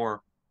 let me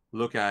more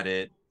look at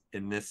it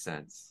in this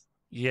sense.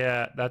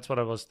 Yeah, that's what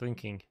I was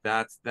thinking.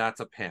 That's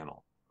a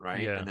panel,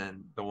 right? Yeah. And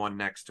then the one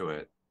next to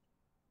it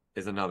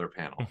is another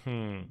panel.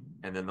 And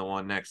then the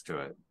one next to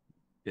it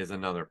is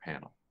another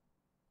panel.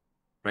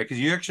 Right? Because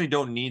you actually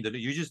don't need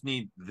you just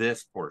need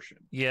this portion.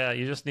 Yeah,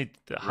 you just need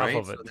half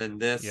of it. So then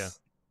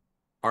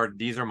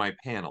these are my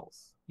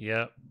panels.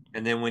 Yeah.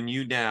 And then when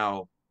you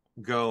now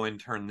go and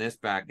turn this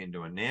back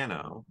into a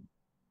nano,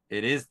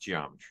 it is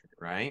geometry,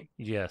 right?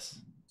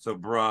 Yes. So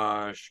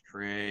brush,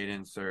 create,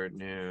 insert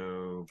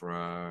new,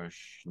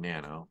 brush,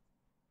 nano,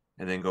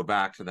 and then go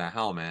back to the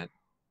helmet,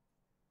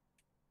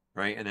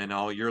 right? And then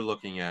all you're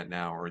looking at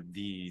now are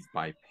these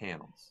by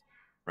panels,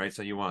 right?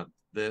 So you want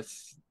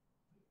this,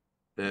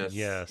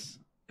 yes,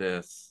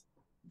 this,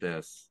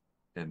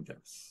 and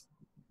this,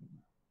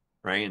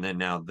 right? And then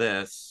now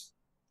this,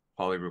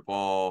 polygroup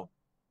all,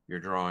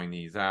 you're drawing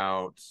these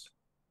out,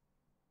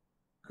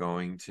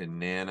 going to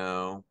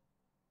nano,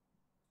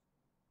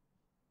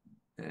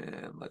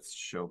 and let's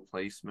show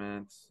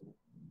placements.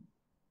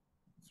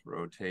 Let's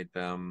rotate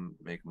them,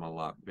 make them a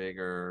lot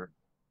bigger.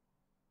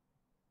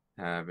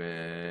 Have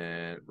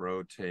it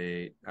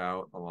rotate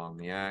out along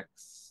the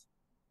X.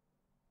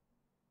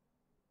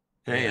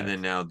 Okay, and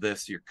then now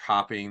this, you're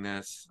copying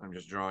this. I'm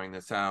just drawing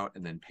this out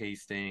and then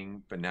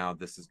pasting, but now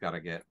this has got to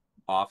get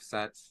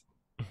offset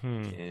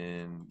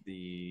in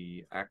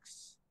the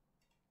X.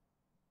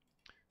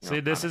 See,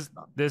 this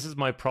is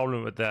my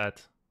problem with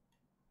that.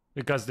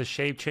 Because the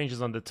shape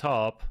changes on the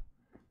top,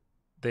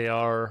 they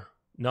are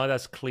not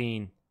as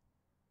clean.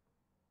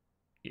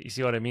 You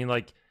see what I mean?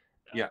 Like,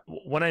 yeah.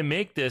 When I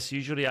make this,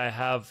 usually I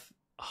have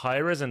high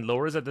res and low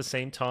res at the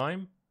same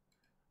time.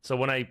 So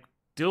when I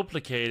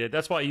duplicate it,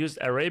 that's why I used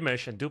array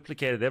mesh and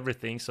duplicated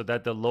everything so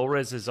that the low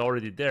res is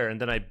already there, and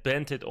then I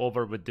bent it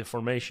over with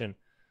deformation.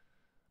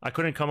 I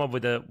couldn't come up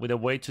with a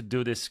way to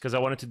do this because I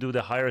wanted to do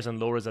the high res and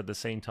low res at the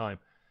same time.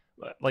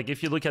 Like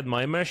if you look at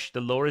my mesh,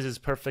 the low res is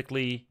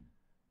perfectly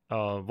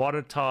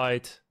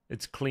watertight,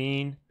 it's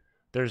clean.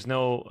 there's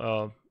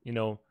no, you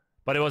know,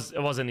 but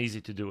it wasn't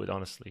easy to do it,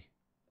 honestly.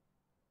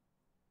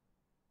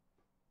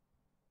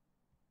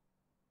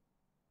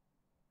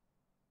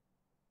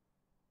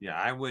 Yeah,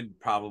 I would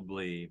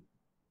probably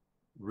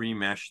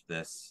remesh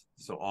this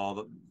so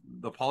all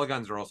the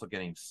polygons are also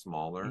getting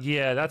smaller.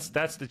 Yeah,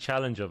 that's the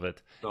challenge of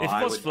it. So If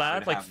it was I flat,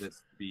 would like have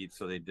this bead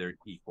so they're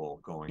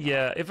equal going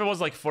yeah, up. if it was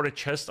like for the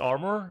chest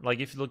armor, like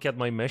if you look at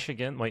my mesh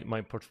again,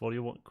 my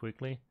portfolio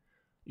quickly,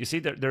 you see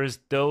there is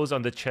those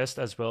on the chest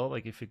as well.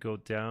 Like if you go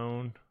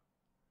down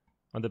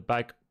on the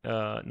back,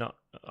 no,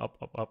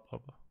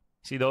 up.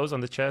 See those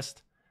on the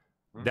chest?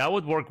 That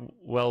would work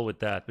well with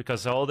that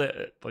because all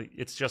the like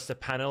it's just a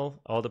panel.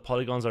 All the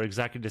polygons are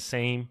exactly the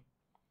same.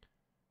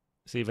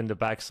 See even the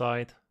back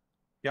side.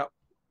 Yep.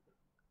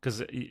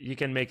 Because you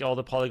can make all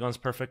the polygons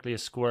perfectly a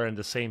square and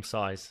the same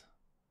size.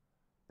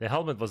 The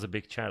helmet was a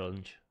big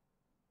challenge.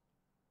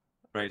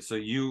 Right. So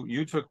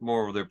you took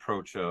more of the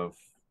approach of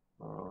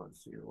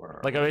let's see where.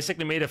 Like I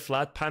basically made a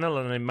flat panel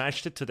and I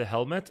matched it to the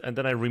helmet, and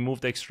then I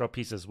removed the extra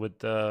pieces with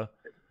the.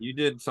 You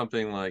did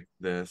something like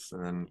this,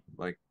 and then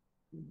like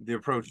the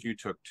approach you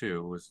took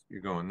too was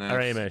you're going this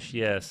array mesh,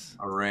 yes.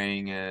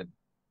 arraying it,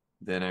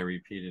 then I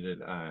repeated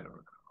it. I don't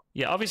know.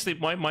 Yeah, obviously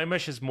my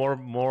mesh is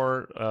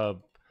more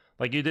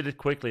like you did it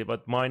quickly,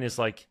 but mine is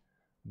like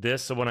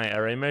this. So when I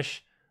array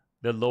mesh,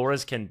 the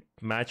lowers can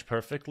match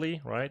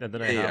perfectly, right? And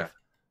then I have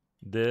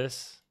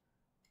this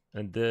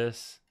and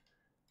this,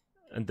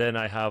 and then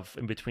I have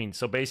in between.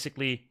 So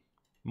basically,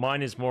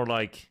 mine is more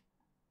like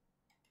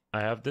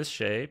I have this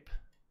shape,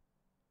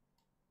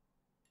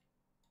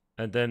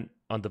 and then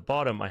on the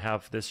bottom I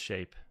have this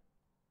shape,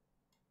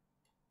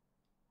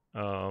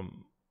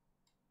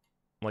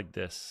 like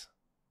this.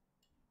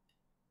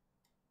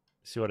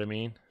 See what I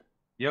mean?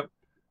 Yep.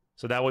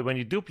 So that way, when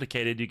you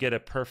duplicate it, you get a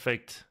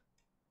perfect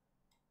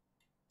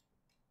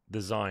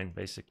design,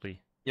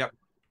 basically. Yep.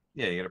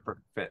 Yeah, you get a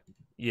perfect fit.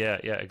 Yeah,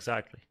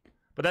 exactly.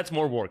 But that's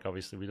more work,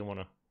 obviously. We don't want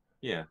to.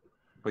 Yeah,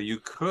 but you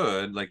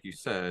could, like you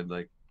said,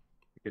 like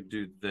you could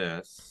do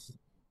this.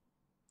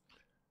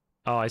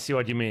 Oh, I see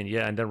what you mean.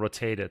 Yeah, and then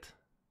rotate it.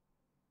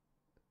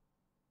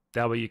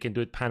 That way you can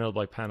do it panel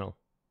by panel.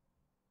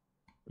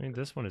 I mean,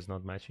 this one is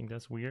not matching.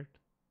 That's weird.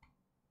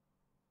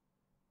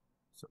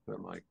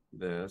 Something like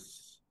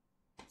this.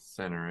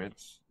 Center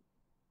it.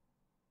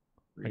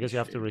 I guess you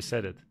have to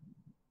reset it.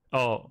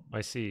 Oh,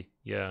 I see.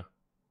 Yeah,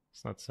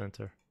 it's not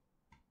center.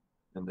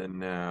 And then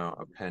now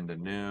append a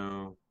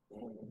new.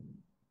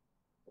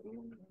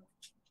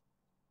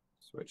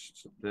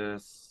 Switch to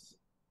this.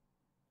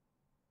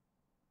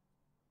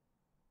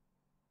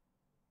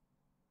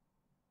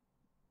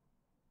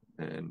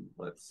 And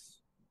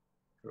let's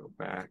go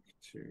back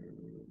to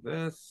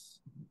this.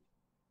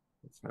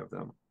 Let's have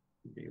them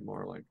be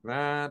more like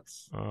that.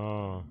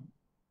 Oh.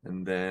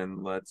 And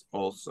then let's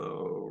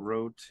also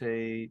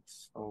rotate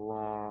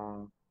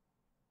along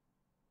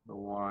the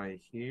Y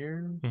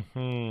here.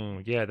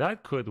 Mm-hmm. Yeah,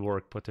 that could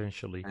work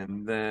potentially.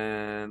 And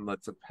then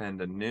let's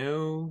append a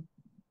new.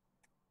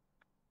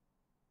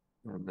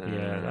 And then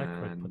yeah,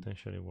 that could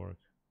potentially work.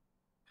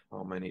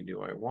 How many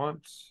do I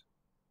want?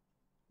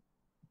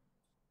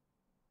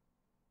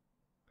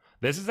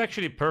 This is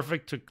actually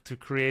perfect to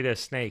create a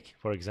snake,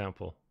 for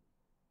example.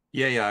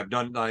 Yeah,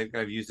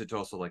 I've used it to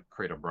also like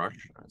create a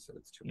brush. I said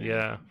it's too many.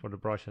 Yeah, for the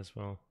brush as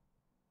well.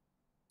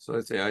 So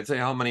I'd say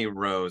how many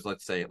rows?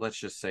 Let's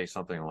just say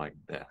something like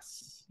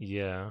this.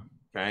 Yeah.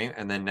 Okay,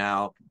 and then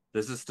now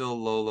this is still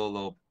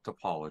low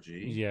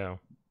topology. Yeah.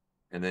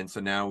 And then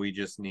so now we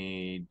just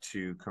need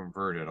to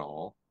convert it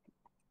all.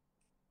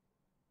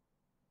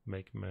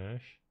 Make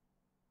mesh.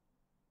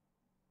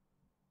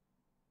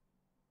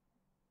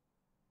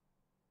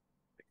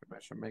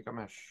 Make a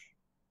mesh.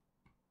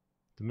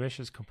 The mesh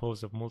is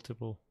composed of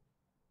multiple.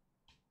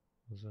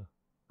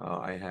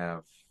 I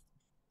have,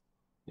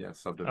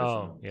 subdivision.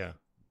 Oh, yeah.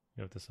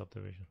 You have the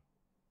subdivision.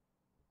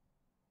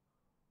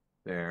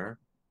 There.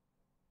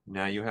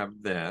 Now you have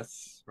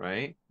this,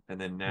 right? And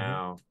then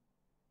now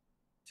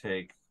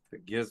take the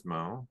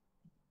gizmo.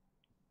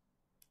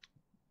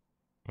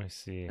 I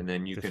see. And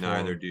then you can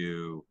either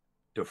do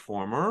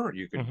deformer, or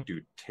you could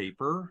do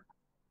taper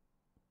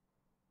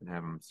and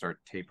have them start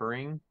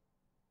tapering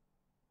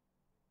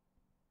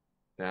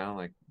down,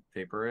 like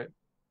taper it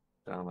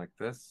down like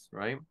this,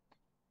 right?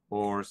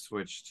 Or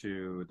switch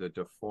to the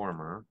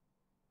deformer.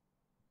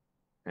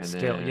 And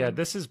scale. then Yeah,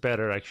 this is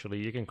better actually.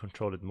 You can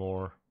control it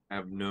more.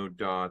 Have no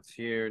dots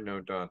here,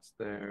 no dots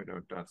there, no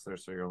dots there.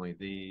 So you're only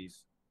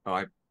these. Oh,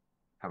 I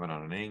have it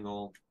on an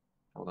angle.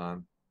 Hold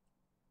on.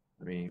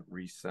 Let me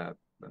reset.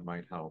 That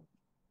might help.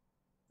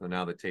 So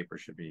now the taper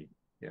should be,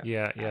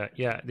 Yeah,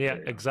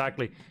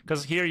 exactly.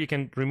 Because here you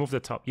can remove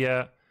the top.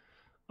 Yeah.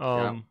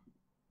 Or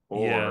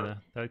yeah,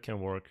 that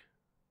can work.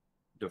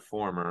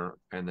 Deformer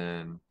and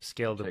then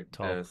scale the take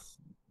top. This,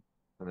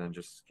 and then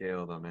just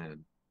scale them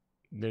in.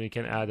 Then you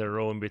can add a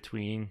row in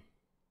between.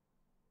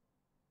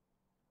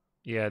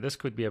 Yeah, this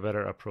could be a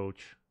better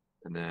approach.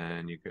 And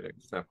then you could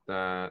accept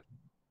that.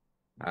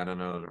 Add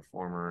another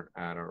deformer,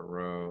 add a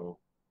row.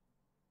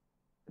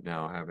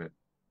 Now have it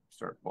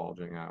start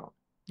bulging out.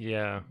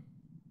 Yeah.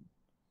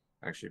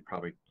 Actually,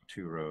 probably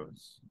 2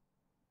 rows.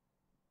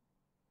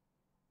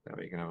 That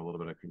way you can have a little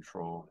bit of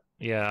control.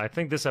 Yeah, I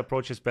think this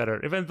approach is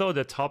better, even though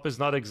the top is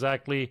not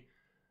exactly,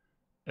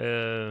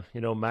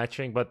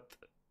 matching, but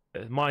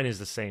mine is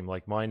the same.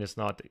 Like mine is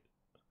not.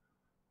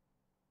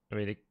 I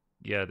mean,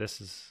 yeah,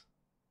 this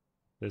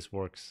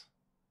works.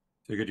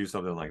 So you could do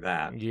something like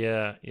that.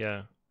 Yeah,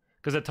 yeah,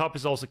 because the top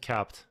is also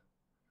capped.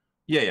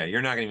 Yeah.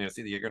 You're not going to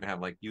see that. You're going to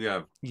have like you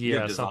have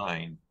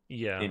design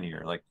yeah. in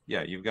here. Like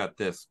you've got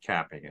this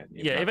capping it.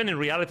 Yeah, even in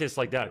reality, it's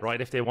like that,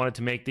 right? If they wanted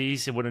to make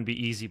these, it wouldn't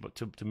be easy, but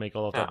to make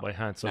all of that by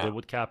hand, so they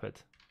would cap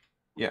it.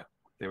 Yeah,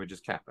 they would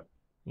just cap it.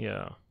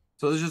 Yeah.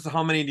 So there's just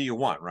how many do you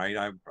want, right?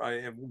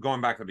 I going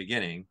back to the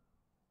beginning,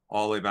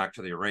 all the way back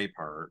to the array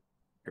part,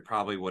 it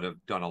probably would have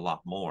done a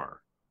lot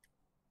more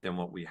than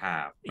what we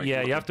have. Like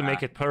yeah, you have to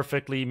make it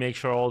perfectly, make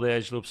sure all the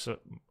edge loops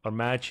are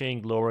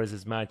matching, lowers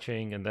is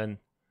matching, and then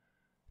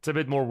it's a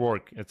bit more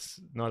work. It's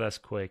not as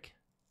quick.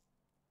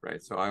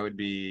 Right, so I would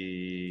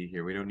be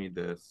here. We don't need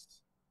this.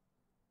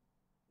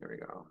 There we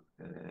go.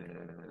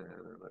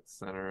 And let's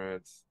center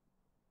it.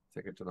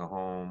 Take it to the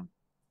home.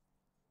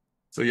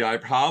 So yeah, I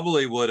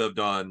probably would have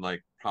done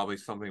like probably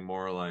something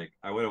more like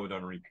I would have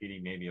done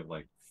repeating maybe of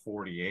like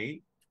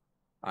 48.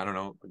 I don't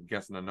know, I'm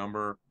guessing a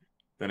number.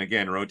 Then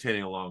again,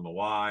 rotating along the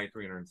Y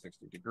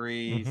 360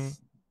 degrees,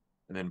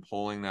 and then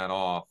pulling that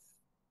off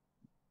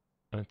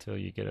until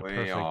you get a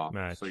perfect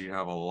match. So you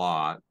have a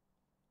lot.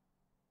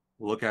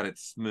 Look at it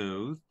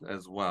smooth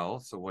as well.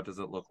 So what does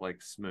it look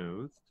like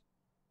smooth?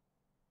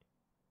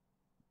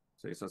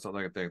 So something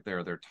like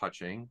they're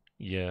touching.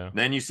 Yeah.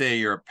 Then you say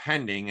you're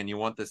appending and you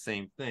want the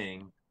same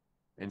thing.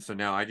 And so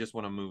now I just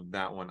want to move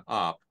that one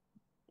up.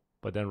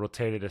 But then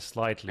rotate it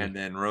slightly. And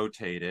then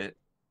rotate it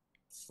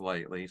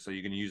slightly. So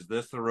you can use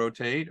this to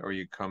rotate, or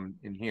you come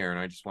in here and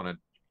I just wanted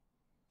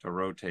to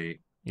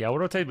rotate. Yeah, I'll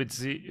rotate with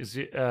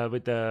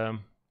with the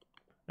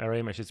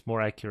array mesh. It's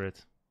more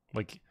accurate.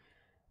 Like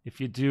if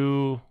you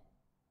do,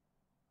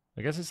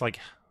 I guess it's like,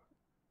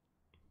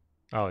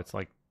 oh, it's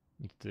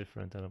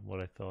different than what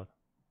I thought.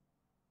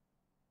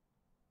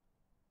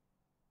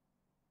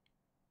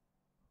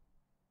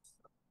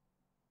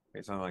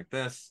 Okay, something like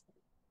this.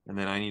 And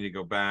then I need to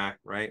go back,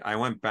 right? I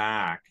went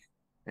back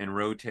and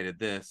rotated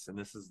this. And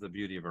this is the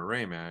beauty of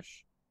array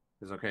mesh.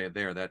 Is okay,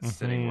 there, that's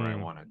sitting where I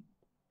wanted.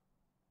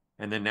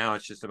 And then now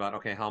it's just about,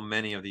 okay, how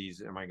many of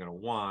these am I going to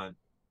want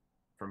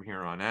from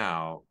here on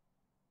out?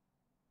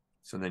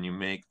 So then you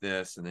make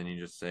this, and then you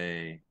just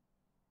say,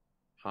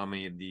 how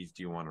many of these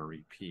do you want to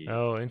repeat?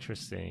 Oh,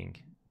 interesting.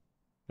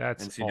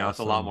 That's and see, now it's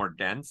a lot more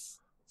dense.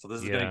 So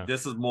this is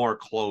this is more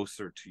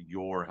closer to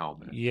your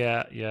helmet.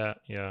 Yeah.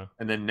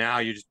 And then now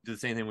you just do the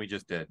same thing we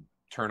just did.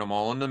 Turn them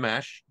all into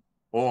mesh,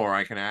 or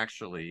I can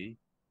actually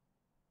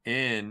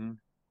in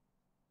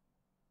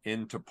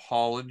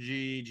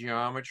topology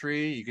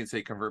geometry, you can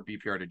say convert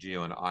BPR to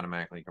geo, and it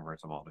automatically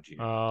converts them all to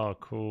geo. Oh,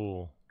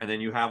 cool. And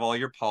then you have all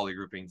your poly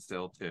grouping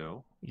still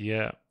too.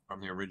 Yeah. From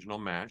the original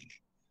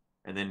mesh.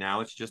 And then now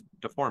it's just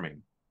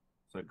deforming.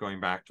 So going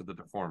back to the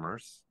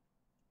deformers.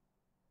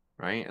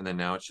 Right? And then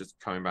now it's just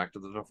coming back to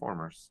the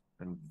deformers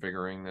and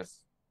figuring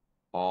this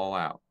all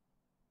out.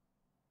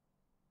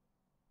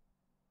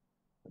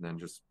 And then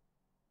just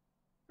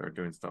start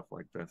doing stuff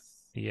like this.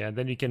 Yeah, and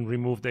then you can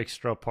remove the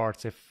extra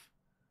parts if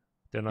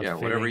they're not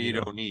fitting, whatever you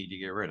don't need, you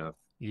get rid of.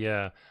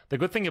 Yeah. The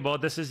good thing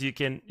about this is you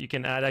can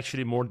add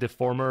actually more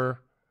deformer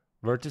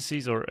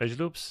vertices or edge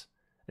loops.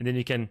 And then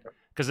you can,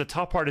 because the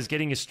top part is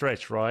getting a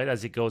stretch, right?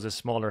 As it goes, it's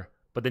smaller.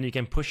 But then you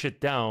can push it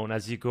down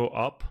as you go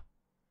up.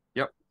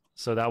 Yep.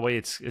 So that way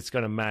it's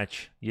gonna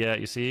match. Yeah,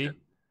 you see?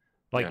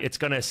 Like it's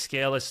gonna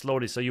scale it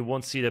slowly, so you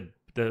won't see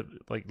the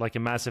like a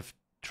massive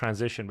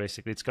transition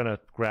basically. It's gonna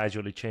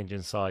gradually change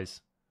in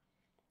size.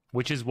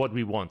 Which is what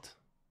we want.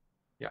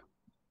 Yeah.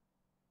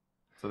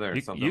 So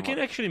there's something. You can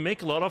actually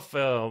make a lot of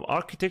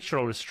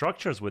architectural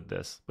structures with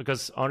this,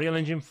 because Unreal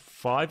Engine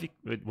 5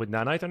 with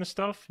nanite and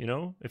stuff,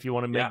 if you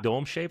want to make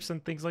dome shapes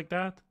and things like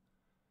that.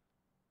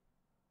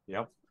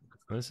 Yep.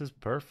 This is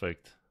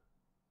perfect.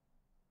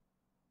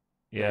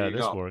 Yeah,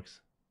 this works.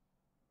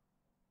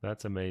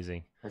 That's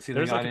amazing. I see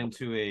they got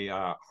into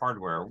a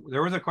hardware.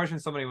 There was a question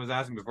somebody was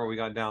asking before we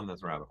got down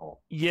this rabbit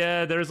hole.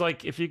 Yeah, there's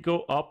if you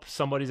go up,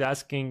 somebody's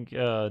asking,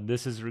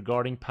 this is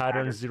regarding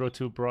pattern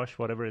 02brush,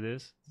 whatever it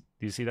is.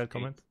 Do you see that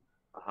comment?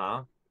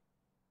 Uh-huh.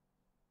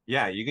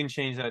 Yeah, you can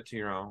change that to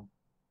your own.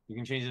 You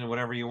can change it to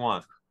whatever you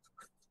want.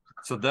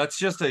 So that's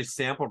just a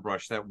sample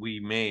brush that we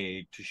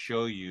made to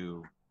show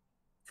you.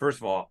 First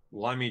of all,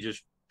 let me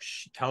just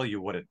tell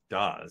you what it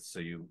does so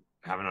you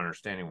have an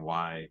understanding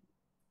why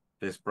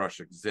this brush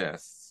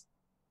exists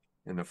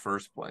in the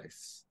first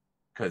place,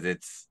 because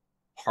it's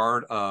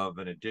part of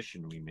an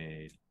addition we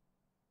made.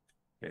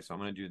 Okay, so I'm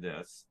going to do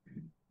this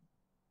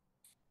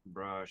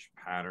brush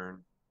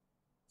pattern.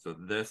 So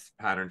this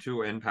pattern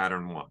 2 and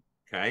pattern 1.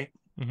 Okay,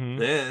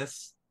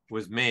 this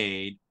was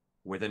made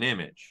with an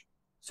image.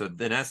 So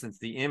in essence,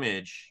 the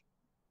image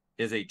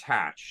is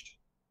attached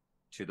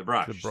to the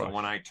brush. So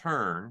when I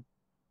turn,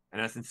 in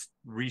essence,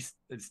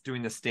 it's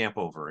doing the stamp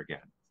over again.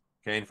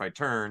 Okay, and if I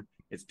turn,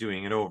 it's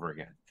doing it over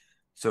again.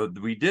 So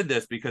we did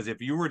this because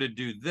if you were to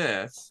do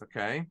this,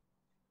 okay,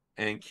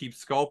 and keep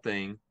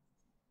sculpting,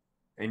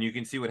 and you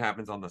can see what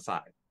happens on the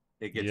side.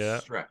 It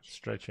gets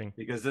stretching.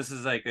 because this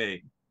is like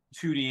a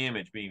 2D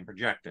image being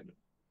projected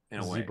in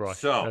a way. ZBrush.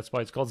 So that's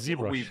why it's called ZBrush.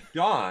 What we've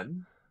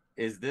done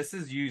is this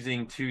is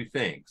using two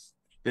things.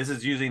 This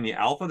is using the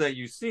alpha that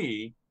you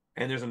see,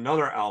 and there's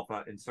another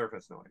alpha in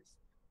surface noise.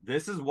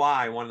 This is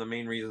why one of the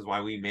main reasons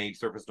why we made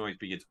surface noise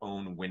be its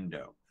own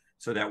window,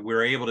 so that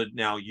we're able to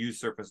now use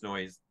surface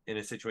noise in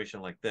a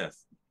situation like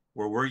this,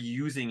 where we're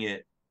using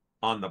it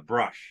on the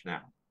brush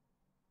now,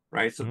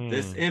 right? So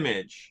this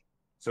image,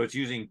 so it's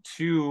using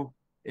two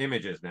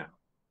images now,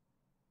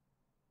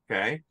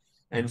 okay?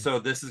 And so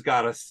this has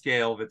got a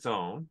scale of its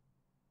own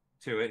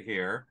to it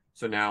here.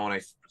 So now when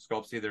I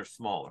sculpt, see they're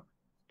smaller,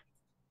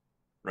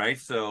 right?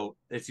 So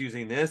it's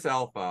using this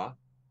alpha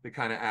to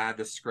kind of add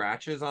the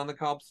scratches on the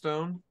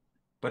cobblestone,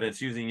 but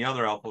it's using the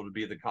other alpha to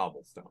be the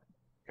cobblestone,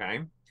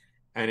 okay?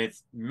 And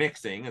it's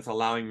mixing, it's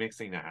allowing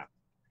mixing to happen.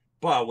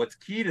 But what's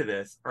key to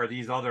this are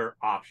these other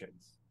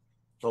options.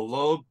 The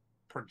local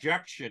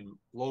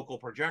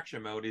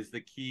projection mode is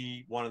the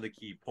key, one of the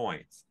key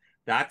points.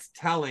 That's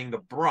telling the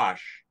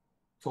brush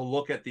to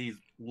look at these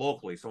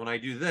locally. So when I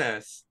do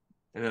this,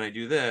 and then I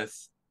do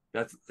this,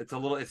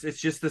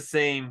 it's just the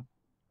same.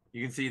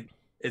 You can see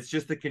it's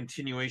just the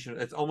continuation.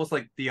 It's almost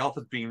like the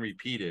alpha is being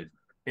repeated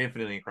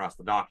infinitely across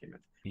the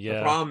document. Yeah.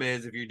 The problem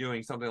is if you're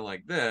doing something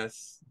like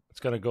this, it's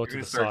going to go to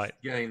the side,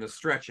 getting the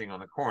stretching on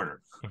the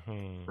corners,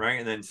 right?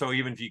 And then so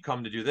even if you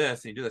come to do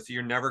this and you do this,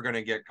 you're never going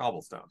to get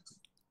cobblestones.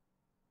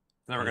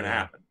 It's never going to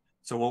happen.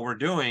 So what we're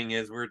doing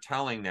is we're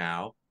telling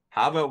now,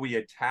 how about we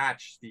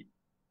attach the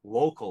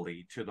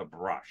locally to the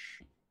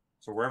brush?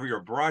 So wherever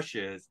your brush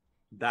is,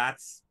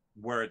 that's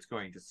where it's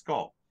going to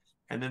sculpt.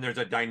 And then there's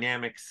a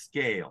dynamic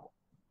scale.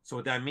 So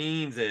what that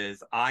means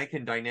is I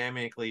can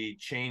dynamically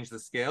change the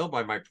scale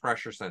by my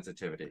pressure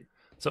sensitivity.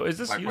 So is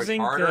this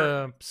using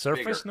the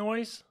surface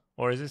noise,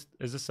 or is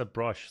this a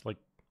brush? Like,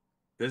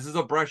 this is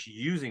a brush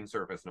using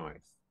surface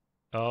noise.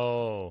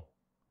 Oh.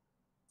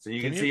 So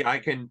you can see I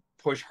can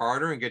push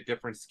harder and get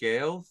different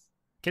scales.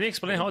 Can you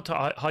explain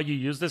how you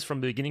use this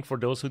from the beginning for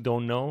those who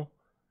don't know?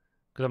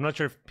 Because I'm not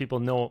sure if people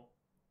know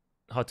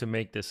how to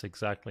make this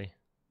exactly.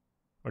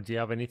 Or do you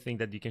have anything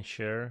that you can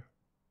share?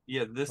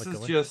 Yeah, this is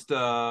just,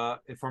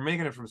 if we're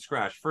making it from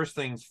scratch, first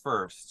things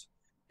first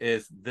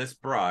is this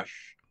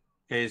brush,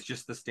 okay, is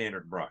just the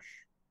standard brush.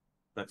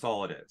 That's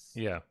all it is.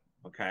 Yeah.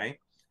 Okay.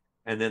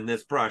 And then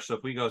this brush, so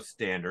if we go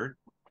standard,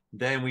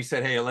 then we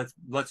said, hey,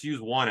 let's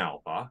use one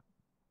alpha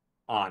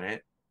on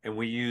it. And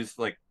we use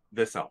like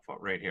this alpha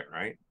right here,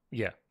 right?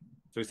 Yeah.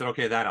 So we said,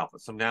 okay, that alpha.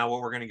 So now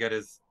what we're going to get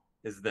is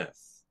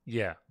this.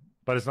 Yeah.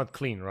 But it's not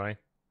clean, right?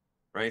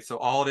 Right. So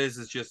all it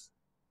is just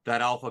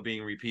that alpha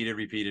being repeated.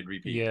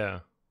 Yeah.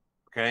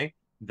 Okay.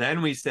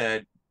 Then we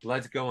said,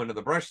 let's go into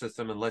the brush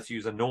system and let's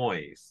use a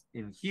noise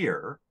in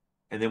here.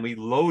 And then we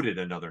loaded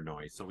another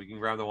noise. So we can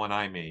grab the one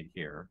I made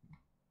here.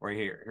 Or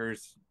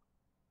here's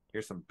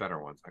some better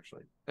ones,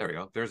 actually. There we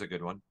go. There's a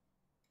good one.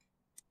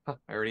 Huh,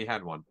 I already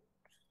had one.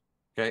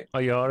 Okay. Oh,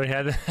 you already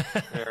had it?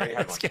 I already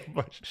had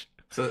one.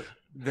 So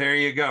there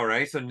you go,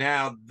 right? So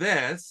now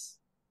this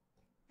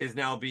is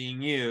now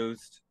being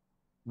used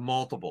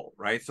multiple,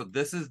 right? So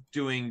this is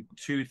doing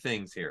two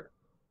things here.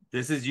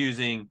 This is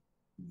using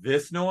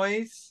this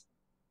noise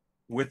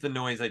with the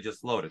noise I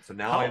just loaded. So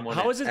now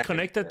how is it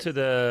connected to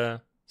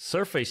the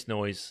surface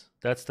noise?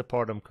 That's the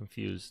part I'm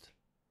confused.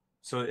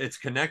 So it's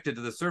connected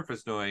to the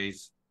surface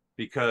noise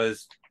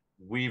because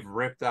we've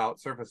ripped out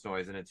surface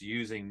noise and it's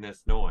using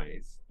this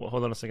noise. Well,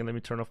 hold on a second. Let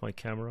me turn off my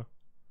camera.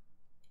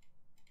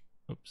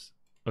 Oops.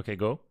 Okay,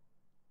 go.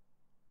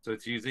 So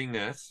it's using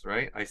this,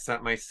 right? I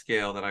set my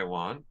scale that I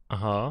want.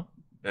 Uh-huh.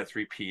 That's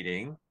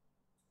repeating.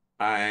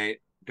 I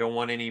don't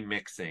want any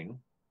mixing.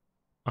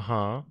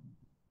 Uh-huh.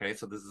 Okay,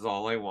 so this is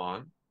all I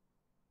want.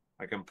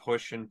 I can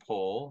push and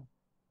pull.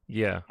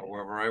 Yeah.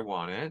 However I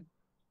want it.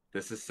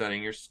 This is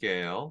setting your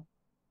scale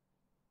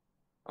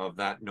of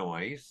that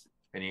noise.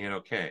 And you hit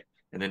OK.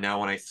 And then now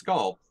when I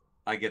sculpt,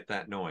 I get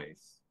that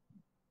noise.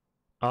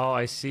 Oh,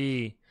 I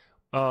see.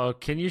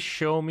 Can you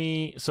show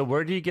me? So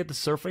where do you get the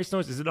surface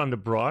noise? Is it on the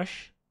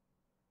brush?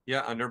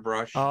 Yeah, under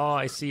brush. Oh,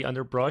 I see.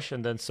 Under brush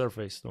and then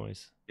surface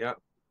noise. Yep.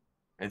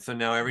 And so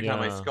now every time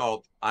I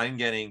sculpt, I'm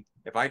getting,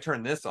 if I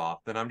turn this off,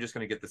 then I'm just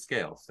going to get the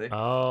scales. See?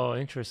 Oh,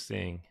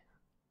 interesting.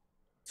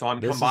 So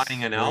I'm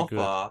combining an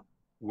alpha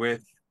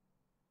with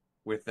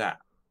that.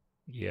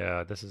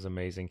 Yeah, this is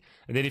amazing.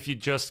 And then if you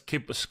just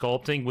keep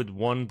sculpting with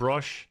one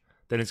brush,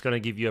 then it's going to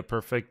give you a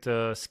perfect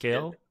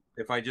scale.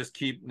 If I just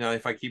keep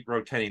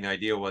rotating, the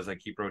idea was I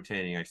keep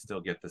rotating, I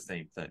still get the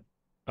same thing.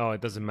 Oh,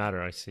 it doesn't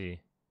matter. I see.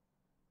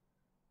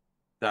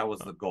 That was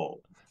the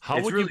goal.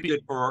 It's would really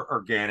good for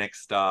organic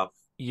stuff.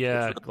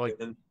 Yeah,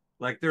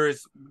 like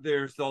there's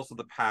also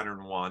the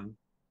pattern one,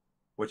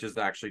 which is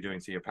actually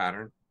doing a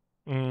pattern.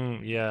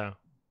 Yeah.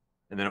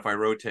 And then if I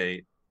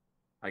rotate,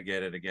 I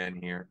get it again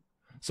here.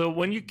 So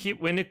when you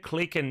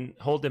click and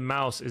hold the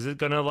mouse, is it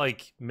gonna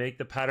like make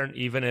the pattern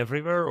even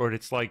everywhere, or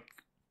it's like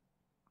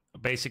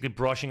basically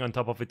brushing on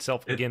top of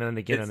itself again and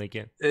again and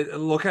again?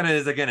 Look at it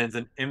as, again, it's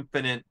an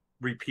infinite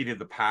repeat of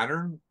the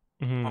pattern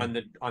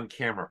Mhm. on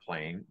camera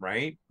plane,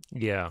 right?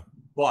 Yeah.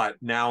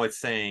 But now it's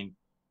saying,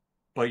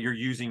 but you're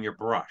using your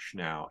brush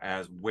now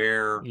as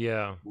where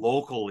Yeah.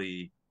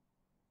 locally,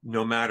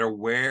 no matter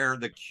where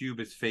the cube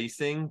is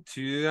facing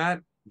to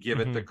that, give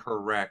it the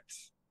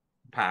correct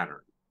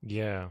pattern.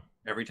 Yeah.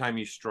 Every time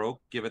you stroke,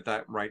 give it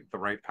the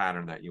right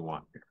pattern that you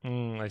want.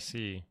 I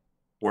see.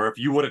 Where if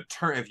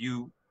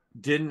you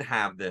didn't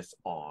have this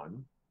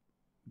on,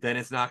 then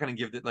it's not going to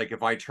give it, like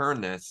if I turn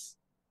this,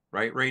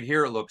 right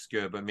here it looks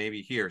good, but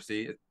maybe here,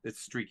 see, it's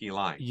streaky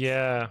lines.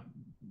 Yeah.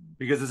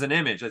 Because it's an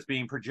image that's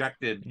being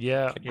projected.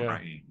 Yeah.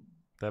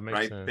 That makes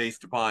right, sense.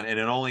 based upon, and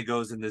it only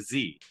goes in the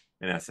Z,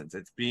 in essence.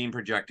 It's being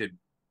projected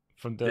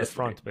from the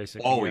front,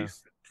 basically.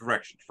 Always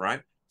direction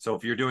front. So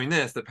if you're doing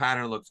this, the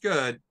pattern looks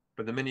good,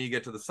 but the minute you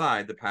get to the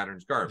side, the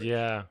pattern's garbage.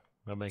 Yeah,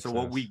 that makes sense. So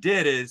what we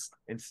did is,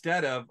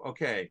 instead of,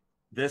 okay,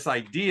 this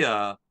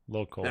idea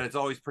local that it's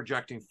always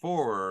projecting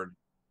forward,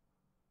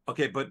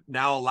 okay, but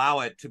now allow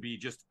it to be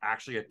just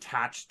actually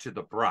attached to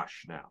the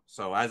brush now.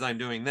 So as I'm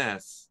doing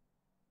this,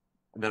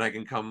 and then I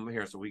can come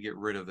here, so we get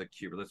rid of the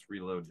cube. Let's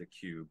reload the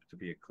cube to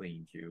be a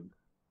clean cube.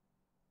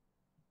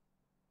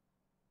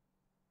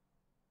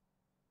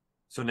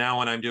 So now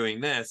when I'm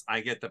doing this,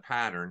 I get the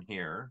pattern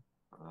here.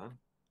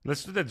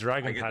 Let's do the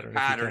dragon pattern. The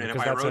pattern, and if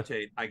I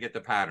rotate, I get the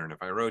pattern. If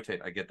I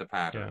rotate, I get the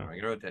pattern. Yeah.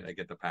 If I rotate, I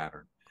get the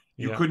pattern.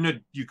 You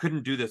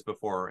couldn't do this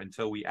before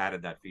until we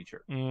added that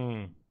feature.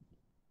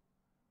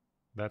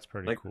 That's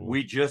pretty cool.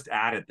 We just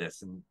added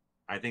this, and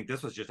I think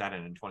this was just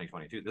added in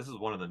 2022. This is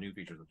one of the new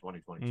features of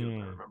 2022,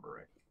 if I remember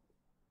right.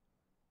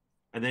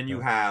 And then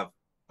you have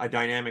a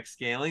dynamic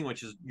scaling,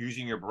 which is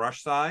using your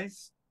brush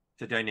size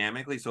to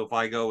dynamically. So if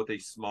I go with a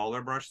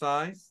smaller brush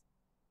size,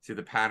 see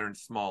the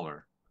pattern's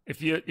smaller.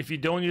 If you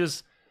don't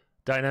use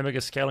dynamic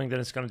scaling, then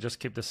it's going to just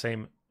keep the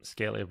same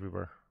scale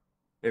everywhere.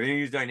 If you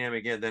use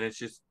dynamic, then it's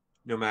just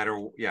no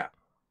matter, yeah,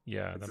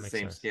 it's the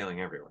same scaling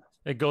everywhere.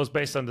 It goes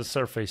based on the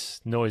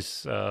surface noise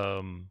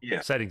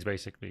settings,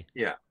 basically.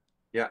 Yeah,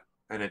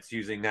 and it's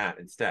using that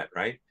instead,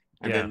 right?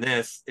 And then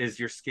this is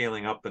you're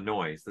scaling up the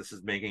noise. This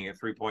is making it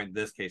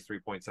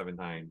 3.7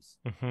 times.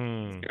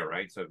 Yeah,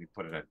 right. So if you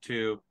put it at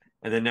 2,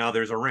 and then now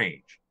there's a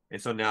range,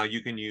 and so now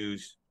you can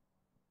use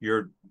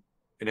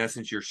in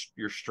essence,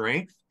 your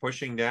strength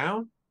pushing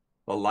down.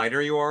 The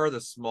lighter you are, the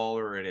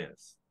smaller it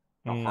is.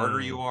 The harder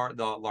you are,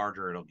 the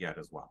larger it'll get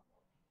as well.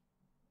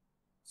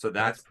 So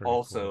that's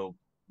also cool.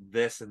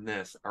 This and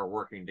this are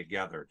working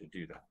together to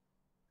do that.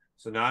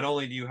 So not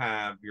only do you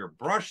have your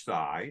brush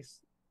size,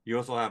 you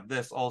also have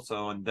this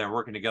also, and they're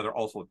working together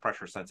also with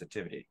pressure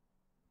sensitivity.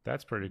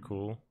 That's pretty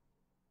cool.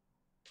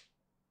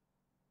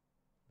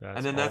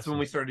 And then that's when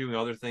we started doing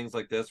other things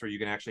like this, where you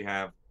can actually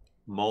have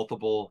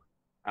multiple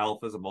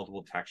alphas and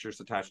multiple textures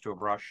attached to a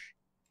brush,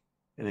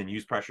 and then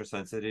use pressure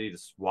sensitivity to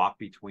swap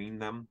between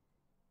them.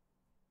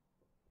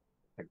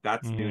 Like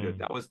that's new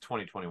that was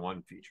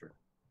 2021 feature.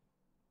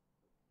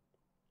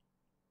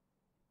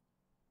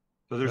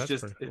 So there's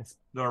it's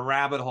the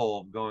rabbit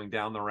hole of going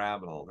down the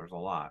rabbit hole. There's a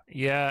lot.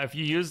 Yeah, if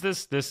you use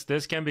this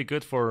can be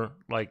good for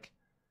like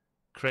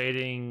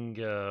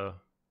creating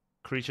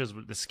creatures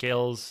with the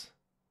scales,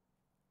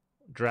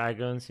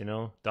 dragons,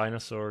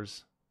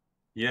 dinosaurs.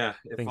 Yeah,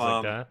 things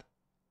like that.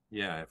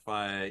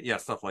 Yeah,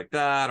 stuff like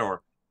that,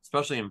 or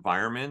especially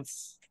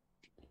environments.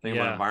 Think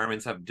about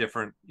environments have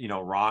different,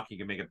 rock. You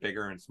can make it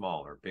bigger and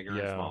smaller, and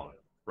smaller,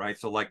 right?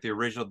 So like the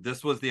original,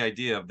 this was the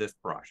idea of this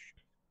brush.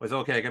 Was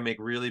okay, I can make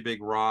really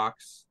big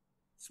rocks,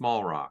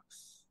 small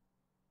rocks,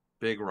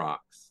 big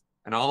rocks.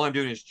 And all I'm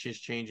doing is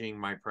just changing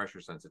my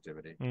pressure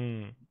sensitivity.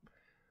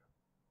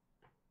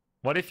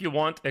 What if you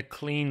want a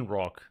clean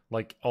rock,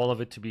 like all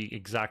of it to be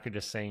exactly the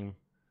same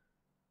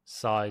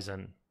size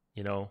and,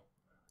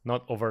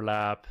 not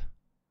overlap?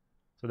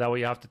 So that way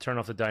you have to turn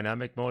off the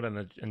dynamic mode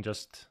and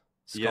just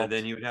sculpt. Yeah,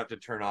 then you would have to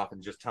turn off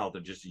and just tell it to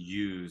just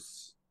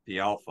use the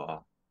alpha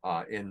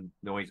in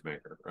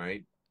Noisemaker,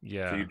 right?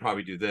 Yeah. So you'd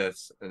probably do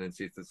this and then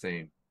see it's the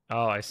same.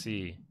 Oh, I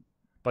see.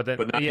 But then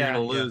now you're going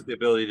to lose the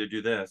ability to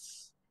do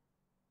this.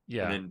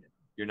 Yeah. And then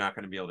you're not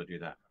going to be able to do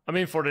that. I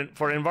mean, for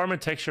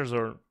environment textures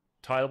or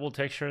tileable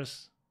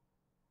textures,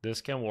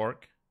 this can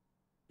work.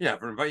 Yeah,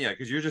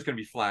 because you're just going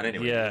to be flat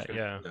anyway.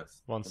 Yeah.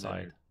 One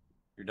side.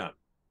 You're done.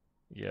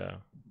 Yeah.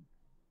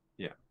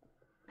 Yeah.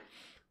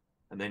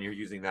 And then you're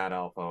using that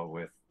alpha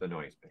with the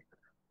Noisemaker.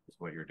 Is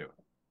what you're doing.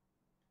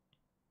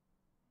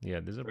 Yeah,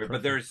 this is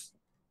but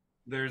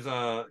there's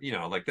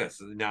like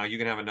this. Now you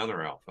can have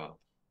another alpha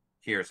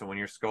here. So when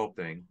you're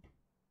sculpting,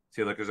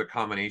 see, like there's a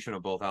combination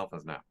of both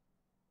alphas now.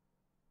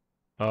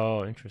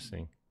 Oh,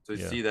 interesting. So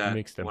you see that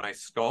when I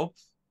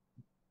sculpt,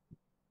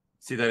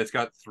 see that it's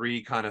got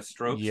 3 kind of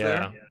strokes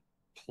there,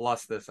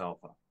 plus this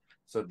alpha.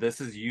 So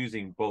this is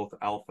using both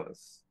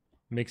alphas.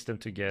 Mix them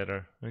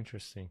together.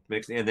 Interesting.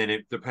 And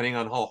then depending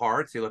on how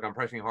hard, see, look, I'm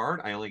pressing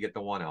hard, I only get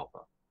the 1 alpha.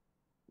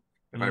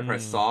 If I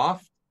press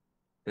soft,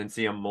 then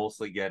see I'm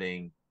mostly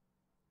getting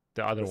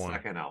The other the one.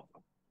 second alpha.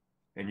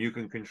 And you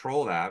can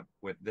control that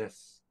with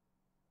this,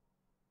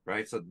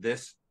 right? So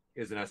this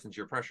is in essence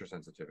your pressure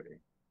sensitivity,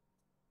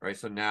 right?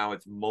 So now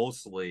it's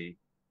mostly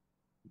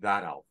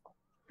that alpha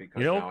because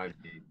You know, now I've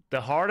made...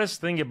 the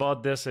hardest thing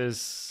about this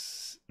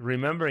is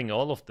remembering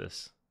all of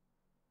this.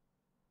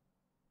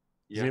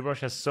 Yeah. ZBrush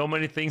has so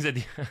many things that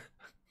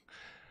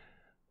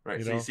Right.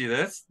 you So know? you see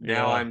this?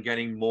 Now Yeah. I'm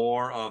getting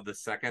more of the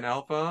second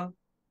alpha,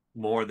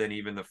 more than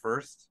even the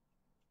first.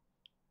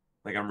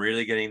 Like I'm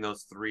really getting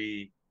those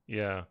three.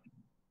 Yeah.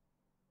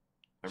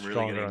 I'm really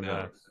Stronger getting on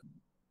that. those.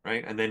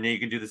 Right. And then you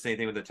can do the same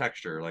thing with the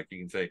texture. Like you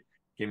can say,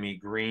 give me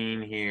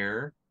green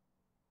here,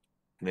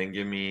 and then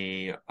give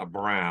me a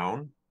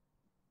brown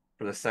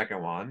for the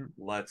second one.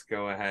 Let's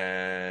go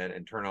ahead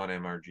and turn on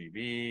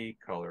mRGB,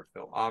 color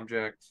fill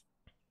object.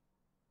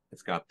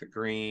 It's got the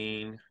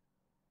green.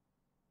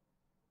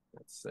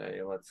 Let's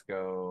say, let's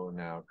go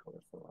now, color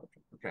fill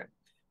object. Okay.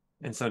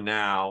 And so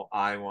now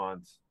I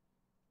want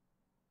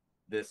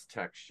this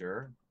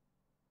texture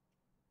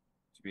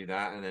to be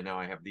that. And then now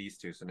I have these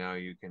two. So now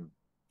you can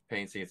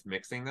paint, see it's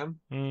mixing them.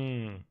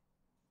 Mm.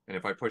 And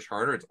if I push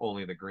harder, it's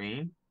only the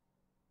green.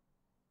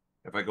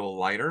 If I go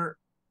lighter,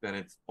 then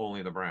it's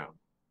only the brown.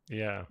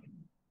 Yeah.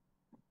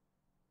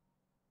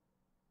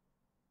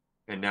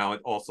 And now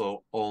it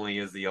also only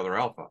is the other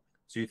alpha.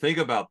 So you think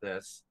about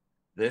this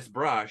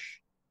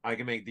brush, I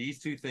can make these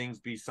two things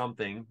be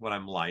something when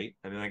I'm light,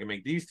 and then I can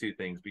make these two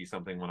things be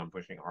something when I'm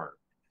pushing hard.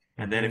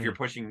 And then if you're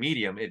pushing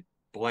medium, it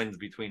blends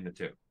between the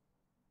two.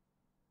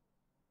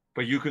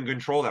 But you can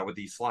control that with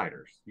these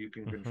sliders. You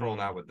can control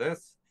that with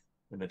this,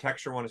 and the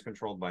texture one is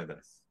controlled by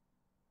this.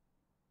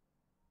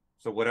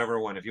 So whatever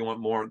one, if you want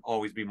more,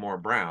 always be more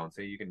brown.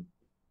 So you can,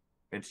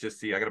 it's just,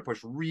 see, I got to push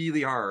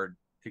really hard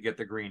to get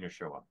the green to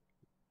show up.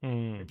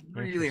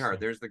 Really hard.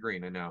 There's the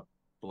green, and now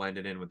blend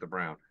it in with the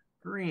brown.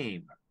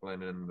 Green,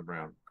 blend it in with the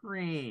brown.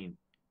 Green,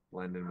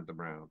 blend in with the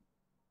brown.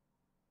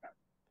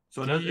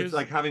 So it's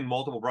like having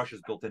multiple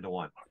brushes built into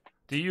one.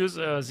 Do you use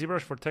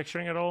ZBrush for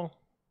texturing at all?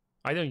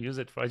 I don't use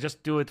it for. I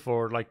just do it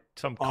for like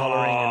some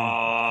coloring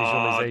and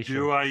visualization.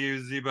 Do I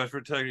use ZBrush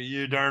for texturing?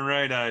 You darn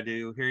right I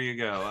do. Here you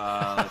go.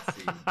 Let's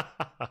see.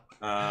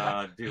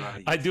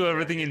 I do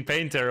everything in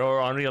Painter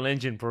or Unreal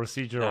Engine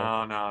procedural.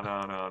 No.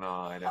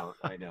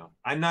 I don't.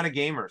 I'm not a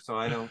gamer, so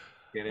I don't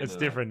get into. It's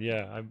different, that.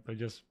 Yeah. I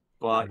just.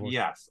 But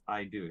yes,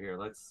 I do. Here,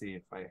 let's see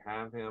if I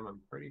have him.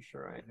 I'm pretty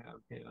sure I have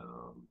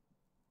him.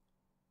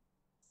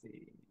 Let's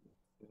see.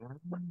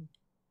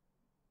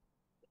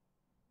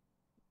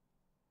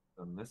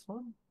 On this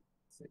one?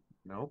 Let's see.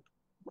 Nope.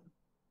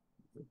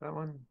 Is it that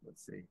one?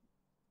 Let's see.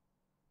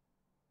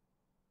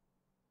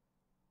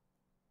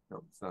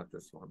 Nope, it's not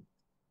this one.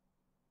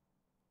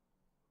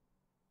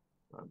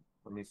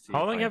 Let me see.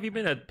 How long have you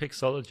been at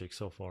Pixologic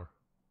so far?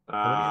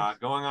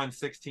 Going on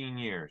 16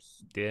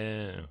 years.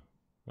 Damn,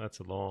 that's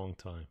a long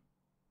time.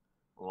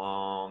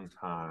 Long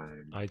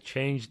time. I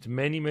changed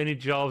many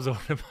jobs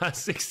over the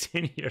past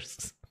 16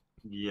 years.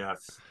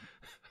 Yes.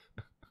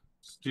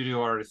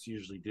 Studio artists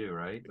usually do,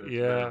 right? It's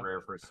very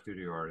rare for a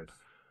studio artist.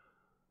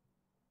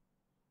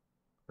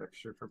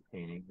 Texture for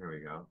painting. Here we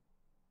go.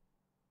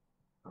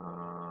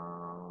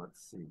 Let's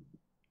see.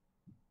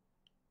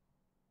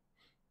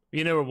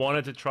 You never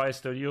wanted to try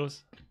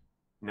studios?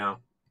 No.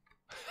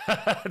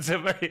 It's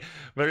a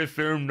very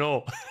firm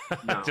no.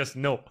 No. Just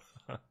no.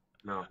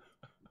 No.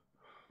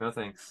 No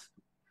thanks.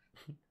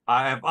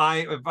 If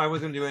I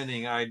was gonna do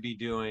anything, I'd be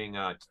doing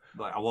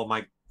well,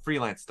 my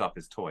freelance stuff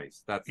is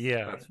toys. That's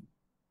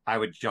I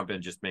would jump in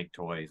and just make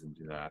toys and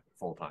do that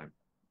full time.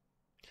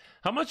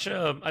 How much?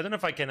 I don't know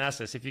if I can ask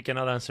this. If you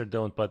cannot answer,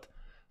 don't. But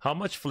how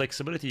much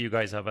flexibility you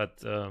guys have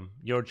at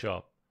your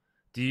job?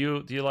 Do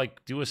you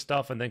like do a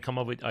stuff and then come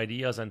up with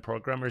ideas and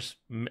programmers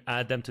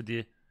add them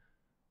to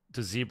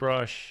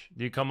ZBrush?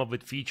 Do you come up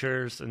with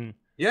features and?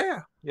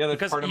 Yeah.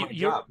 That's part of my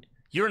job.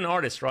 You're an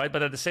artist, right?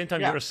 But at the same time,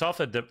 you're a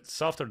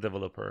software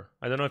developer.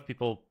 I don't know if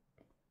people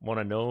want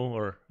to know,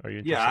 or are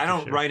you? Yeah, I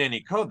don't write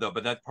any code though,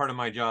 but that's part of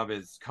my job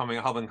is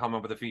helping come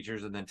up with the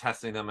features and then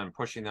testing them and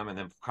pushing them and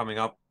then coming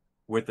up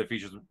with the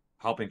features,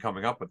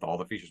 coming up with all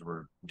the features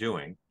we're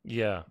doing.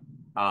 Yeah.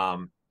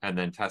 And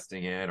then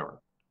testing it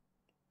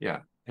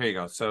here you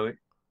go. So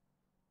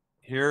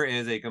here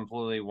is a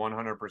completely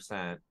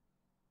 100%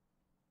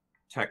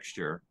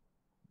 texture,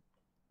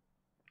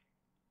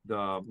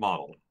 the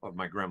model of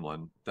my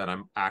gremlin that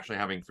I'm actually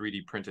having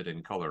 3D printed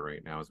in color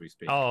right now as we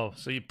speak. Oh,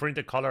 so you print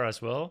the color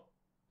as well?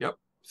 Yep.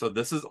 So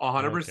this is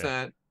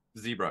 100%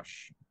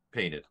 ZBrush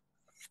painted.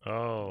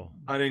 Oh.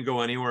 I didn't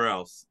go anywhere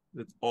else.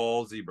 It's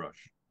all ZBrush.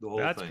 The whole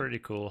thing. That's pretty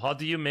cool. How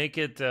do you make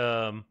it?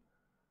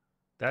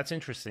 That's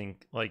interesting.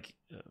 Like,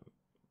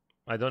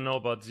 I don't know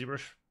about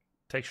ZBrush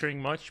texturing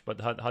much, but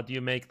how do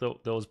you make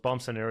those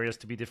bumps and areas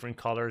to be different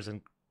colors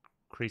and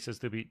creases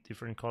to be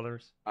different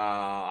colors?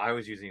 I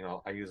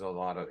use a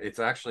lot of. It's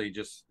actually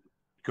just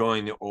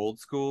going the old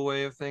school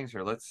way of things.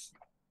 Here, let's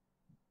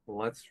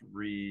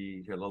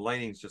read here. The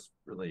lighting's just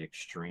really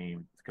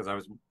extreme because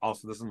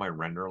this is my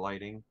render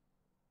lighting.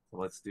 So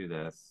let's do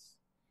this.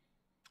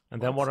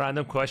 And then one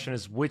random question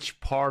is, which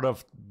part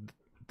of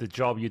the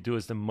job you do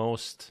is the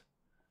most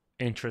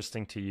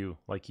interesting to you?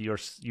 Like you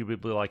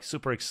would be like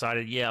super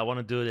excited. Yeah, I want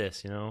to do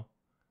this, you know?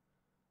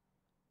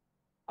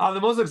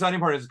 The most exciting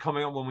part is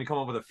coming up when we come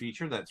up with a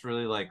feature that's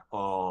really like,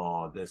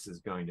 oh, this is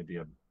going to be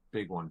a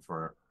big one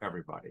for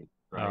everybody,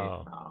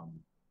 right? Oh.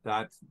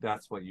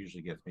 That's what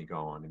usually gets me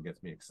going and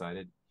gets me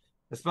excited.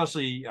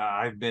 Especially,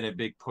 I've been a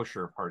big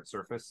pusher of hard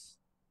surface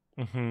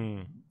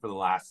Mm-hmm. for the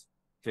last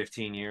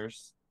 15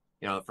 years.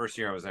 You know, the first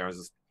year I was there, I was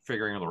just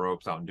figuring the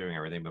ropes out and doing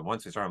everything. But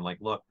once we started, I'm like,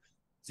 look,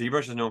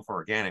 ZBrush is known for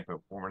organic, but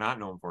what we're not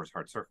known for is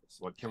hard surface.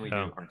 What can we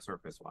do hard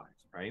surface wise,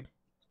 right?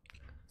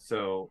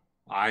 So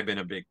I've been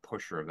a big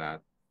pusher of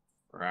that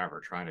forever,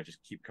 trying to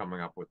just keep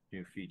coming up with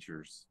new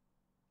features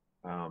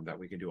that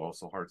we can do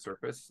also hard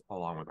surface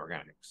along with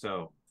organic.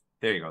 So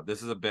there you go.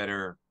 This is a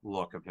better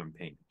look of him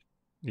painted.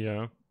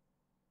 Yeah.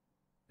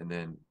 And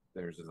then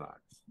there's his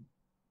eyes.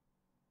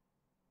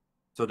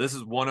 So this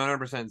is 100%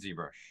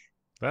 ZBrush.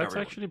 That's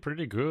everywhere. Actually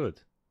pretty good.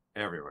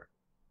 Everywhere.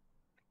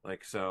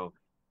 Like, so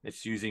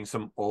it's using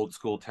some old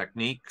school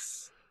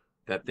techniques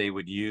that they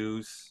would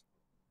use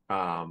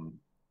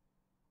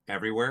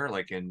everywhere,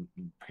 like in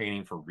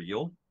painting for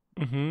real.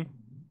 Mm-hmm.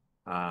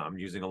 I'm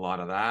using a lot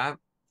of that,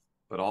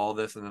 but all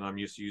this, and then I'm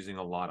just using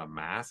a lot of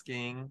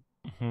masking.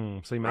 Mm-hmm.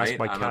 So you mask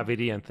by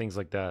cavity and things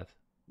like that.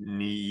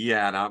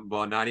 Yeah,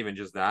 not even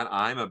just that.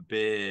 I'm a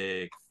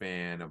big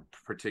fan of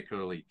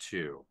particularly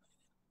two.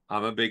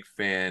 I'm a big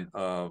fan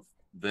of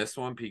this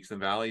one, Peaks and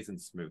Valleys,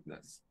 and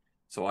Smoothness.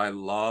 So I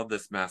love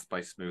this mask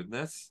by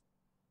Smoothness.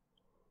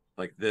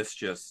 Like this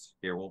just,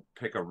 here, we'll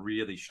pick a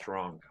really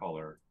strong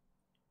color.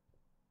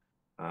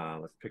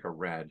 Let's pick a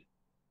red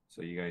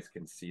so you guys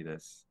can see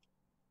this.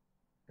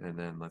 And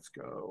then let's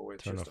go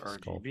with just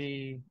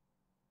RGB.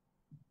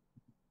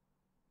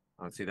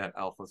 Let's see that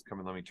alpha's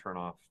coming. Let me turn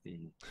off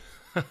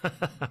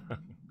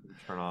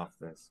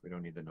this. We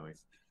don't need the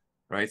noise.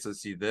 Right, so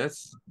see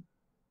this?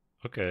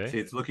 Okay. See,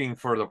 it's looking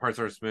for the parts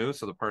that are smooth,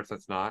 so the parts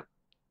that's not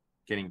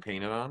getting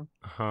painted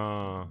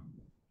on.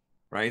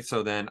 Right,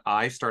 so then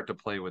I start to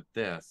play with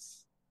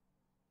this.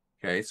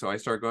 Okay, so I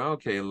start going,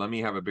 okay, let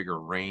me have a bigger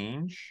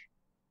range.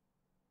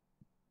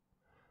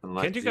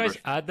 Can't you guys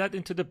add that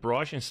into the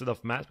brush instead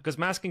of mask? Because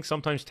masking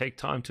sometimes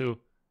takes time to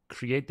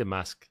create the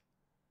mask.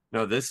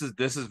 No, this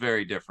is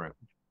very different.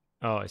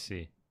 Oh, I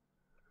see.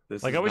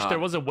 I wish there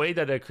was a way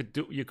that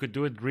you could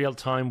do it real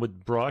time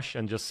with brush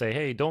and just say,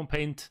 hey, don't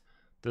paint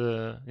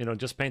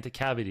just paint the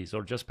cavities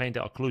or just paint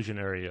the occlusion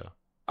area.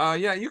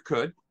 Yeah, you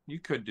could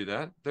do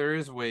that. There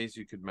is ways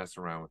you could mess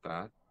around with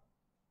that.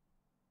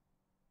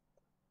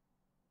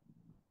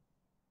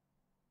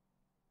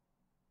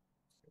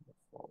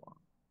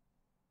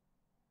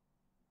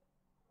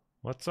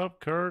 What's up,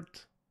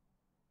 Kurt?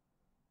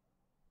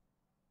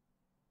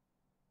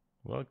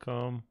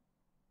 Welcome.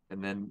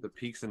 And then the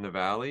peaks and the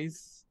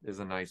valleys is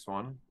a nice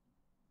one.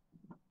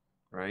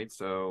 Right?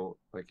 So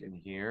like in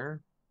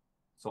here.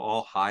 So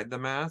I'll hide the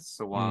mask.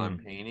 So while I'm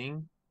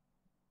painting,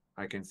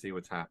 I can see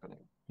what's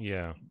happening.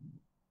 Yeah.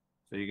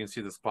 So you can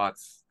see the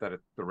spots that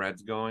the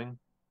red's going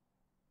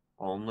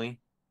only.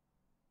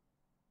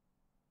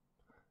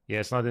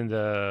 Yeah, it's not in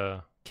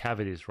the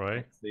cavities,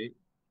 right? See?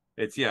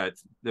 It's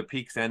the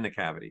peaks and the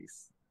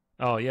cavities.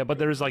 Oh yeah, but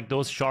there's like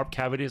those sharp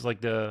cavities, like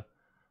the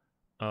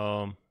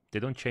they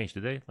don't change,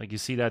 do they? Like you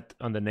see that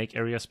on the neck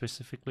area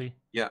specifically?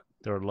 Yeah.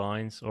 There are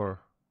lines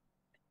or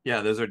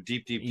yeah, those are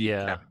deep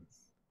cavities.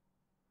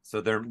 So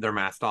they're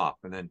masked off,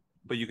 and then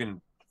but you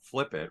can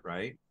flip it,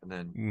 right? And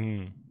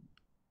then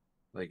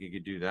like you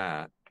could do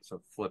that.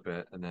 So flip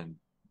it and then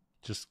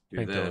just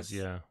do this. Those,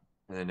 yeah.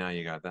 And then now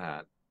you got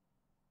that.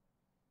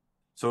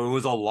 So it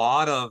was a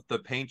lot of the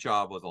paint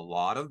job was a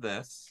lot of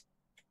this,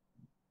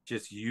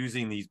 just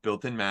using these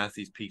built-in masks,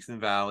 these peaks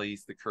and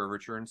valleys, the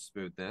curvature and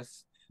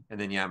smoothness, and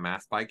then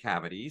masked by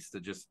cavities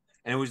and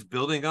it was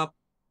building up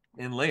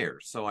in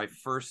layers. So I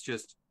first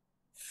just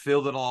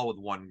filled it all with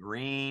one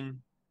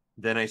green.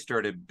 Then I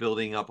started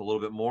building up a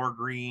little bit more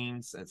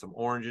greens and some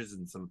oranges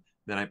and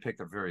then I picked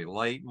a very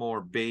light,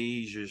 more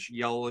beige-ish,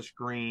 yellowish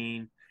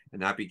green,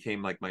 and that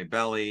became like my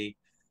belly.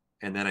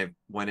 And then I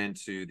went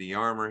into the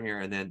armor here,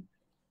 and then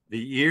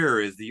the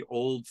ear is the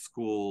old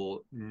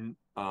school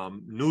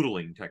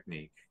noodling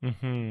technique.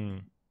 Mm-hmm.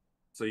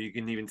 So you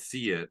can even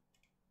see it,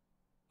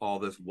 all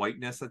this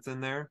whiteness that's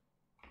in there.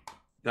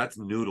 That's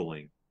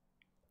noodling,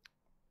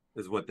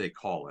 is what they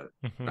call it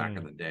back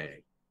in the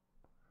day.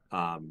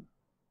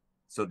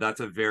 So that's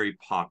a very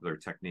popular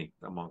technique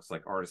amongst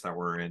like artists that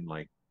were in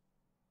like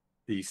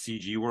the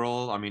CG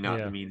world. I mean,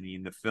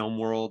 in the film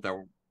world that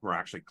were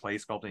actually clay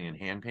sculpting and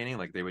hand painting.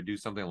 Like they would do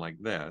something like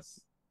this,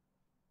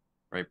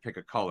 right? Pick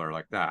a color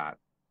like that.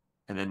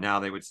 And then now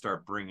they would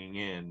start bringing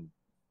in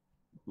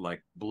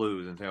like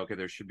blues and say, okay,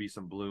 there should be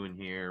some blue in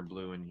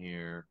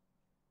here,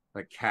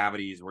 like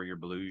cavities where your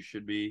blues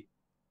should be.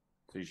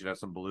 So you should have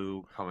some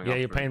blue coming up. Yeah,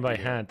 you paint by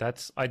hand.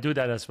 I do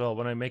that as well.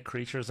 When I make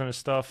creatures and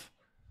stuff,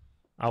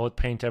 I would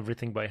paint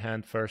everything by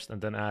hand first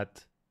and then add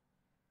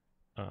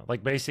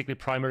like basically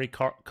primary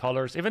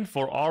colors, even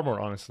for armor,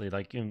 honestly,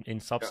 like in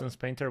Substance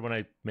Painter when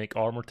I make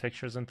armor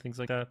textures and things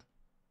like that.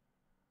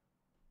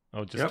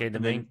 I'll just get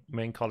the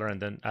main color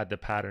and then add the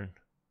pattern.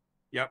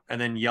 Yep,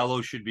 and then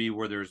yellow should be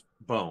where there's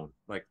bone,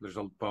 like there's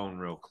a bone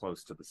real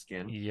close to the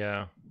skin.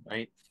 Yeah.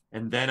 Right,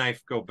 and then I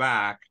go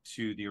back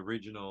to the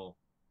original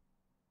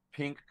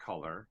pink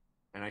color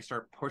and I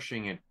start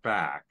pushing it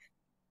back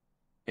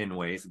in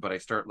ways, but I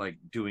start like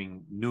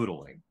doing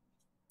noodling.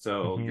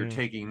 So you're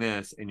taking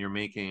this and you're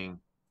making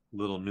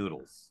little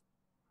noodles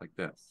like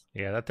this.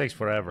 Yeah, that takes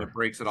forever. It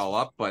breaks it all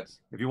up, but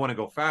if you want to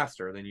go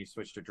faster, then you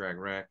switch to drag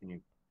rec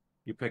and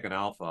you pick an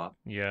alpha.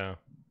 Yeah.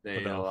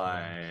 They like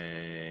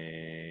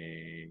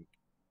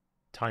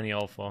tiny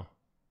alpha.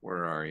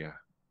 Where are you?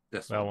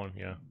 That one,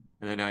 yeah.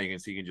 And then now you can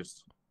see you can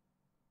just.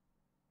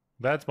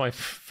 That's my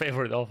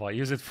favorite alpha. I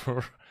use it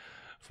for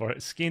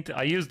skin.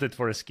 I used it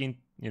for skin,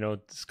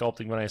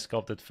 sculpting when I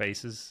sculpted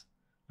faces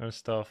and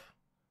stuff,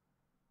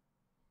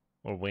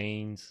 or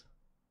veins.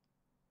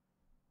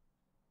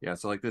 Yeah,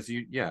 so like this,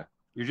 you're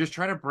just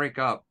trying to break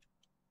up,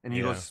 and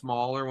you go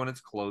smaller when it's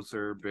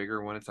closer,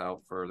 bigger when it's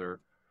out further.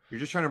 You're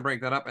just trying to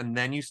break that up, and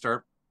then you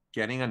start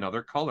getting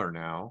another color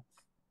now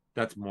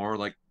that's more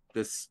like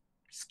this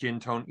skin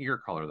tone ear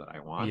color that I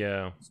want.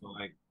 Yeah. So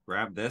I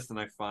grab this and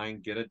I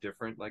get a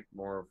different, like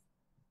more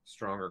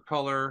stronger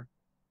color.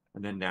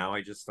 And then now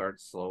I just start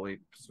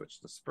slowly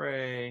switch to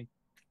spray.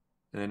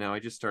 And then now I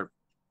just start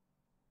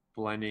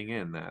blending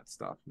in that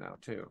stuff now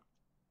too.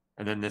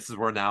 And then this is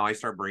where now I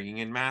start bringing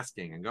in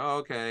masking and go,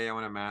 okay, I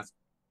want to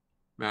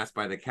mask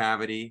by the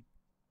cavity.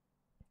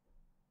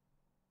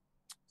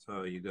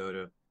 So you go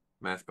to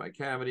mask by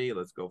cavity.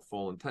 Let's go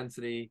full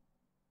intensity.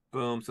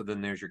 Boom. So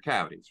then there's your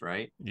cavities,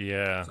 right?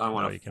 Yeah. So I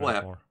want to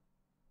flip.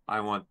 I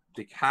want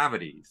the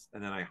cavities,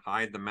 and then I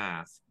hide the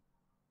mask,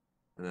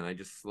 and then I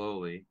just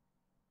slowly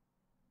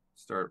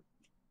start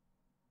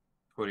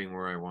putting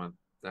where I want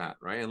that,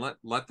 right? And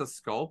let the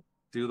sculpt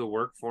do the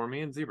work for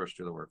me, and ZBrush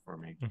do the work for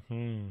me.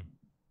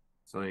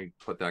 So you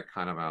put that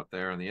kind of out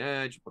there on the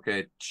edge.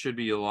 Okay, it should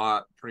be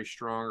pretty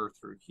stronger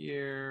through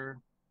here,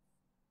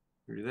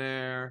 through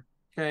there.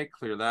 Okay,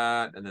 clear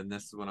that, and then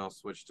this is when I'll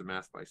switch to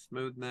mask by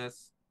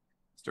smoothness.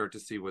 Start to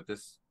see what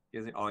this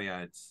is. Oh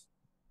yeah, it's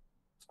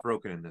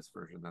broken in this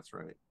version. That's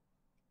right.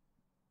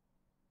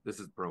 This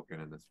is broken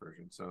in this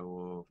version.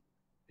 So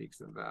peaks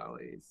and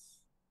valleys.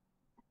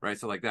 Right,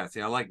 so like that. See,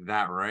 I like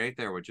that right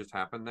there, what just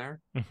happened there.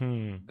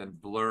 Then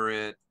blur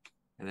it,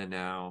 and then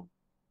now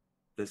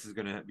this is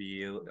going to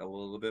be a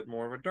little bit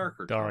more of a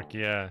darker tone.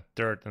 Yeah,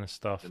 dirt and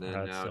stuff. And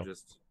then now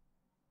just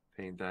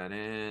paint that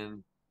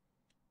in.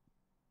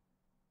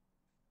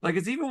 Like,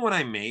 it's even when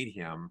I made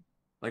him,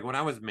 like when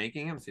I was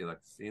making him, and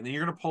then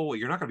you're going to pull,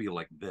 you're not going to be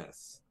like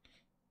this.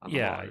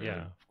 Yeah,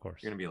 yeah, of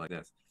course. You're going to be like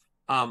this.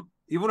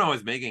 Even when I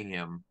was making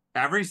him,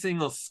 every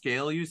single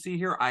scale you see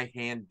here, I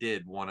hand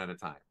did one at a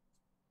time.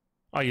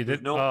 Oh, you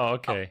did?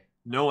 Okay.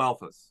 No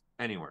alphas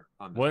anywhere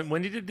on this.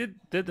 When you did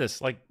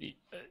this, like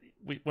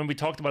when we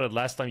talked about it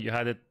last time, you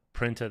had it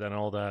printed and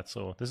all that.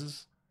 So this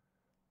is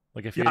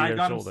like a few years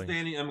old.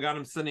 I got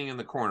him sitting in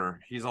the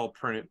corner. He's all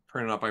printed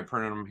up. I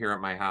printed him here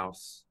at my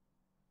house.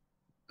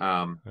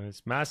 And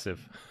it's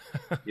massive.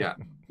 yeah,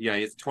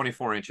 it's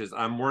 24 inches.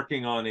 I'm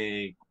working on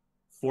a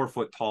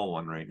 4-foot tall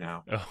one right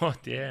now. Oh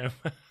damn!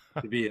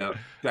 To be a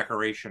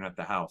decoration at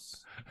the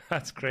house.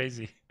 That's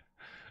crazy.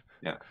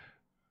 Yeah.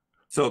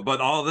 So,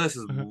 but all this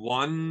is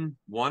one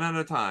at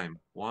a time,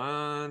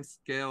 one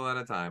scale at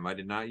a time. I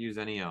did not use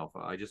any alpha.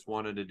 I just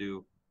wanted to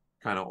do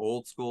kind of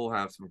old school,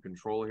 have some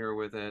control here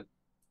with it.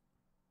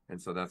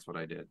 And so that's what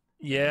I did.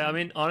 Yeah, I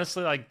mean,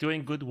 honestly, like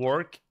doing good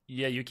work,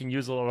 yeah, you can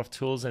use a lot of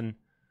tools and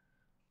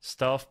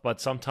stuff, but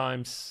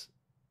sometimes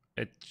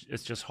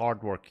it's just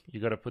hard work. You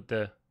got to put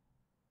the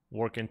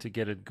work in to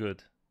get it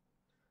good.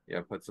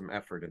 Yeah, put some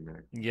effort in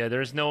there. Yeah,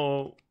 there's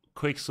no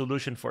quick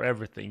solution for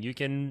everything. You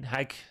can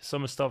hack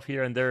some stuff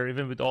here and there,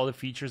 even with all the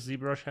features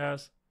ZBrush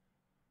has,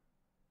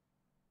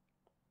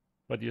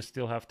 but you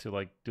still have to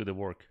like do the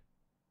work.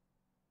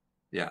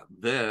 Yeah,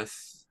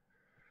 this,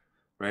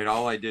 right?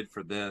 All I did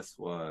for this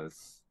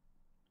was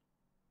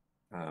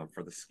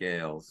for the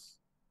scales.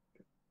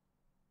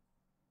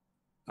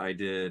 I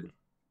did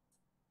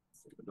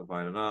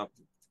divide it up.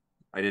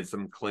 I did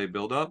some clay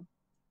buildup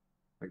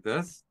like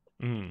this,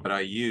 but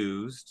I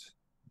used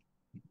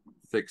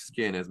thick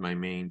skin as my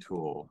main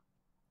tool.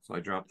 So I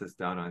dropped this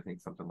down to, I think,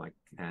 something like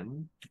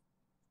 10.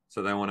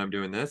 So then when I'm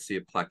doing this, see,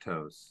 it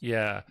plateaus.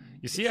 Yeah.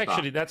 You see,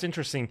 actually, that's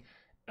interesting.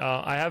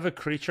 I have a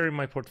creature in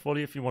my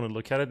portfolio if you want to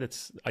look at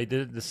it. I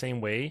did it the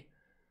same way.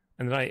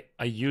 And then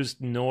I used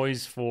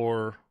noise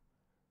for,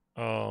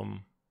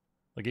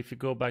 like if you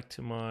go back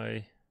to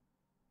my,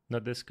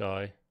 not this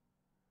guy.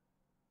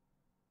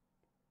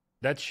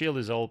 That shield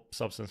is all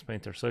Substance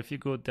Painter. So if you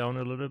go down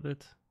a little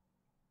bit,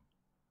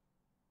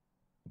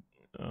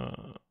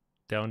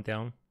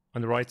 down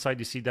on the right side,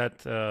 you see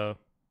that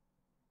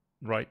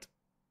right,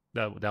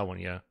 that one,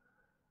 yeah.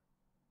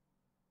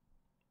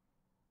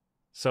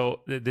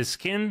 So the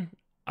skin,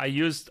 I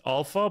used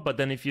alpha, but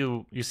then if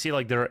you see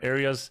like there are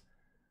areas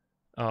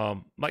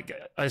like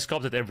I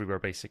sculpted everywhere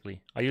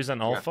basically. I used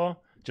an Okay. alpha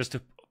just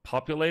to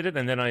populate it,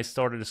 and then I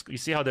started. You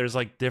see how there's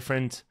like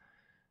different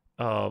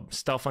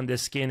stuff on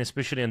this skin,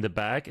 especially in the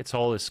back. It's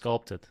all is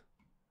sculpted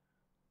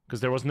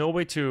because there was no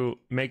way to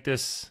make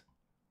this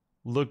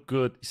look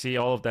good. See,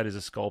 all of that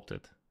is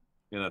sculpted.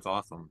 Yeah, that's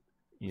awesome.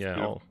 It's Yeah,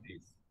 beautiful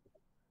piece.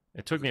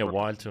 it took That's me a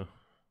perfect. while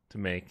to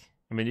make.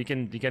 I mean, you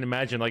can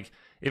imagine, like,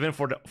 even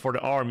for the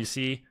arm, you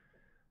see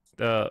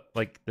the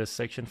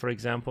section, for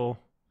example,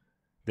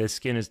 the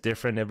skin is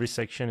different. Every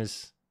section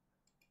is,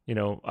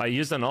 I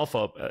used an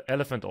alpha,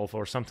 elephant alpha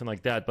or something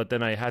like that, but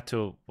then I had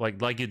to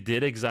like you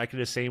did exactly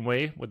the same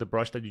way with the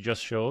brush that you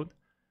just showed.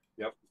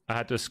 Yep. I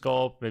had to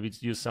sculpt, maybe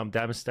use some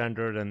damage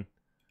standard and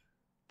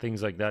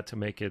things like that to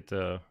make it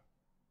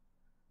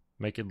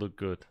look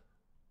good.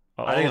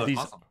 I think it All of looks these,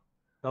 awesome.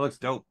 That looks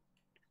dope.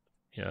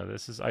 yeah,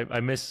 this is I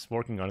miss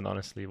working on it,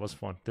 honestly. It was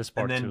fun. This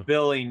part And then too.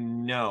 Billy,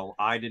 no,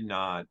 I did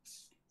not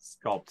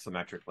sculpt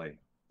symmetrically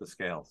the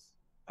scales.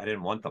 I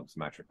didn't want them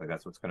symmetrically.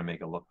 That's what's going to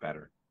make it look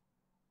better.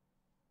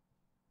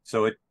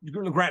 So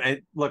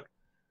look,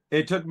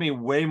 it took me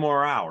way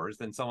more hours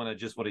than someone that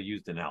just would have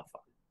used an alpha,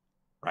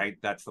 right?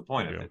 That's the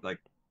point of Yeah. it. Like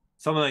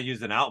someone that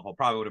used an alpha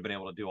probably would have been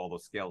able to do all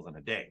those scales in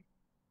a day.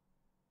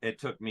 It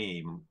took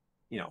me,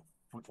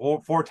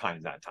 four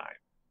times that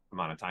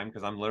amount of time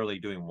because I'm literally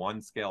doing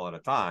one scale at a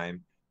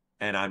time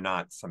and I'm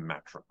not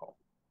symmetrical.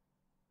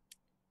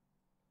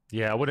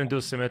 Yeah, I wouldn't do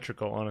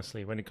symmetrical,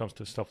 honestly, when it comes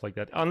to stuff like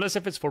that. Unless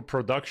if it's for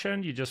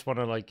production, you just want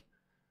to like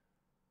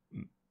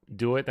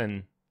do it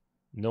and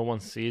no one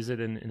sees it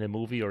in a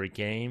movie or a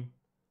game.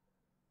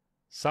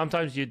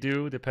 Sometimes you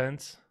do,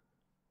 depends.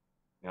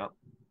 Yeah.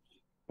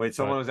 Wait,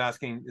 someone was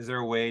asking, is there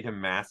a way to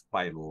mask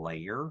by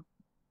layer?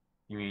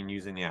 You mean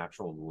using the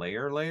actual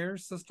layer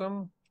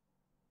system?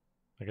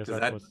 I guess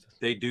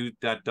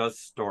that does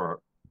store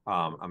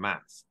a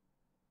mask.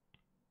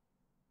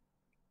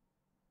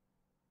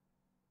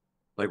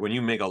 Like when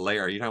you make a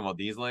layer, are you talking about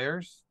these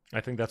layers? I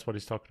think that's what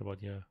he's talking about,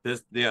 yeah.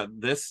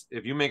 This,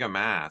 if you make a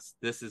mask,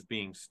 this is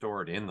being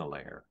stored in the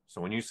layer.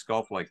 So when you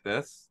sculpt like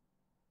this,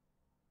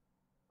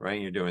 right,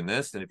 you're doing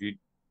this, and if you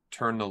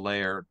turn the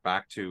layer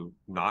back to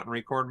not in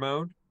record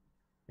mode,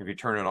 if you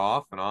turn it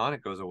off and on,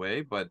 it goes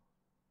away, but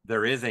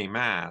there is a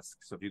mask.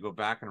 So if you go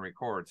back and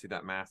record, see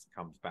that mask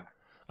comes back.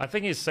 I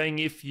think he's saying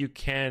if you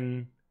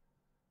can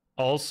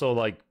also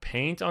like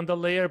paint on the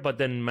layer, but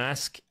then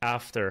mask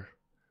after.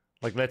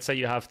 Like, let's say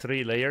you have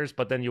 3 layers,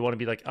 but then you want to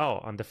be like, oh,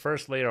 on the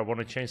first layer, I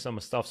want to change some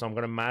stuff. So I'm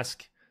going to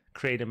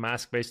create a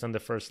mask based on the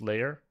first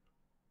layer.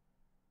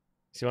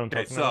 See what I'm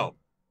talking about?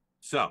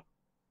 So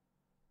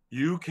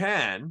you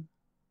can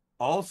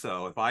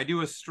also, if I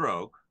do a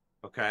stroke,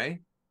 okay,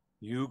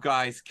 you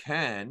guys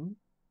can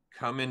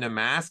come into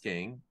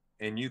masking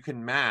and you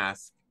can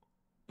mask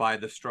by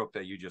the stroke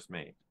that you just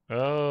made.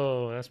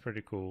 Oh, that's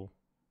pretty cool.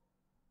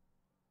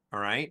 All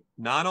right.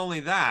 Not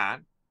only that,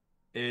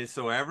 is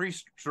so every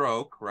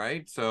stroke,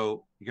 right?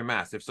 So you can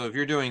mask. If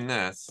you're doing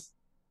this,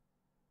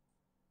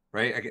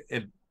 right?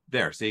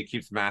 See, it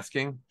keeps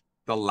masking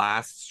the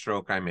last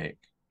stroke I make.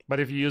 But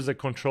if you use the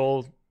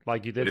control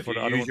like you did for the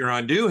other one, if you use your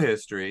undo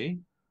history,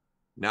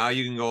 now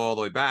you can go all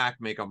the way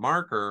back, make a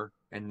marker,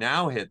 and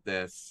now hit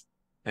this,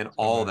 and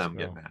all of them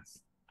get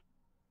masked.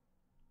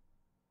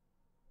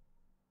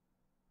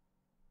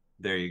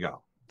 There you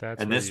go.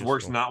 And this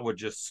works not with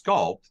just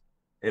sculpt;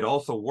 it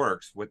also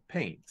works with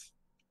paint.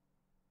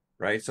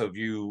 Right, so if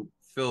you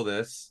fill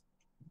this,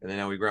 and then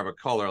now we grab a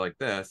color like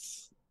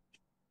this,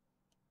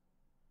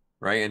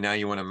 right, and now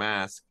you want to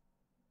mask,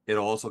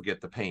 it'll also get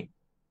the paint,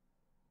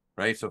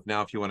 right? So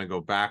if you want to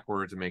go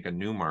backwards and make a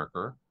new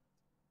marker,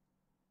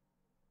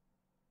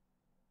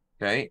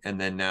 okay,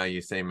 and then now you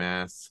say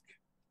mask,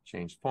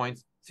 change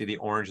points. See, the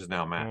orange is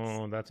now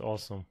masked. Oh, that's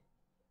awesome.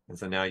 And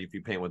so now if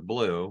you paint with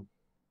blue,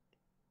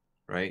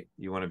 right,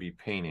 you want to be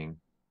painting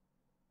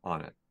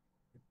on it,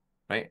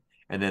 right?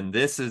 And then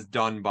this is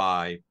done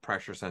by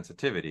pressure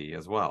sensitivity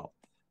as well.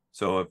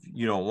 So if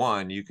you don't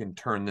want, you can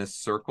turn this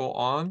circle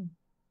on,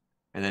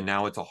 and then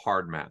now it's a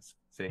hard mask.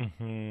 See?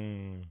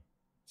 Mm-hmm.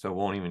 So it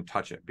won't even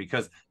touch it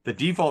because the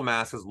default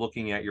mask is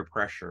looking at your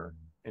pressure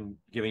and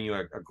giving you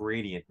a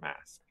gradient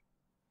mask.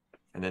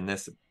 And then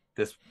this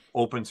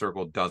open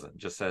circle doesn't.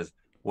 Just says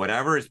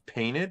whatever is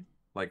painted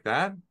like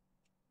that,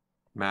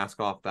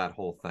 mask off that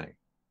whole thing.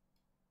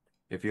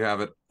 If you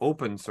have it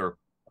open circle,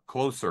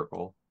 closed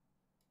circle,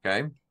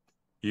 okay,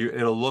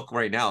 it'll look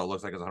right now, it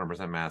looks like it's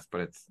 100% mask,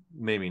 but it's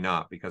maybe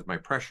not because my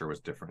pressure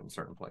was different in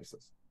certain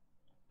places.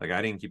 Like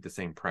I didn't keep the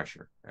same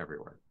pressure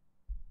everywhere.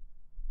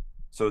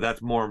 So that's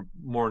more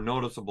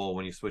noticeable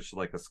when you switch to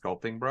like a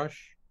sculpting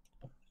brush.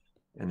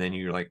 And then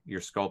you're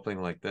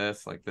sculpting like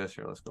this.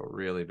 Here, let's go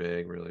really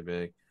big, really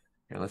big.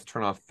 And let's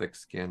turn off thick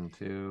skin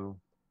too.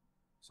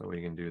 So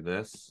we can do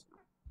this.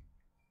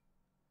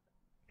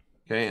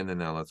 Okay, and then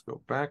now let's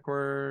go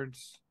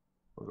backwards.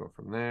 We'll go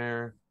from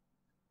there.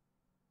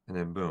 And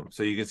then boom.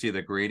 So you can see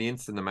the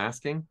gradients in the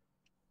masking.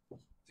 So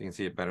you can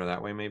see it better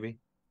that way, maybe.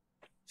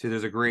 See,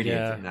 there's a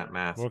gradient in that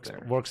mask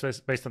there. Works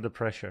based on the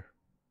pressure.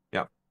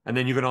 Yep. And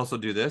then you can also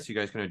do this. You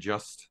guys can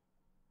adjust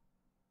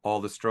all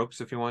the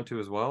strokes if you want to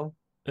as well.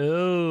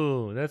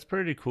 Oh, that's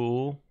pretty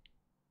cool.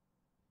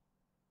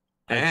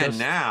 And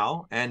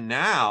now,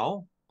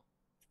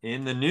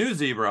 in the new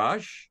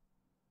ZBrush,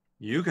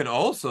 you can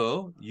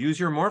also use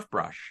your morph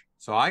brush.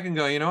 So I can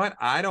go, you know what?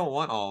 I don't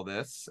want all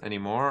this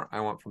anymore.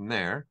 I want from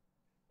there.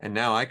 And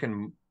now I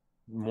can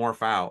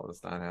morph out.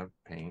 Let's not have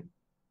paint.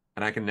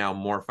 And I can now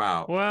morph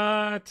out.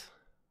 What?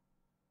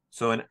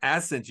 So in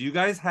essence, you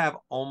guys have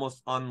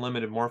almost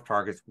unlimited morph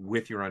targets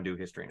with your undo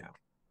history now.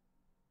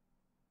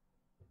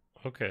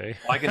 Okay.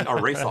 I can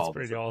erase all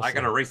pretty this. awesome. I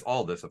can erase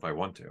all this if I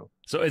want to.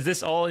 So is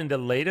this all in the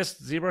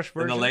latest ZBrush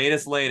version? In the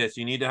latest,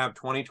 you need to have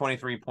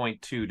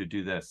 2023.2 to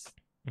do this.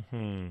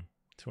 Mm-hmm.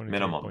 23.2.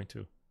 Minimum.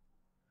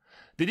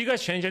 Did you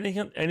guys change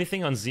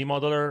anything on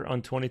ZModeler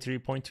on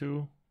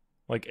 23.2?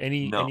 Like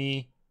No.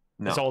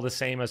 It's all the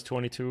same as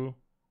 22?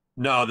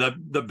 No,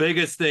 the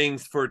biggest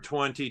things for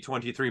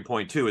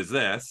 2023.2 is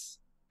this.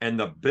 And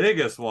the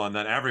biggest one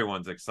that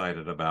everyone's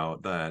excited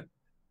about, that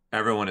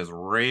everyone is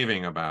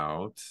raving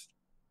about,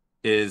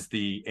 is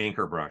the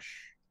anchor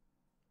brush.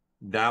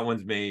 That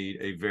one's made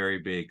a very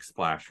big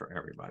splash for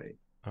everybody.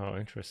 Oh,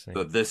 interesting.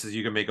 So this is,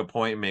 you can make a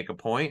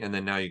point, and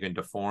then now you can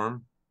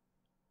deform.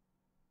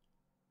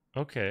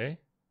 Okay.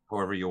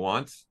 However you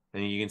want.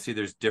 And you can see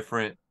there's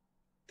different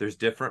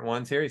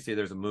ones here. You see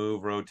there's a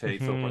move,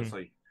 rotate, so forth.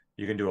 So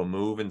you can do a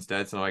move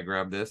instead. So I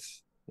grab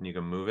this and you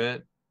can move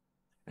it.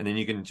 And then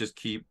you can just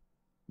keep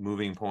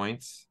moving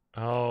points.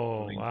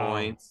 Oh, moving wow.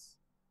 points.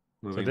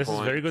 Moving so this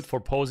points. is very good for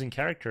posing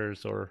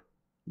characters, or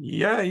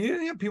yeah,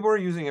 people are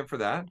using it for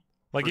that.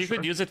 like you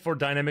could use it for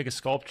dynamic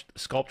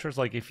sculptures,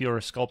 like if you're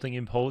sculpting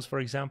in pose, for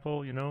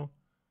example, you know?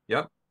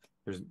 Yep.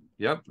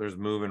 There's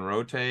move and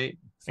rotate.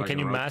 And can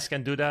you mask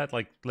and do that?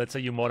 Like, let's say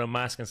you mod a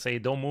mask and say,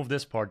 don't move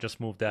this part, just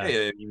move that.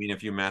 Yeah, you mean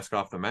if you mask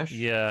off the mesh?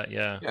 Yeah.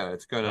 Yeah,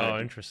 it's gonna. Oh,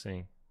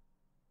 interesting.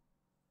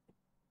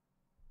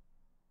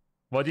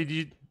 What did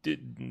you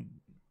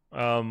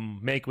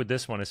make with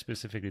this one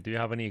specifically? Do you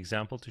have any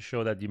example to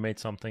show that you made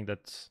something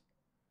that's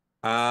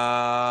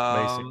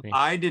basically?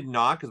 I did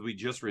not, because we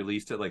just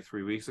released it like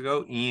 3 weeks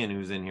ago. Ian,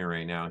 who's in here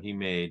right now, we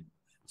made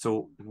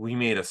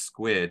a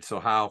squid. So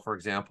how, for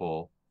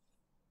example,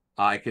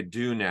 I could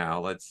do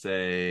now, let's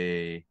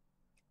say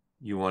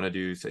you want to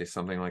do, say,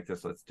 something like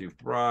this. Let's do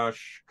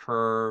brush,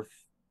 curve,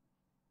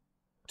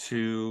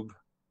 tube,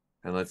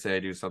 and let's say I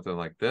do something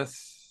like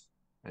this,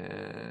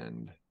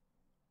 and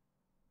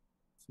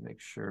let's make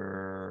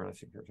sure,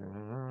 let's see,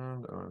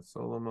 don't have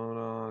solo mode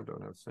on,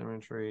 don't have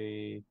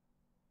symmetry.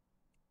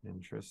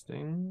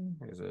 Interesting.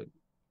 Is it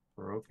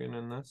broken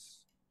in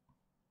this?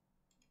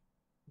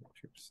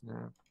 Tube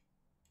snap.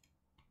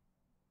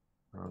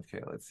 Okay,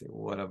 let's see.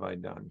 What have I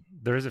done?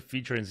 There is a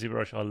feature in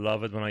ZBrush. I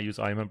love it when I use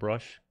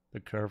brush, the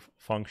curve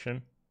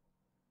function.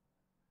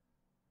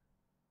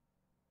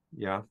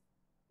 Yeah.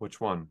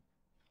 Which one?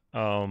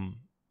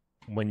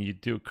 When you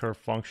do curve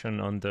function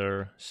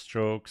under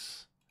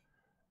strokes,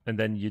 and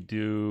then you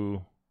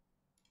do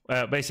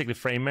basically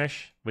frame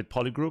mesh with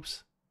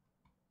polygroups,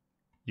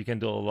 you can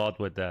do a lot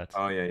with that.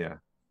 Oh, yeah.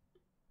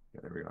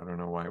 There we go. I don't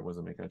know why it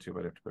wasn't making it too,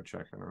 but I have to go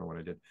check. I don't know what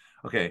I did.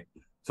 Okay,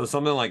 so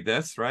something like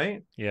this,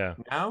 right? Yeah.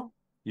 Now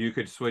you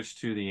could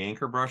switch to the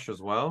anchor brush as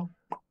well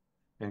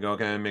and go,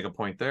 okay, make a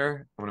point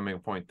there. I'm going to make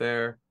a point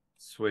there.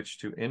 Switch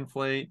to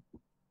inflate,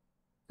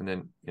 and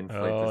then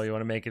inflate. Oh, you want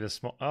to make it a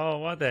small. Oh,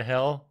 what the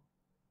hell?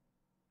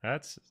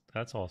 That's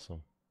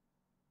awesome.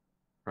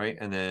 Right,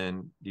 and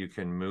then you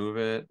can move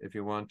it if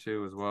you want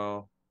to as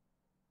well,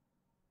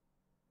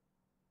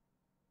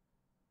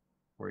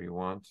 where you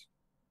want.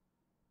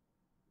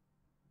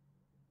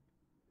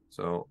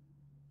 So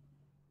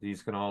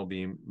these can all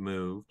be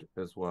moved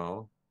as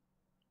well.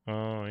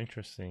 Oh,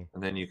 interesting.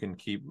 And then you can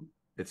keep,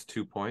 it's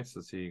 2 points.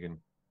 So you can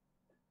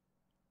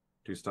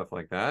do stuff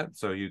like that.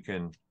 So you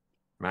can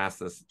mask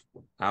this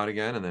out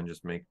again and then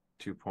just make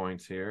 2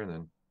 points here and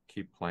then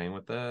keep playing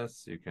with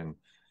this. You can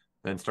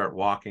then start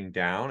walking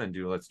down and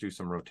let's do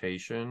some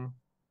rotation.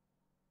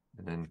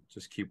 And then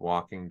just keep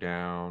walking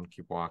down,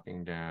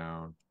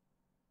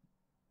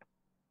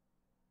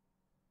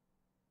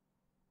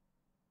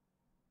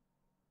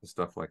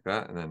 stuff like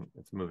that. And then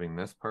it's moving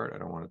this part. I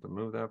don't want it to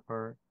move that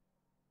part.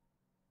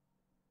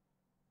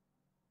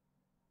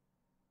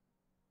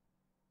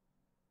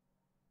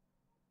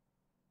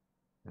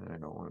 And I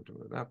don't want it to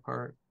move that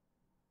part.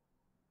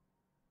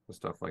 So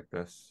stuff like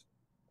this.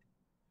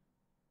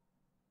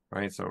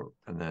 Right, so,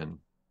 and then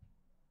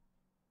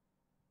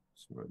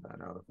smooth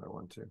that out if I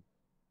want to.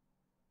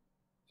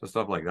 So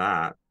stuff like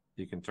that,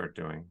 you can start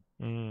doing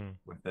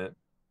with it.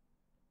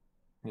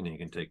 And then you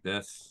can take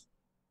this,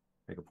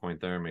 make a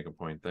point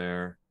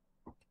there,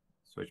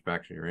 switch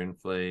back to your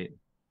inflate,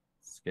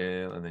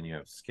 scale, and then you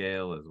have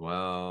scale as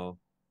well.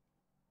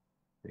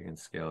 You can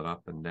scale it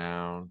up and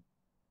down.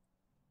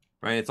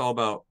 Right, it's all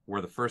about where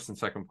the first and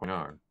second point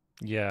are.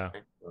 Yeah.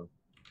 Right?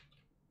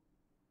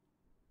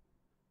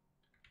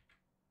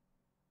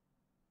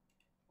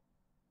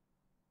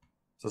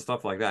 So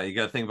stuff like that. You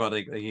got to think about,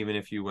 like even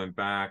if you went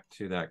back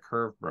to that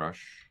curve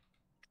brush,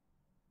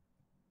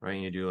 right?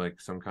 And you do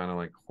like some kind of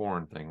like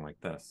horn thing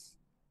like this.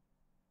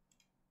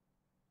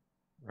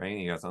 right?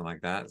 You got something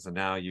like that. So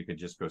now you could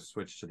just go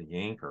switch to the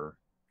anchor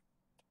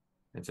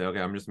and say, okay,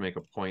 I'm just make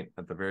a point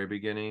at the very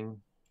beginning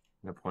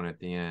and a point at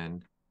the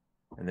end,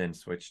 and then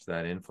switch to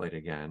that inflate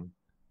again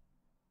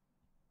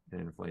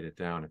and inflate it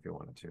down if you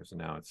wanted to. So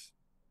now it's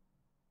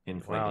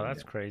inflating. Wow,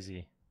 that's down.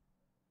 crazy.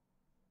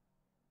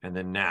 And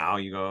then now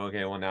you go,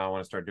 okay, well, now I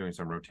want to start doing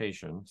some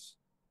rotations.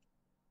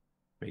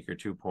 Make your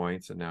 2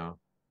 points and now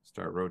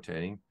start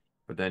rotating.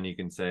 But then you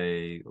can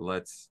say,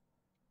 let's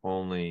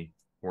only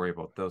worry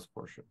about those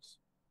portions,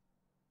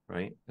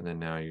 right? And then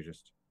now you're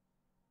just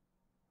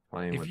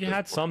playing with If you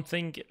had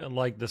something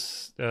like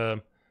this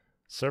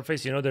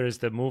surface, you know, there is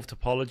the move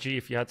topology.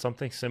 If you had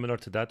something similar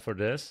to that for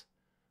this,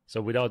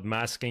 so without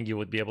masking, you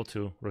would be able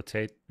to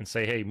rotate and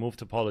say, hey, move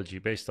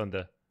topology based on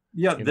the...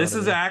 Yeah, this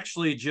is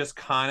actually just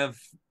kind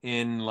of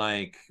in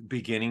like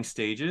beginning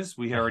stages.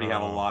 We already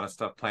have a lot of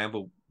stuff planned,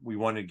 but we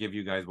wanted to give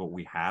you guys what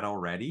we had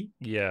already.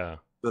 Yeah.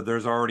 So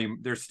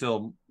there's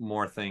still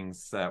more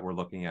things that we're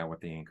looking at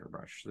with the anchor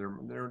brush.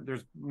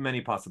 There's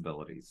many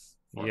possibilities.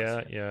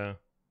 Yeah.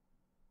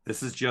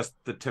 This is just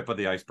the tip of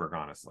the iceberg,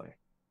 honestly.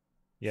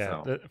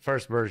 Yeah, so. The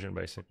first version,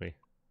 basically.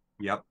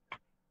 Yep.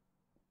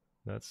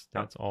 That's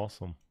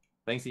awesome.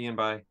 Thanks, Ian.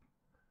 Bye.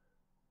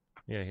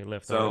 Yeah, he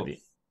left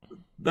already.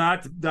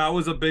 That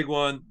was a big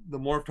one. The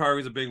morph target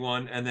was a big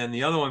one, and then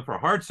the other one for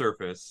hard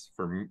surface,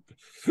 for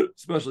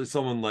especially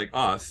someone like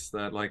us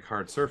that like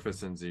hard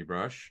surface in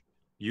ZBrush,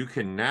 you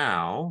can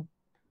now,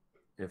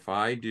 if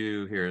I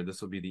do here,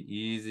 this will be the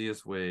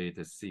easiest way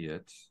to see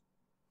it.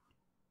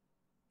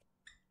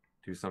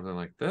 Do something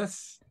like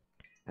this,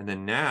 and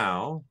then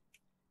now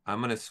I'm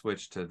going to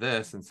switch to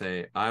this and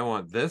say I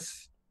want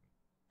this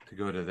to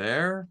go to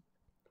there,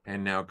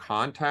 and now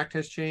contact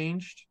has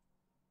changed.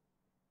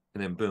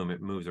 And then boom,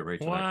 it moves it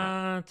right to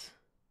that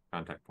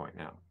contact point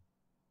now.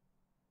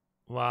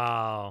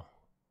 Wow.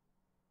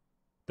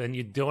 Then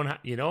you don't have,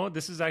 you know,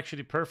 this is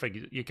actually perfect.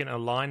 You can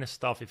align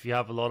stuff if you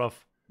have a lot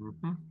of,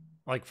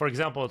 like, for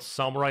example,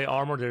 samurai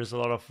armor, there's a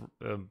lot of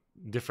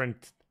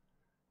different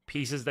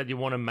pieces that you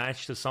want to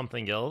match to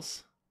something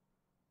else.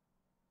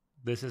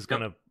 This is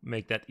going to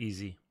make that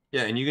easy.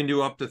 Yeah, and you can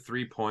do up to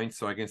 3 points.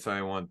 So I can say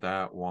I want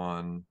that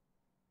one,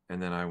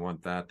 and then I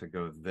want that to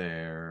go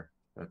there.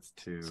 That's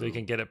 2. So you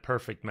can get a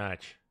perfect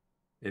match.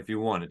 If you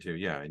wanted to,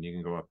 yeah. And you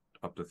can go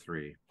up to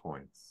 3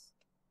 points.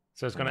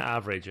 So it's going to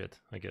average it,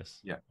 I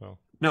guess. Yeah. Well.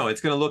 No, it's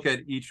going to look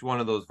at each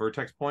one of those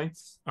vertex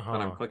points that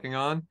I'm clicking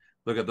on.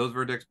 Look at those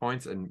vertex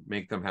points and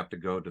make them have to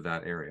go to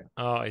that area.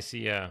 Oh, I see,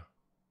 yeah.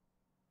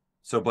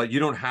 So, but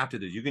you don't have to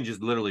do. You can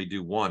just literally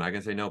do one. I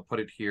can say, no, put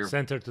it here.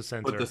 Center to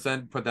center.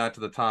 Put that to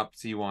the top,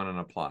 C1, and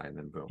apply, and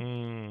then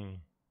boom.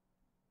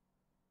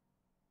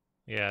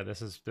 Yeah,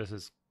 this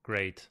is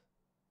great.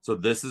 So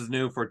this is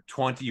new for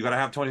 20. You got to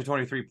have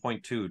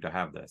 2023.2 to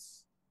have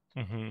this.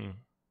 And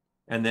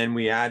then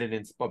we added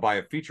in by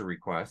a feature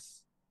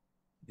request.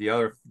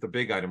 The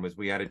big item was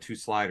we added 2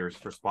 sliders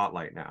for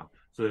Spotlight now.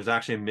 So there's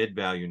actually a mid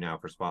value now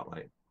for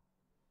Spotlight.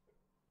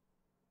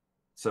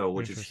 So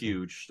which is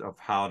huge of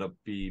how to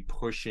be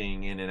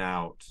pushing in and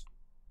out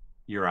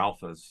your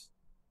alphas.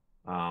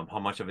 How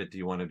much of it do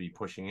you want to be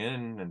pushing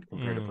in and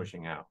compared to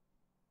pushing out?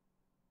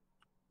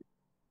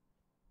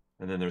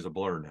 And then there's a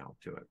blur now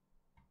to it.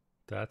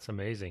 That's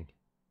amazing.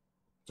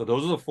 So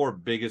those are the 4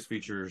 biggest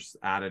features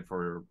added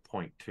for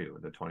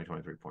 0.2, the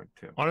 2023.2.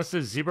 Honestly,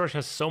 ZBrush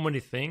has so many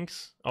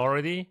things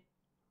already.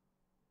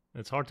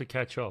 It's hard to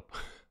catch up.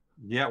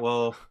 Yeah,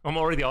 well, I'm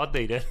already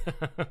outdated.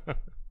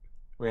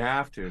 We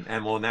have to.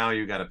 And well, now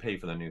you got to pay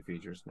for the new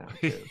features now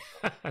too.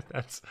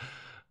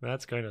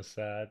 That's kind of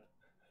sad.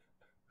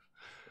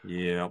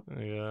 Yeah.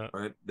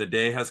 But the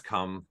day has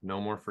come.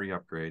 No more free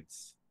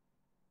upgrades.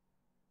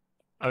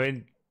 I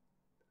mean,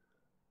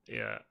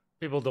 yeah.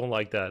 People don't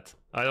like that.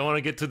 I don't want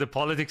to get to the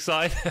politics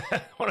side. I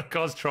don't want to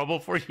cause trouble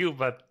for you,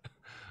 but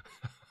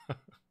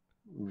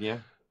yeah.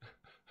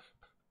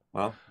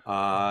 Well,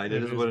 it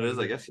is what it is,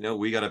 I guess. You know,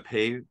 we got to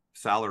pay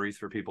salaries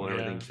for people and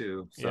everything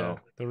too. So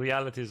the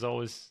reality is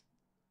always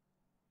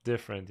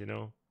different, you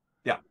know.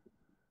 Yeah.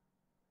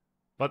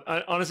 But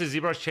honestly,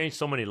 ZBrush changed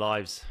so many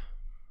lives.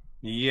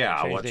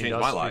 Yeah, well, it changed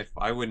my life.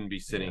 I wouldn't be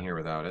sitting here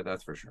without it.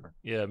 That's for sure.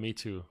 Yeah, me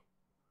too.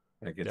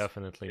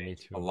 Definitely, me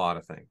too. A lot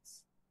of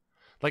things.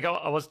 Like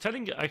I was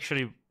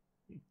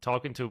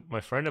talking to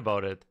my friend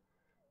about it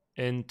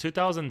in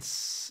 2000.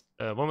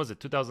 When was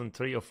it?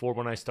 2003 or 4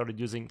 when I started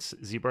using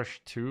ZBrush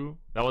 2.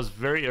 That was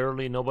very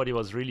early. Nobody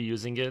was really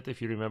using it,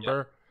 if you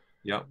remember.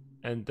 Yeah.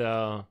 And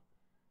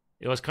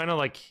it was kind of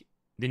like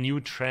the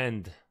new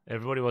trend.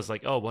 Everybody was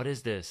like, "Oh, what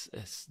is this?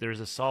 There's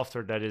a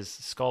software that is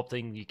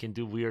sculpting. You can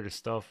do weird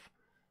stuff.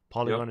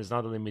 Polygon is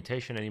not a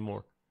limitation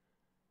anymore."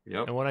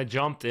 Yep. And when I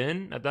jumped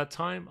in at that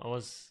time,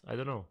 I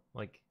don't know,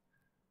 like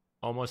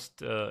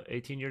almost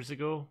 18 years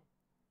ago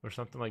or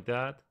something like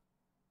that.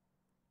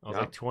 I was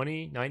like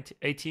 20, 19,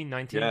 18,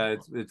 19. Yeah,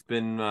 it's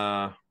been,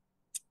 I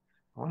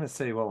want to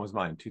say, what was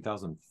mine?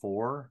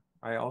 2004,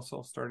 I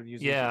also started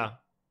using it. Yeah,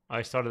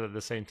 I started at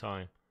the same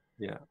time.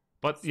 Yeah.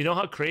 But you know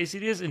how crazy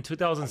it is? In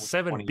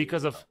 2007,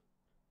 because of...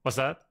 What's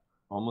that?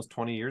 Almost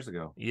 20 years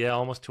ago. Yeah,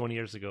 almost 20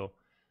 years ago.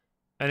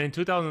 And in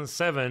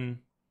 2007,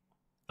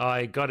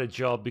 I got a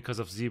job because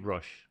of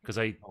ZBrush, because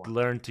I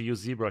learned to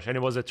use ZBrush, and it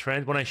was a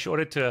trend. When I showed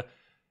it to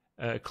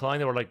a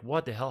client, they were like,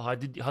 "What the hell? How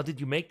did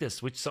you make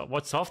this?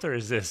 What software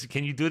is this?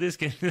 Can you do this?"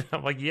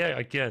 I'm like, "Yeah,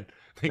 I can."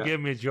 They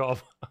gave me a job.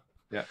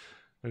 Yeah.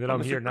 And then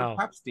I'm here Mr. now.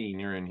 Papstein,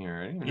 you're in here,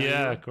 right?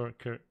 Yeah,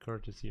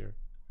 Kurt is here.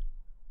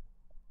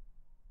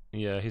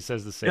 Yeah, he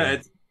says the same.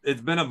 Yeah,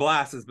 it's been a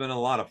blast. It's been a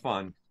lot of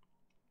fun.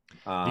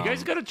 You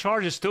guys got to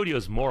charge the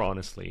studios more,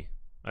 honestly.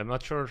 I'm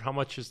not sure how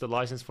much is the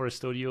license for the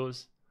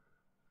studios.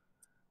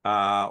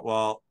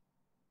 Well,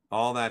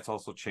 all that's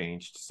also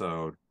changed.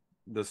 So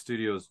the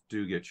studios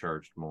do get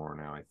charged more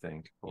now, I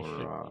think.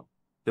 Or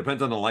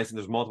depends on the license.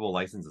 There's multiple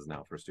licenses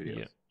now for studios.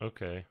 Yeah.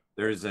 Okay.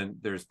 There's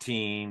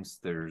teams.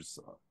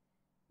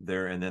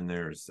 And then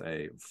there's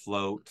a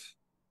float,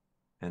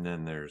 and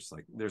then there's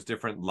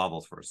different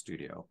levels for a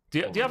studio. Do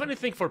you have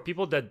anything for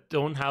people that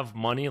don't have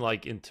money,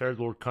 like in third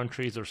world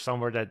countries or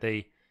somewhere that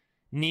they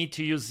need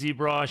to use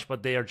ZBrush,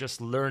 but they are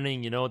just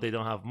learning, they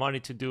don't have money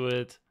to do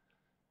it?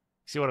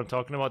 See what I'm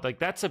talking about? Like,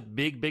 that's a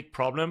big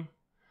problem.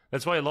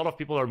 That's why a lot of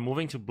people are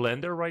moving to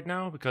Blender right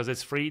now, because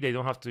it's free. They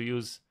don't have to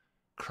use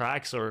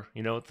cracks or,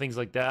 things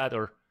like that,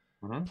 or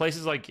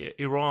places like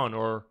Iran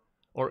or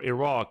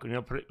Iraq,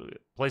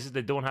 places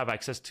that don't have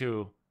access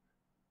to,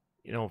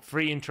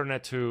 free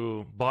internet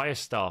to buy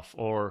stuff,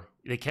 or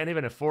they can't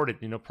even afford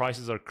it.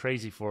 Prices are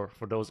crazy for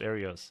those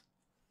areas.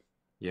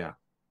 Yeah.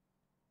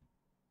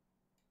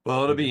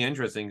 Well, it'll be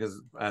interesting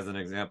because, as an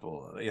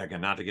example,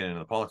 again, not to get into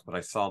the politics, but I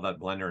saw that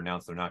Blender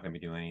announced they're not going to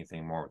be doing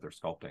anything more with their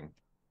sculpting.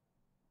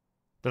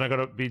 They're not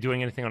going to be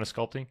doing anything on the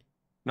sculpting?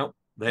 Nope.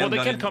 They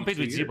can't compete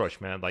with ZBrush,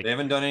 man. Like, they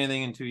haven't done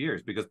anything in 2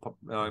 years because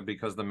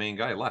the main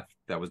guy left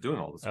that was doing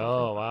all this stuff.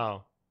 Oh,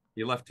 wow.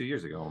 He left 2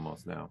 years ago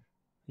almost now.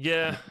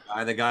 Yeah.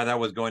 The guy that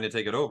was going to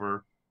take it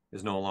over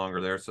is no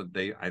longer there. So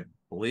I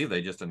believe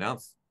they just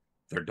announced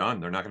they're done.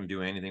 They're not going to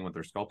do anything with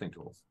their sculpting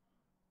tools.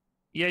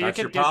 Yeah, that's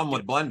your problem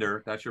with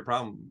Blender. That's your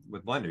problem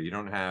with Blender. You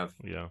don't have.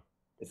 Yeah.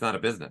 It's not a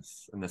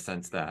business in the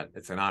sense that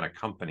it's not a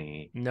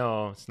company.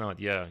 No, it's not.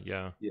 Yeah.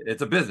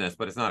 It's a business,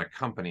 but it's not a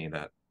company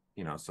that,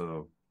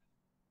 so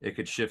it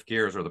could shift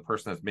gears, or the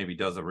person that maybe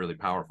does a really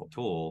powerful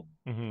tool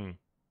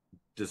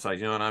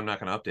decides, I'm not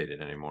going to update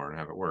it anymore and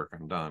have it work.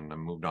 I'm done.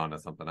 I'm moved on to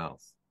something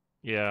else.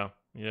 Yeah.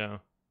 I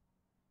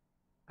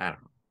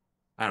don't know.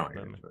 I don't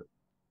get into it.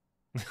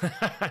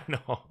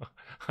 No,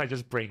 I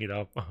just bring it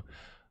up.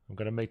 I'm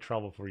going to make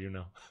trouble for you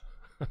now.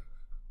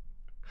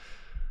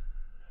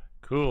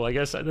 Cool. I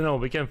guess, I don't know,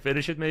 we can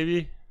finish it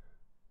maybe?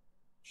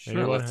 Sure,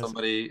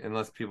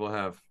 unless people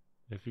have...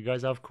 If you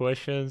guys have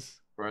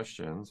questions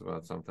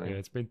about something. Yeah,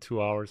 it's been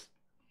 2 hours.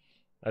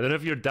 I don't know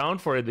if you're down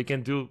for it. We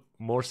can do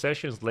more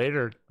sessions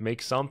later,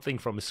 make something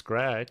from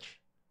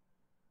scratch.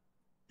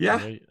 Yeah.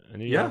 I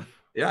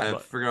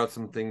figured out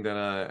something that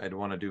I'd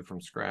want to do from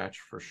scratch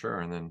for sure.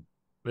 And then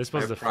this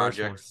was the first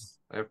one.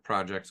 I have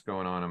projects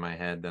going on in my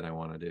head that I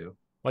want to do.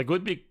 Like, it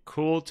would be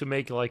cool to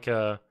make like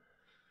a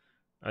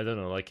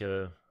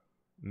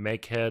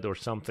mech head or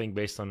something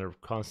based on their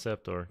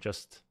concept, or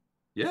just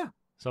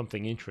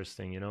something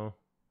interesting,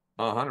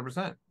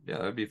 100%. Yeah,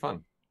 that'd be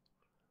fun.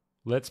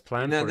 Let's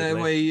plan for that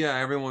way.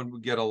 Everyone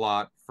would get a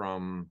lot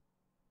from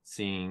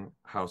seeing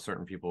how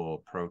certain people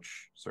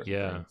approach certain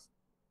things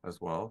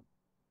as well.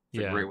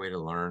 It's a great way to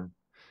learn.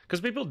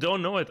 Because people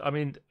don't know it. I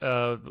mean,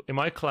 in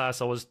my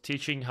class, I was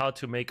teaching how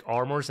to make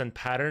armors and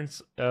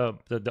patterns.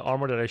 The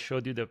armor that I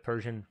showed you, the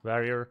Persian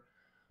warrior.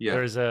 Yeah.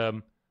 There's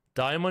a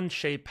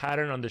diamond-shaped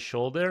pattern on the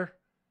shoulder.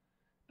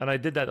 And I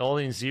did that all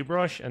in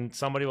ZBrush. And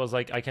somebody was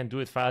like, I can do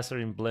it faster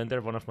in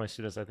Blender. One of my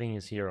students, I think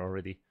he's here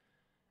already.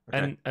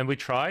 Okay. And we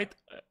tried.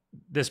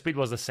 The speed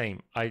was the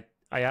same. I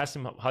asked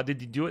him, how did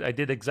you do it? I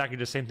did exactly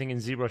the same thing in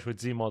ZBrush with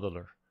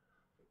ZModeler.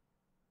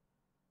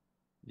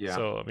 Yeah.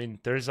 So, I mean,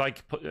 there's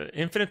like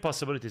infinite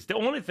possibilities. The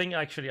only thing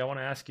actually I want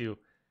to ask you,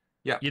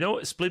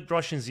 split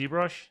brush in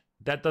ZBrush,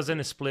 that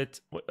doesn't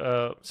split,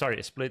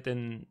 split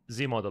in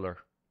ZModeler.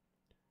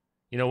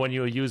 When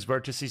you use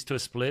vertices to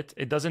split,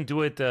 it doesn't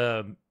do it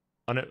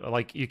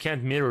like you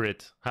can't mirror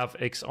it, have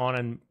X on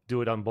and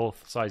do it on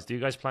both sides. Do you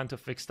guys plan to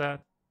fix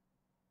that?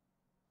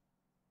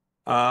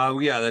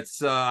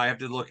 That's I have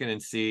to look in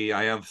and see.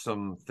 I have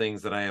some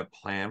things that I have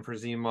planned for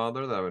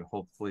ZModeler that I would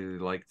hopefully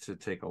like to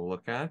take a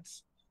look at.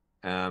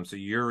 So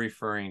you're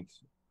referring to,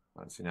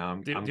 let's see, now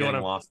I'm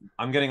getting lost.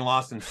 I'm getting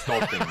lost in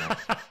sculpting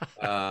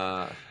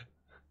now.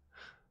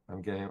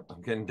 I'm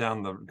getting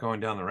going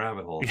down the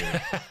rabbit hole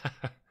here.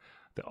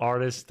 The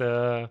artist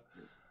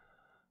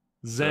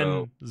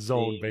Zen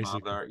zone,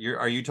 basically.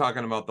 Are you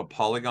talking about the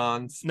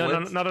polygon splits? No,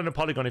 not on the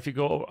polygon. If you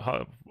go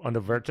on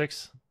the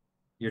vertex.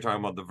 You're talking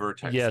about the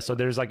vertex. Yeah, so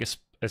there's like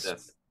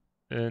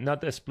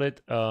not a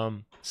split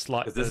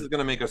slide. This is going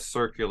to make a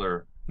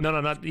circular.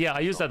 No, not. Yeah, I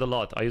use that a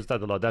lot.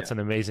 That's an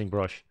amazing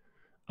brush.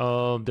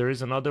 There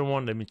is another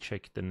one. Let me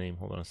check the name.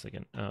 Hold on a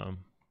second.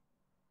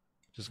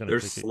 Just gonna.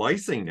 There's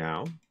slicing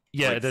now.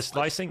 Yeah, like the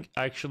slicing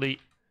actually.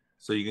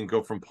 So you can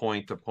go from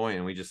point to point,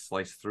 and we just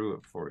slice through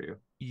it for you.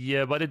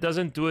 Yeah, but it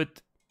doesn't do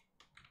it.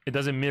 It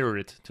doesn't mirror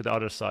it to the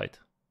other side.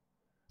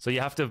 So you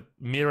have to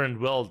mirror and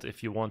weld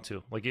if you want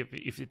to. Like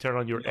if you turn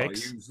on your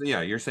X.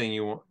 You're saying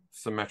you want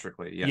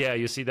symmetrically. Yeah. Yeah,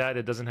 you see that?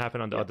 It doesn't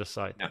happen on the other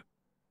side.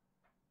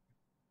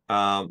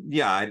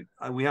 Yeah.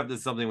 We have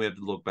something we have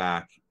to look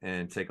back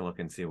and take a look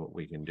and see what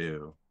we can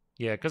do.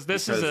 Yeah, because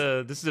this is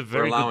a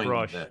very good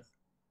brush.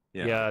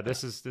 Yeah,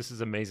 this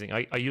is amazing.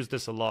 I use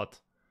this a lot.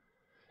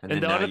 And then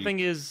the other thing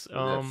is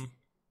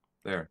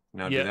there.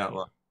 Now do that.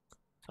 Look.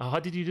 How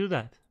did you do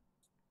that?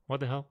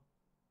 What the hell?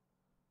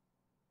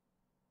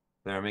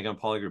 There, I'm making a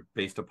polygroup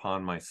based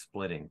upon my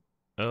splitting.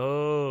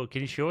 Oh,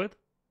 can you show it?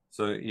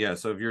 So yeah,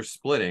 so if you're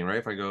splitting, right?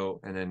 If I go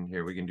and then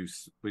here we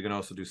can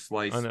also do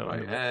slice by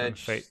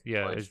edge.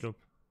 Edge loop.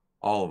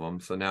 All of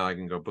them. So now I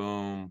can go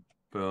boom,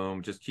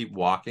 boom. Just keep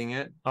walking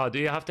it. Oh, do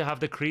you have to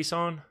have the crease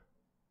on,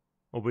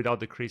 or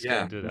without the crease? Yeah,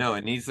 can you do that? No,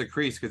 it needs the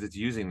crease because it's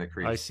using the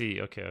crease. I see.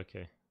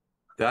 Okay.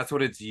 That's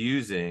what it's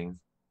using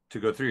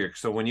to go through here.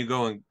 So when you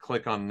go and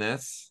click on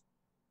this,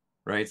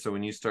 right? So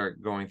when you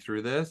start going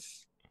through this.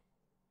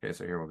 Okay,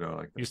 so here we'll go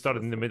like this. You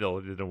started in the middle,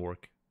 it didn't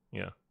work.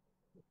 Yeah.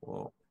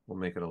 Well, we'll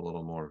make it a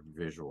little more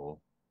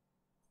visual.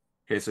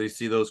 Okay, so you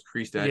see those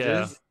creased edges?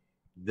 Yeah.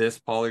 This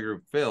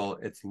polygroup fill,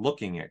 it's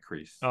looking at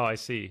crease. Oh, I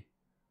see.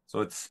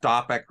 So it's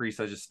stop at crease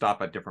edges,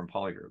 stop at different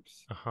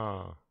polygroups.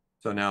 Uh-huh.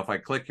 So now if I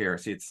click here,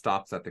 see it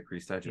stops at the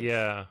creased edges.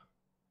 Yeah.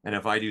 And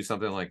if I do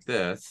something like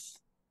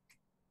this,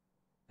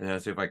 and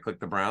then see if I click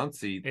the brown,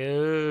 see.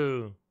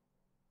 Ew.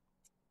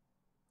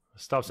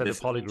 Stops at the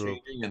polygroup.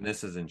 And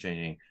this isn't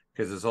changing.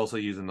 Because it's also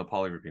using the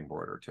polygrouping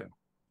border too.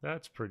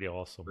 That's pretty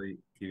awesome. So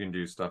you can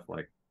do stuff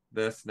like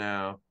this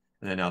now,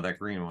 and then now that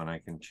green one I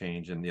can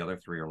change, and the other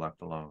three are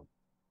left alone.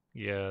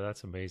 Yeah,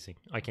 that's amazing.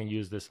 I can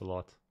use this a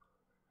lot.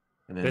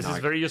 And then this is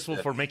very useful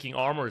for making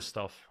armor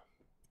stuff.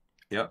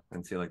 Yep,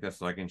 and see like this,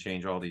 so I can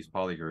change all these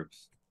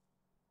polygroups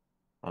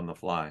on the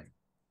fly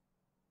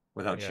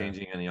without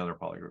changing any other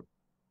polygroup.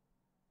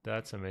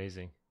 That's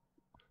amazing.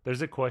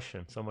 There's a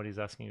question. Somebody's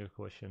asking a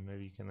question.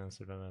 Maybe you can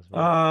answer them as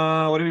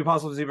well. Would it be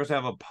possible for ZBrush to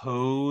have a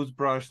pose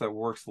brush that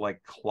works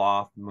like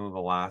cloth, move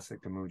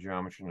elastic to move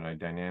geometry in a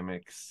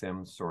dynamic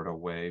sim sort of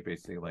way,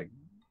 basically like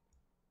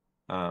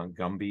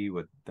Gumby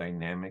with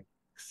dynamic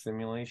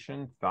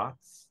simulation?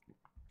 Thoughts?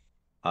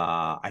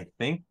 I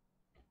think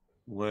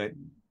what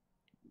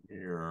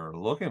you're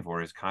looking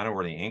for is kind of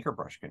where the anchor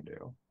brush can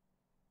do.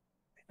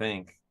 I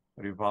think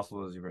would it be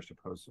possible for ZBrush to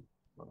pose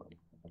like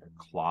a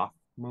cloth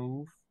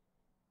move?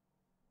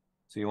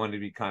 So you want it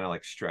to be kind of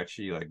like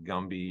stretchy, like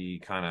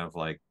Gumby, kind of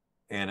like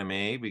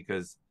anime,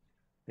 because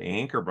the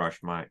anchor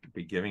brush might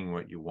be giving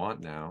what you want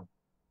now,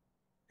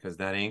 because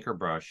that anchor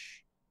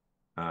brush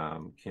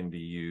can be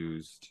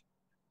used.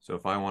 So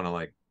if I want to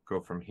like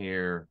go from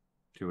here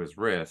to his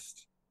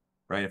wrist,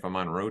 right? If I'm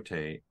on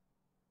rotate,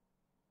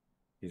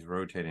 he's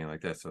rotating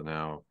like this. So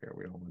now here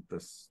we don't want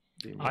this.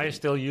 I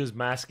still use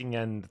masking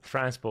and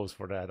transpose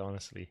for that,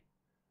 honestly.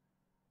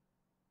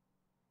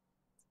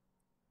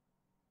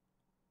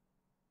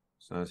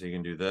 So you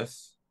can do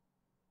this.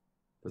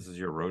 This is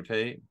your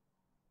rotate.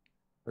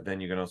 But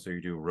then you can also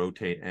do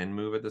rotate and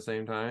move at the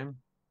same time.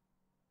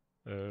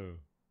 Oh.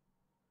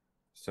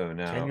 So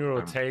now can you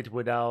rotate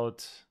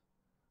without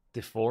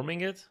deforming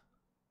it?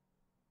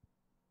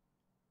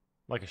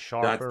 Like a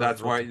sharper.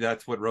 That's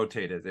what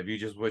rotate is. If you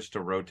just switch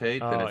to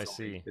rotate, then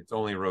it's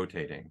only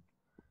rotating.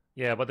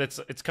 Yeah, but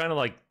it's kind of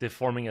like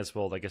deforming as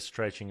well, like it's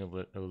stretching a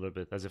little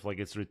bit, as if like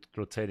it's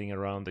rotating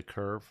around the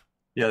curve.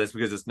 Yeah, that's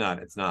because it's not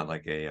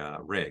like a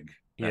rig.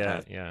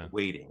 Yeah.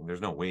 Weighting. There's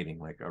no weighting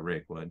like a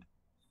rig would.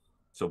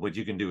 So what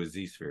you can do is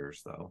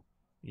Z-spheres though.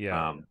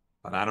 Yeah.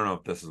 But I don't know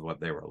if this is what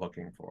they were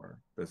looking for.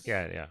 This.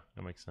 Yeah,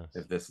 that makes sense.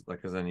 If this, like,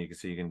 because then you can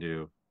see you can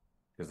do,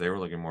 because they were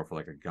looking more for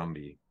like a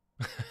Gumby.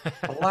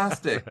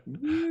 Elastic.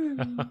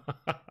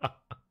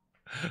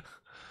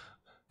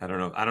 I don't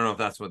know if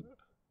that's what.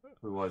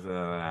 Who was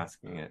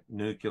asking it?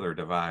 Nuclear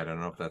divide. I don't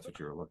know if that's what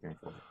you were looking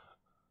for.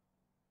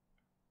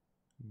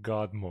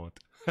 God mode.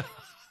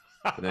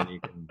 But then you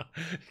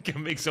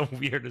can make some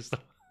weird stuff.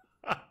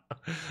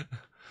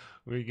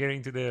 We're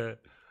getting to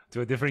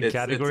a different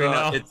category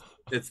now.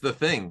 It's the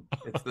thing.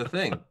 It's the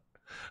thing.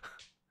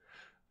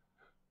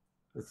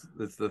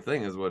 It's the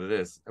thing is what it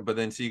is. But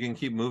then so you can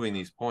keep moving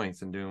these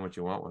points and doing what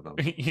you want with them.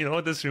 You know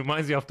what this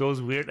reminds me of?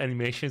 Those weird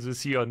animations we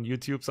see on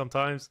YouTube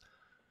sometimes.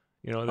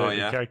 You know, the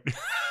character.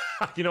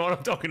 You know what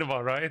I'm talking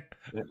about, right?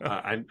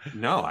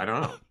 No, I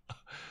don't know.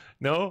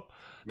 No?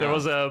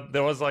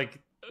 There's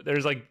like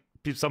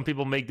some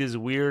people make these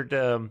weird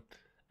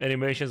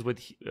animations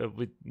with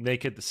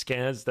naked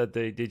scans that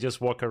they just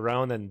walk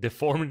around and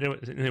deform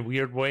it in a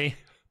weird way.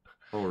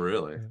 Oh,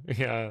 really?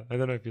 Yeah, I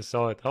don't know if you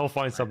saw it. I'll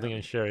find something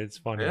and share it. It's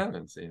funny. I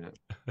haven't seen it.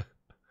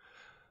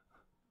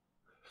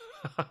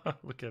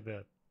 Look at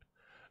that.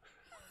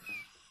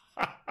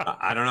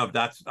 I don't know if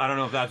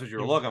that's what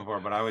you're looking for,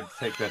 but I would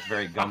take that's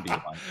very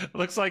Gumby-like.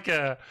 Looks like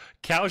a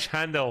couch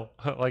handle,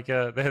 like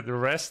the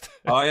rest.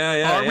 Oh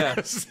yeah.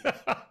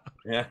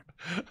 Yeah.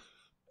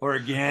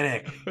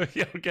 Organic.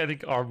 Yeah,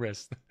 organic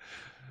armrest.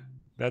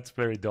 That's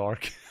very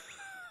dark.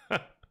 I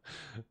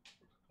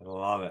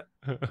love it.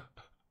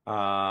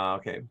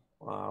 Okay.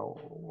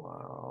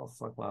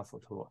 select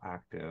lasso tool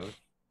active.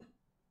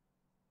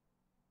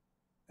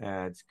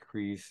 Adds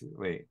crease,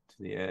 wait,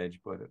 to the edge,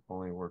 but it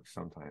only works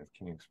sometimes.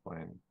 Can you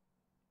explain?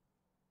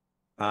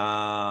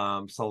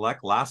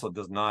 Select lasso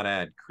does not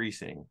add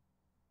creasing.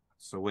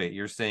 So wait,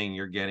 you're saying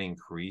you're getting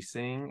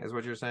creasing is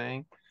what you're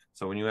saying?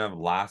 So when you have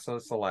lasso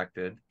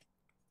selected,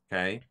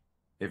 okay,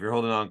 if you're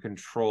holding on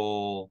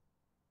control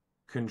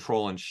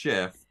and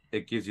shift,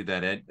 it gives you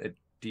that it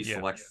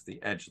deselects the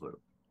edge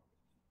loop.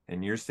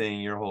 And you're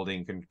saying you're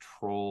holding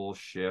control,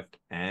 shift,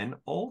 and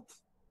alt?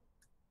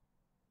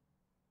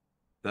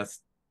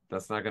 That's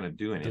not going to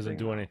do anything. Doesn't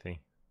do anything.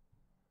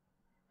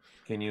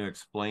 Can you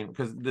explain?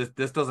 Because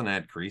this doesn't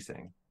add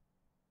creasing.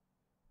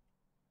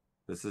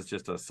 This is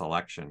just a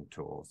selection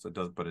tool. So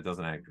but it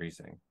doesn't add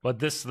creasing. But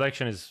this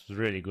selection is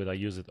really good. I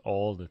use it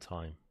all the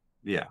time.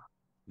 Yeah.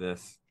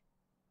 This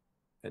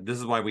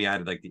is why we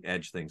added like the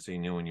edge thing, so you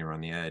knew when you're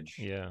on the edge.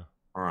 Yeah.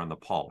 Or on the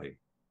poly.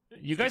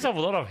 You guys have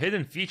a lot of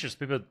hidden features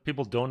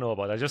people don't know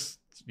about. I just,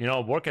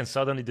 work and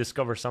suddenly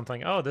discover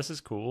something. Oh, this is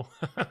cool.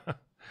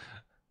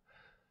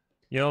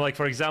 Like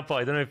for example,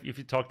 I don't know if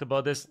you talked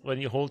about this.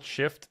 When you hold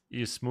shift,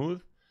 you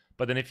smooth.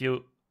 But then if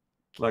you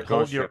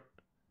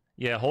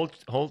hold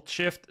hold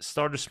shift,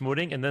 start the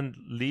smoothing, and then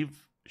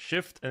leave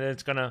shift, and then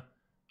it's gonna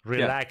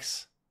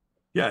relax.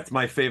 Yeah, it's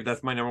my favorite.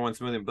 That's my number one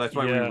smoothing. That's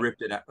why we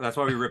ripped it out. That's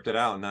why we ripped it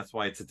out, and that's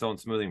why it's its own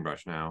smoothing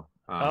brush now.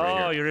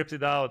 Right, you ripped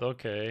it out.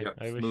 Okay. Yep,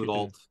 I wish smooth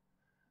alt.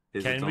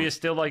 Can we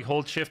still like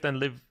hold shift and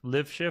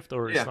live shift,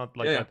 or it's not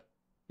like that?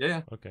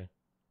 Yeah. Okay.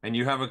 And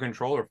you have a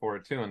controller for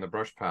it too in the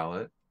brush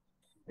palette.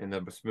 In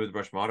the smooth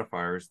brush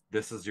modifiers,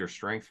 this is your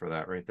strength for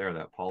that right there.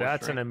 That polish.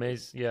 That's an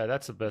amazing. Yeah,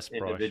 that's the best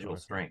individual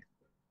strength.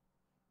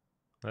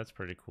 That's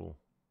pretty cool.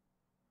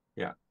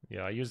 Yeah.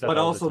 Yeah, I use that. But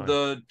all also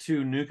the time.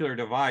 to nuclear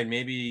divide,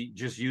 maybe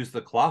just use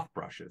the cloth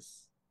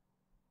brushes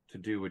to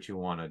do what you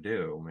want to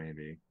do,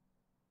 maybe.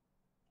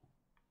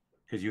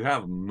 Because you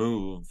have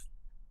move,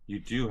 you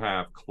do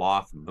have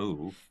cloth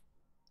move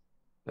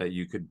that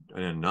you could,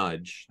 and a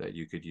nudge that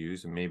you could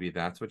use, and maybe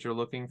that's what you're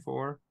looking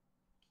for.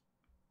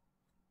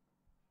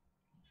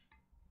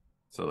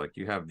 So like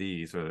you have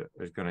these, so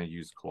it's going to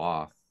use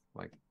cloth,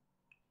 like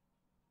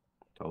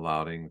to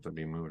allow things to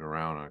be moved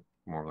around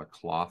more of a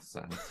cloth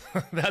sense.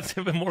 That's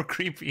even more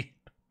creepy.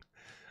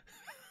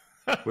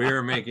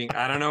 We're making,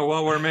 I don't know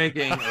what we're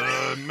making.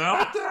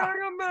 Melting.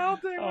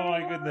 Oh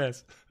my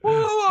goodness.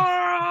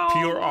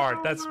 Pure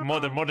art. That's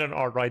modern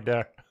art right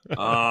there.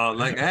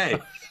 Hey,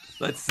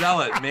 let's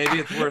sell it. Maybe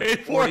it's worth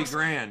 40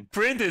 grand.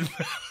 Print it.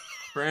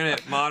 Print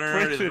it. Modern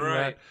art is right.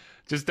 Man.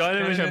 Just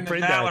don't even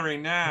print that. Gallery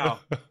now.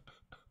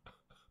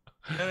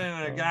 Get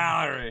in the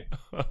gallery.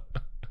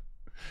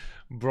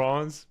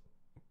 Bronze.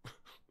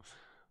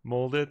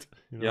 Mold it.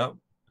 Yep.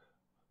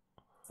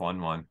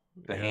 Fun one.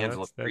 The hands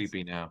look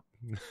creepy now.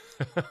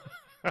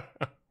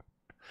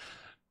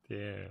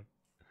 Yeah.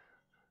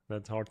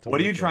 That's hard to. What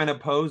are you trying to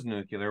pose,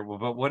 Nuclear? Well,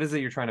 but what is it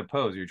you're trying to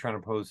pose? Are you trying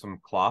to pose some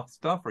cloth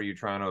stuff? Or are you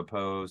trying to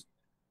pose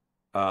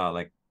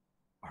like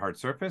hard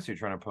surface? Are you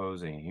trying to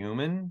pose a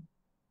human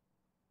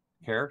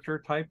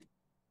character type?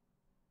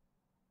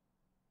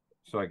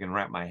 So I can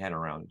wrap my head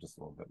around it just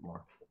a little bit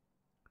more.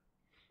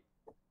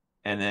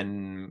 And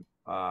then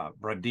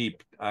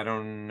Pradeep, I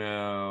don't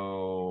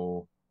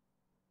know.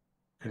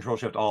 Control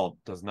Shift Alt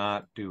does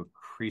not do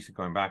crease.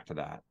 Going back to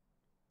that.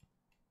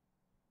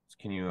 So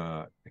can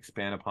you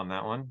expand upon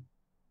that one?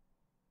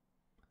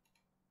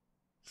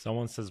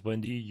 Someone says, when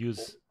do you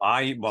use?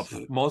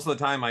 Most of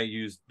the time I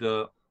use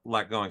the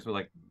let going. So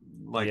like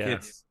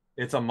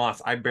it's a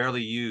must. I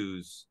barely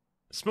use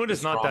smooth.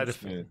 Is not that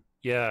smooth.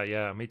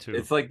 Yeah, me too.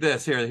 It's like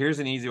this. Here's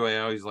an easy way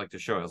I always like to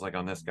show it. It's like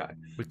on this guy.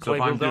 So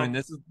if I'm doing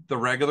this is the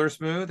regular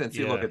smooth, and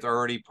see, look, it's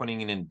already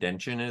putting an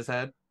indentation in his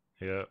head.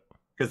 Yeah.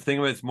 Because think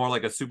of it, it's more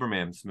like a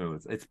Superman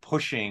smooth. It's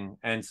pushing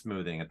and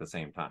smoothing at the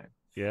same time.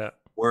 Yeah.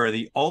 Where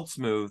the alt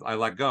smooth, I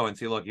let go and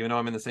see, look, even though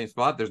I'm in the same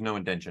spot, there's no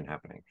indentation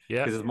happening.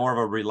 Yeah. Because it's more of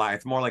a relax.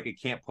 It's more like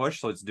it can't push,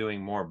 so it's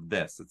doing more of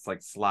this. It's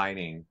like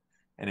sliding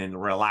and then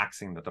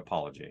relaxing the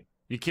topology.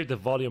 You keep the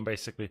volume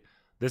basically.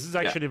 This is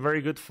actually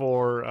very good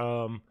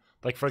for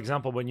like for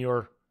example when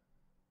you're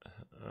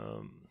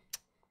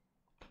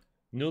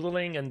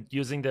noodling and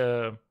using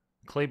the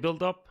clay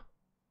buildup.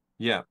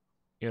 Yeah.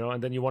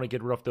 And then you want to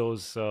get rid of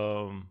those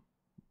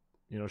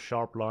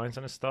sharp lines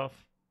and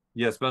stuff.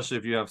 Yeah, especially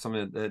if you have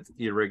something that's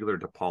irregular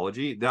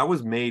topology. That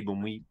was made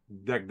when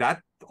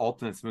that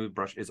alternate smooth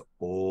brush is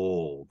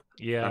old.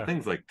 Yeah. That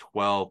thing's like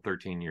 12,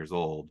 13 years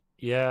old.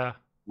 Yeah.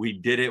 We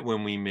did it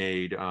when we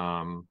made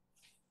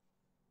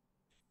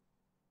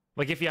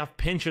like if you have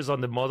pinches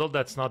on the model,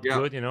 that's not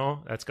good,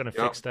 that's going to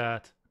fix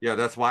that. Yeah,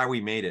 that's why we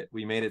made it.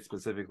 We made it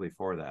specifically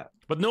for that.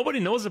 But nobody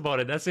knows about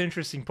it. That's the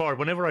interesting part.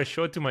 Whenever I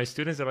show it to my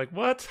students, they're like,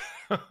 what?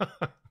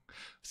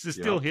 This is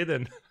still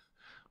hidden.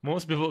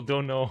 Most people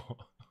don't know.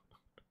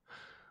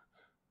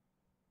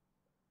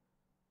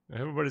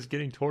 Everybody's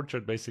getting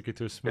tortured basically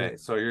to smooth. Okay,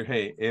 so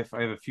if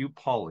I have a few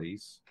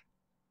polys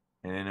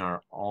and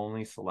are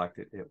only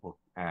selected, it will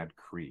add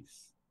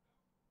crease.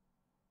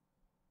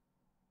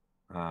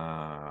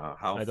 How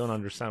I don't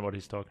understand what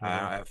he's talking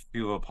about. a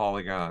few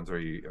polygons are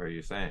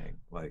you saying?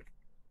 Like,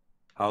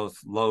 how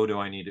low do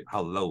I need it?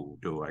 How low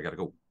do I gotta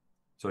go?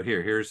 So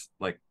here's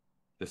like,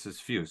 this is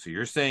few. So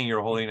you're saying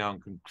you're holding down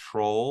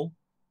Control,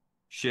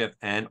 Shift,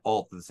 and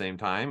Alt at the same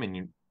time,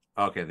 and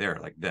okay, there,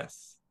 like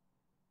this.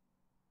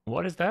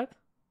 What is that?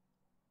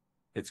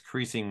 It's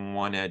creasing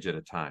one edge at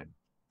a time.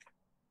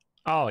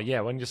 Oh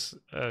yeah, when you just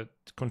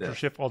Control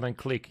Shift Alt then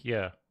click.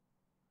 Yeah.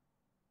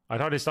 I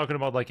thought he's talking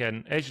about like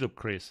an edge loop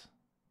crease.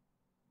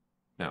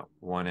 No,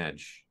 one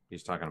edge.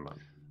 He's talking about.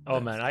 Oh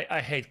man, I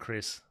hate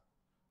crease.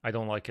 I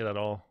don't like it at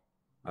all.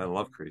 I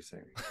love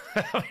creasing.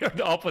 You're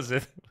the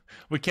opposite.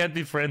 We can't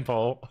be friends,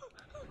 Paul.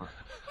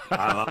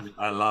 I love it.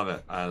 I love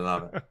it. I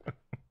love it.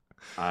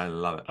 I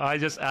love it. I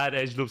just add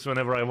edge loops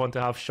whenever I want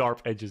to have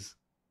sharp edges.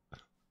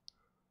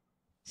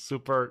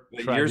 Super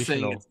But traditional. you're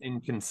saying it's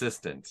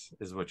inconsistent,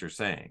 is what you're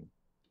saying,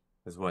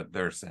 is what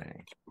they're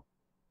saying.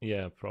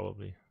 Yeah,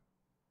 probably.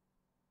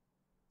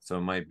 So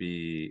it might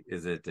be,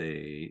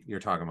 you're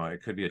talking about,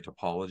 it could be a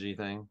topology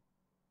thing.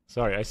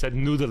 Sorry, I said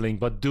noodling,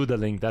 but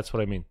doodling, that's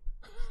what I mean.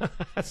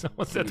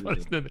 Someone said what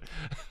is noodling?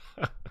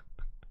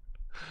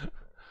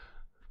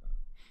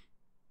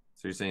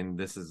 So you're saying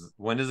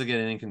when does it get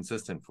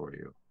inconsistent for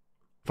you?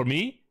 For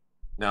me?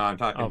 No, I'm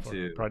talking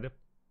to Pradip.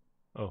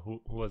 Oh,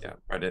 who was it?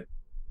 Yeah, Reddit.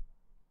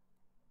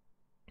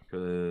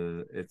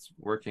 Because it's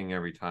working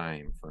every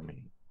time for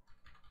me.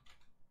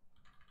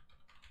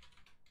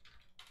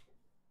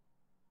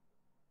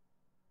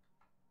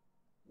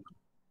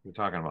 We're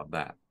talking about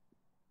that.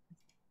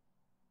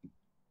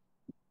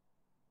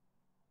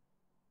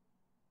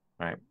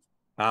 All right.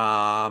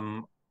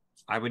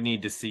 I would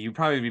need to see. You'd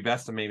probably be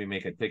best to maybe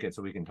make a ticket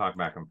so we can talk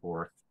back and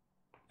forth,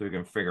 so we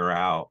can figure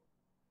out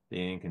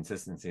the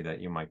inconsistency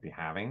that you might be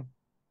having,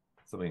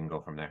 so we can go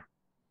from there.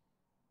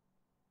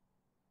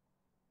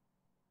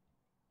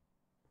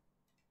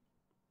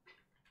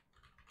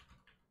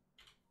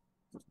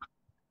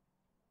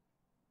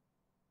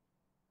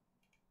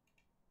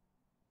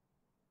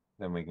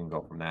 Then we can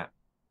go from that.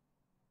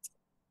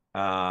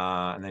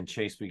 And then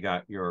Chase, we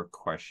got your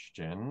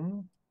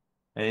question.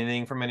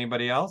 Anything from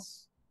anybody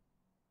else?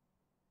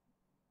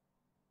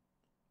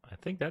 I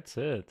think that's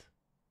it.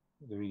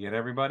 Did we get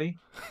everybody?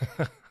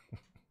 I'm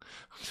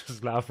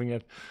just laughing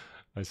at.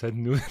 I said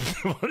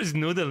noodling. What is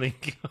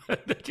noodling? I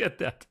didn't get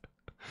that.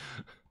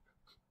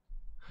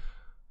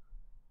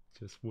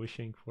 Just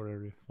wishing for a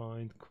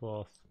refined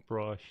cloth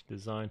brush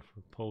designed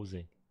for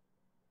posing.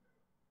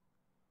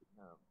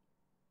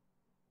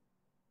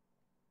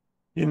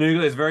 You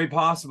know, it's very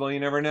possible. You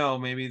never know.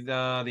 Maybe the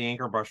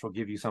anchor brush will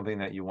give you something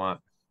that you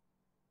want.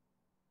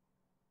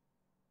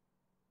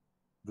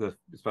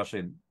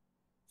 Especially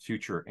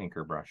future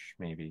anchor brush,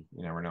 maybe.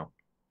 You never know.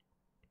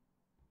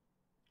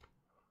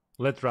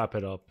 Let's wrap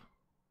it up.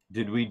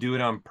 Did we do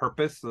it on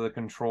purpose? The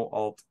Control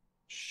Alt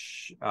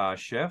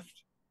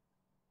Shift?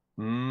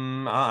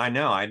 I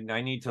know.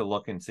 I need to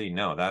look and see.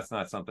 No, that's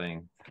not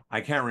something.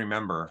 I can't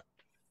remember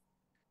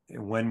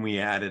when we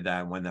added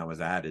that and when that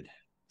was added.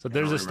 So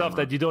there's stuff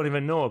that you don't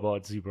even know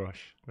about ZBrush.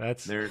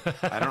 That's there.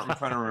 I'm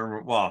trying to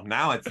remember. Well,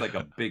 now it's like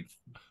a big,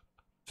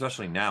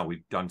 especially now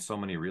we've done so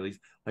many releases.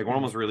 Like we're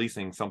almost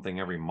releasing something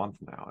every month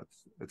now.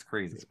 It's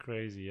crazy. It's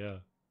crazy, yeah.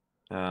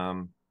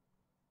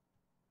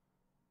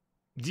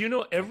 Do you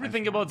know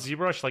everything about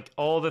ZBrush? Like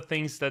all the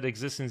things that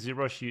exist in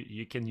ZBrush,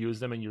 you can use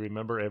them and you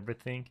remember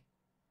everything?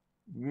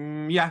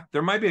 Yeah,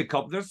 there might be a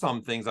couple. There's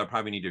some things I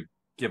probably need to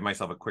give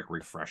myself a quick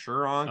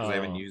refresher on because I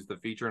haven't used the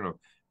feature in a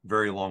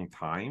very long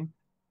time.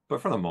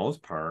 But for the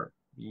most part,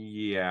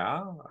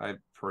 yeah,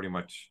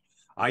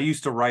 I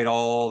used to write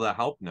all the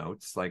help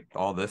notes, like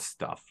all this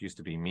stuff used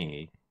to be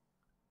me.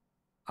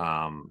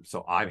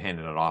 So I've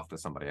handed it off to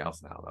somebody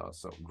else now, though.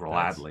 So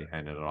gladly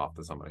handed it off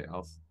to somebody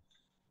else.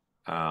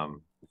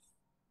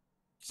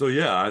 So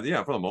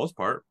yeah, for the most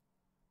part,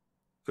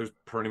 there's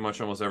pretty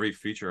much almost every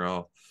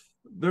feature.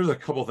 There's a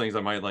couple things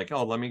I might like.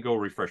 Oh, let me go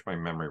refresh my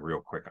memory real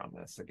quick on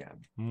this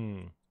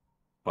again.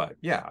 But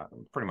yeah,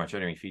 pretty much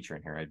any feature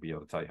in here, I'd be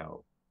able to tell you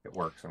how it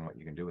works and what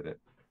you can do with it.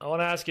 I want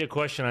to ask you a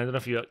question. I don't know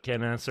if you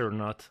can answer or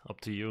not. Up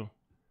to you.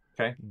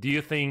 Okay. Do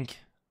you think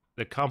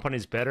the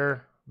company's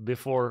better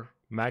before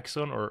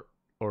Maxon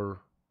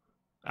or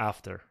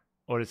after,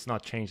 or it's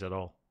not changed at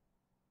all?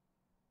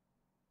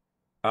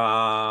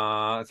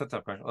 It's a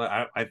tough question.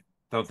 I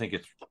don't think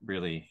it's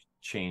really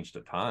changed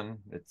a ton.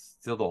 It's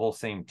still the whole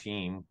same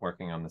team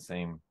working on the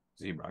same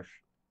ZBrush.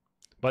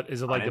 But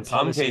is it like in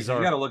some cases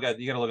you gotta look at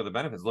the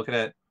benefits. Look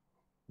at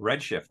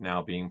Redshift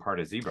now being part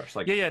of ZBrush.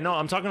 Like no,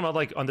 I'm talking about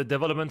like on the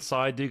development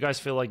side. Do you guys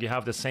feel like you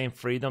have the same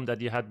freedom that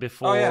you had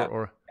before,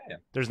 or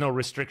there's no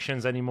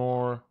restrictions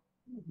anymore?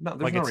 No,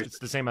 there's like it's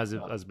the same as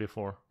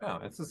before. No,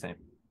 it's the same.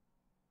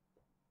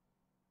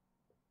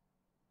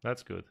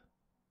 That's good.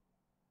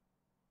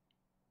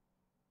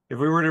 If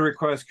we were to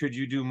request, could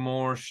you do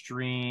more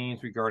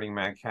streams regarding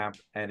MadCap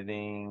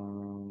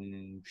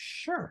editing?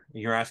 Sure.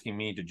 You're asking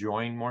me to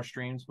join more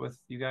streams with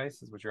you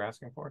guys? Is what you're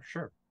asking for?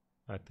 Sure.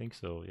 I think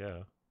so. Yeah.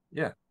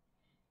 Yeah.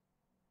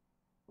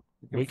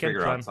 We can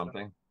figure out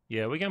something.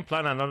 Yeah, we can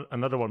plan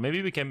another one.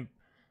 Maybe we can.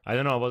 I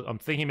don't know. I'm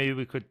thinking maybe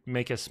we could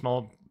make a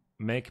small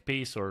make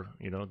piece, or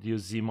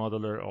use Z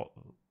modeler or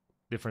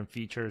different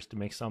features to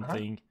make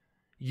something.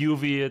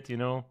 UV it,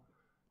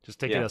 just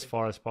take it as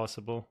far as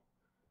possible.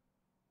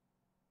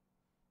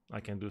 I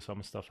can do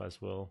some stuff as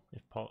well.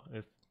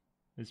 If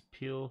is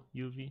peel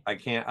UV. I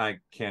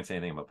can't say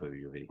anything about peel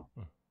UV.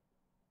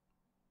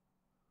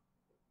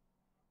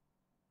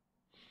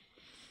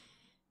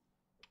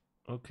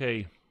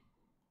 Okay.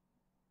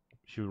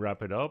 Should we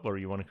wrap it up, or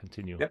you want to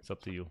continue? Yep. It's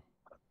up to you.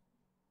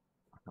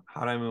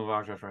 How do I move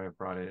objects after I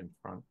brought it in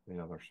front of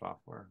the other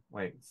software?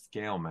 Wait,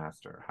 Scale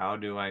Master. How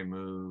do I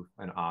move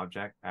an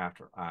object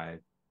after I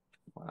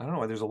don't know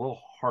why there's a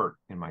little heart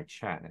in my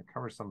chat and it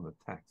covers some of the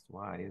text.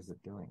 Why is it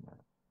doing that?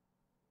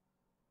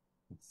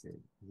 Let's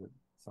see. Is it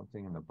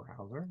something in the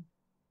browser?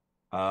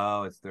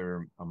 Oh, it's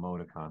their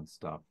emoticon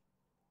stuff.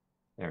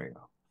 There we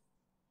go.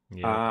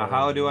 Yeah,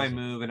 how do I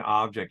move an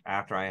object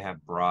after I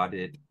have brought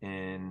it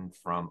in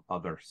from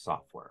other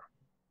software?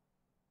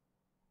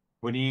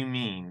 What do you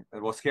mean?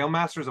 Well, Scale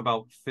Master is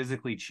about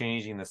physically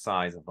changing the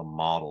size of the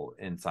model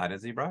inside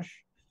of ZBrush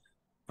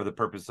for the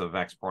purpose of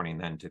exporting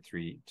then to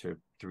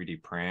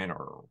 3D print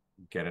or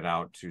get it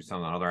out to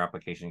some other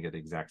application to get the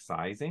exact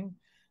sizing.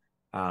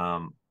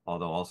 Although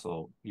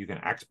also you can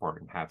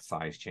export and have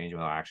size change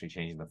without actually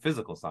changing the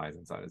physical size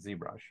inside of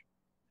ZBrush.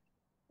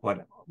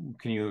 But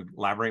can you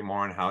elaborate more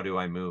on how do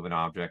I move an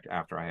object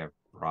after I have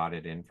brought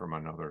it in from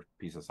another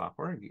piece of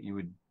software? You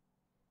would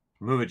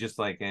move it just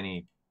like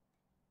any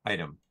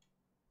item.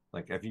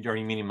 Like, are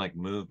you meaning like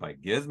move by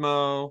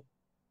gizmo?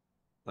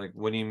 Like,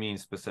 what do you mean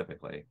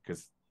specifically?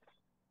 Because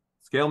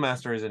Scale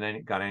Master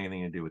isn't got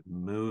anything to do with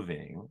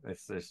moving.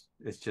 It's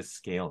just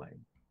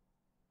scaling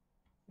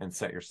and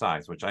set your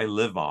size, which I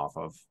live off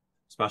of,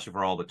 especially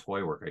for all the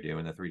toy work I do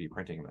and the 3D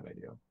printing that I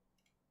do.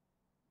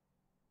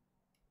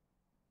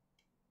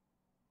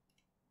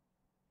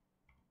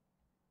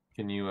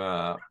 Can you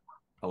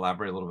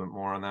elaborate a little bit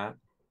more on that?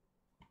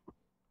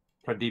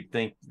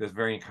 Pradeep, that's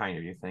very kind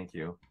of you. Thank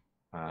you.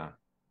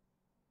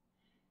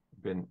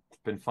 Been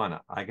fun.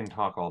 I can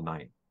talk all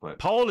night, but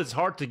Paul is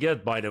hard to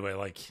get, by the way.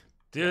 Like,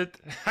 dude,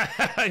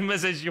 I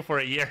messaged you for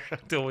a year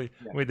until we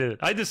did it.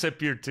 I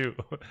disappeared too.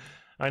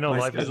 I know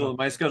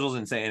my schedule's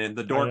insane, and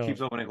the door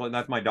keeps opening.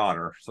 That's my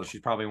daughter, so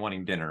she's probably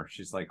wanting dinner.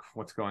 She's like,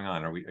 "What's going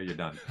on? Are you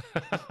done?"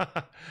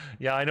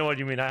 Yeah, I know what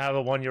you mean. I have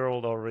a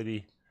 1-year-old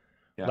already.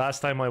 Yeah. Last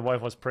time my wife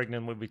was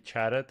pregnant, we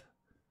chatted.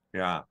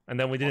 Yeah. And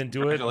then we didn't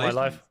do it. My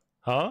life.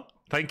 Huh?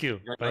 Thank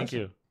you. Thank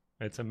you.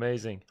 It's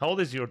amazing. How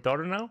old is your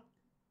daughter now?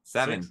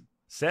 7.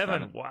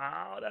 7.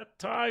 Wow, that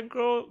time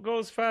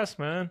goes fast,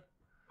 man.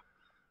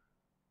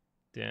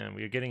 Damn,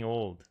 we're getting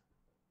old.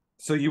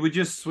 So you would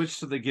just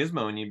switch to the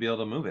gizmo and you'd be able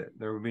to move it.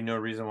 There would be no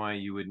reason why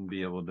you wouldn't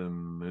be able to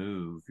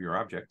move your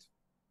object.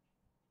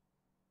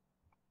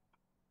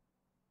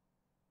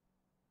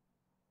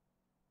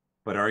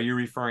 But are you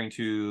referring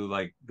to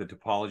like the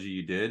topology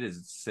you did? Is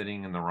it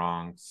sitting in the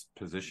wrong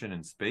position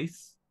in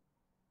space?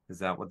 Is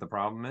that what the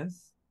problem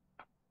is?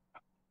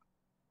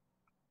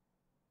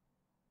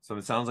 So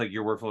it sounds like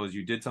your workflow is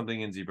you did something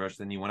in ZBrush,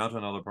 then you went out to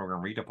another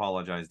program,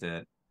 retopologized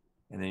it,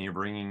 and then you're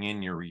bringing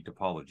in your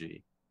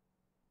retopology.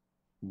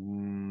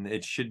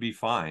 It should be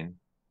fine.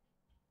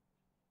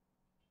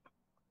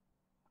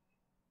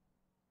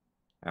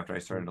 After I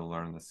started to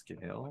learn the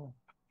scale.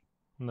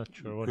 I'm not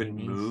sure what it means.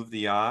 Couldn't move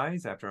the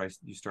eyes after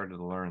you started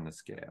to learn the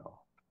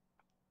scale.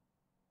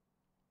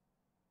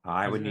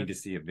 I would need to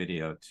see a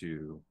video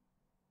to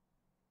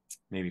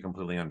maybe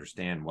completely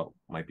understand what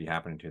might be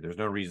happening to it. There's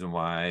no reason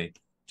why.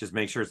 Just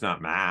make sure it's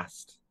not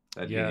masked.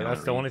 Yeah,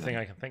 that's the only thing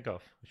I can think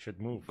of. It should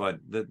move. But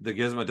the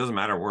gizmo, it doesn't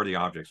matter where the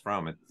object's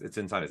from. It's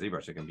inside a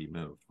ZBrush. It can be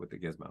moved with the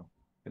gizmo.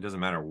 It doesn't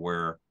matter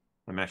where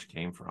the mesh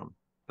came from.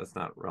 That's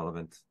not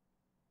relevant.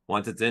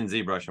 Once it's in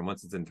ZBrush and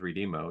once it's in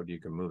 3D mode, you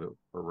can move it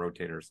or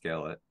rotate or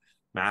scale it.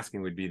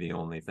 Masking would be the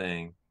only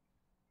thing.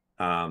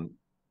 The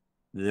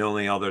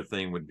only other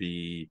thing would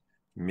be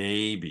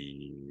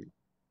maybe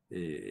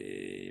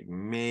if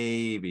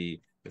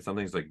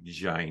something's like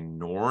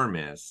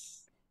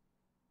ginormous,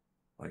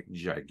 like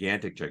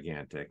gigantic,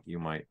 you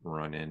might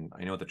run in.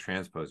 I know the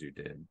transpose you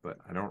did, but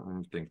I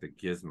don't think the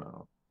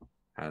gizmo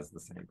has the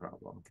same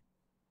problem.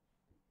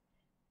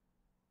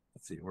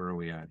 Let's see, where are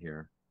we at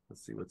here?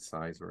 Let's see what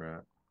size we're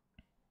at.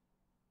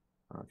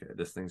 Okay,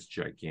 this thing's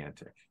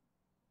gigantic.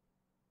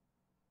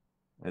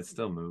 It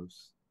still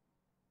moves.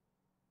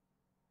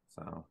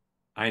 So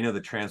I know the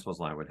transpose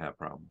line would have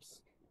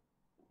problems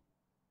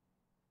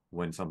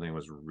when something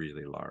was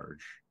really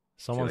large.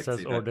 Someone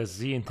says, or the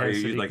Z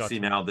intensity. Are you like, see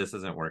now this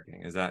isn't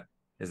working. Is that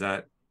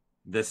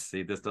this?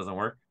 See, this doesn't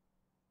work.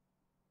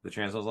 The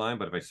transpose line,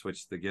 but if I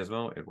switch the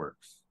gizmo, it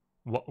works.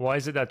 Why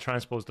is it that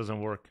transpose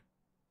doesn't work?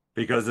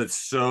 Because it's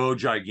so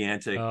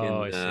gigantic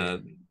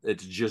and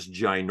it's just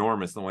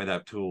ginormous. The way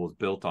that tool is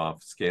built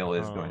off, scale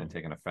is going to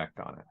take an effect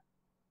on it.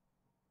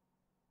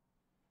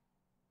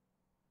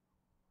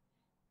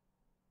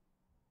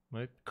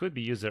 Well, it could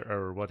be user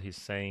error, what he's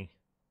saying.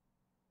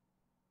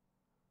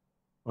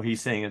 Well,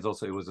 he's saying it's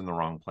also it was in the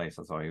wrong place.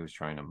 That's why he was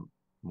trying to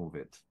move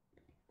it.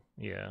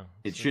 Yeah.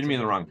 It so shouldn't be in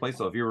the it's- wrong place.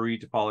 So if you were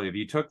retopology, if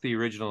you took the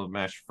original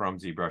mesh from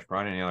ZBrush,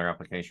 brought in any other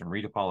application,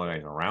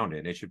 retopologized around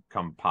it, it should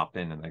come popped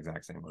in the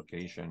exact same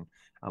location,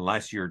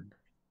 unless you're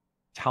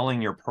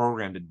telling your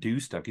program to do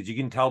stuff, because you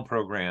can tell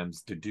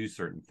programs to do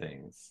certain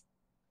things.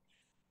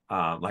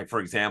 Like for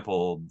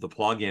example, the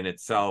plugin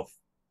itself,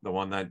 the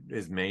one that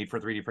is made for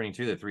 3D printing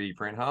too, the 3D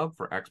Print Hub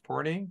for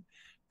exporting,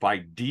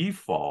 by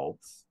default,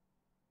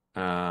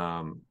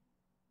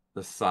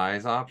 the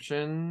size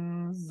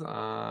options,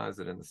 is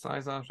it in the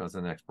size options? It's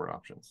in export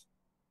options.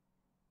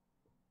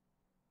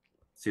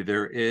 See,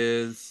 there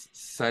is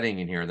setting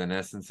in here. Then in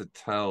essence, it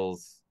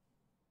tells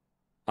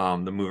to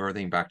move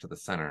everything back to the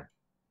center,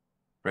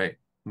 right?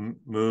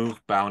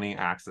 Move bounding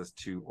axis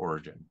to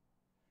origin,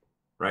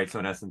 right? So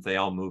in essence, they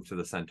all move to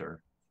the center.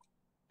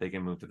 They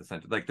can move to the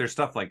center. Like there's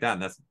stuff like that,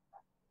 and that's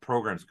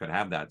programs could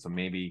have that. So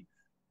maybe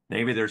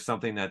there's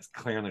something that's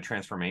clear in the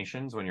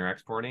transformations when you're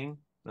exporting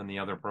than the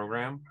other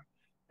program,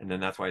 and then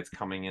that's why it's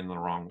coming in the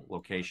wrong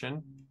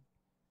location.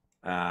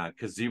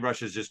 Because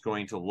ZBrush is just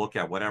going to look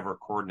at whatever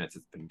coordinates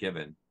it's been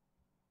given,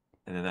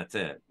 and then that's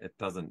it. It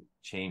doesn't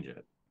change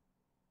it.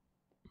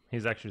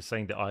 He's actually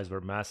saying the eyes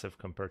were massive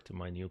compared to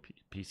my new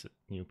piece.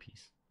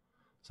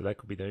 So that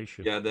could be the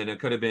issue. Yeah, then it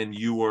could have been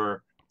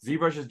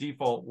ZBrush's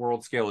default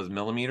world scale is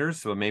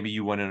millimeters, so maybe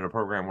you went in a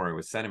program where it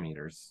was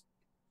centimeters.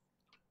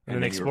 And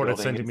then exported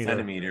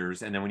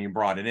centimeters, and then when you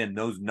brought it in,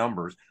 those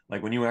numbers,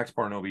 like when you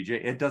export an OBJ,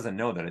 it doesn't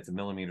know that it's in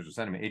millimeters or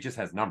centimeters. It just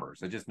has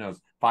numbers. It just knows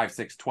 5,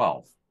 6,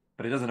 12,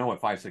 but it doesn't know what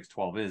 5, 6,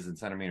 12 is in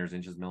centimeters,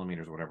 inches,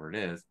 millimeters, whatever it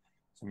is.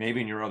 So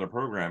maybe in your other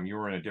program, you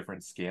were in a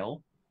different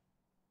scale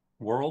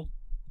world,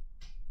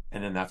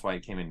 and then that's why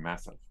it came in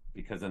massive,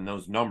 because then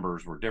those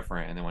numbers were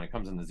different. And then when it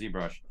comes in the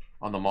ZBrush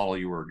on the model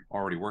you were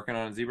already working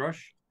on in ZBrush,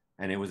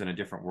 and it was in a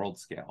different world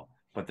scale.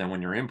 But then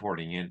when you're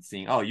importing it,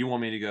 seeing, oh, you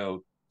want me to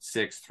go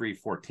 6, 3,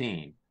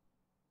 14.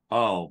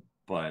 Oh,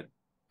 but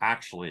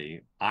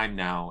actually, I'm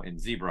now in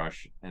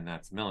ZBrush, and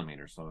that's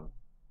millimeters. So,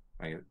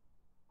 right,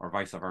 or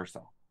vice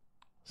versa.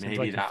 Seems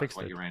Maybe like that's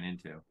what you ran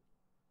into.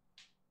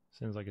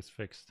 Seems like it's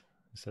fixed.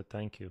 He said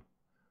thank you.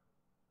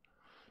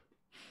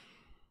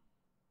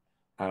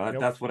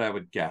 That's what I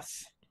would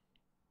guess.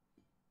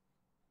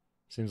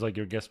 Seems like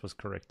your guess was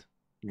correct.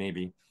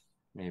 Maybe.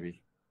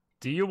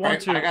 Do you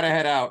want to? I gotta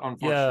head out,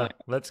 unfortunately.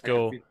 Yeah, let's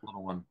go.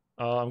 Little one.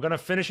 I'm gonna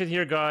finish it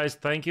here, guys.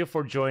 Thank you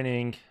for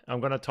joining. I'm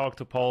gonna talk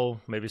to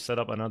Paul, maybe set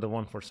up another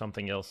one for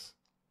something else.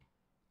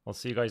 I'll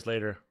see you guys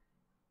later.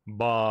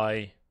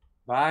 Bye.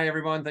 Bye,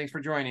 everyone. Thanks for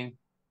joining.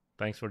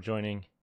 Thanks for joining.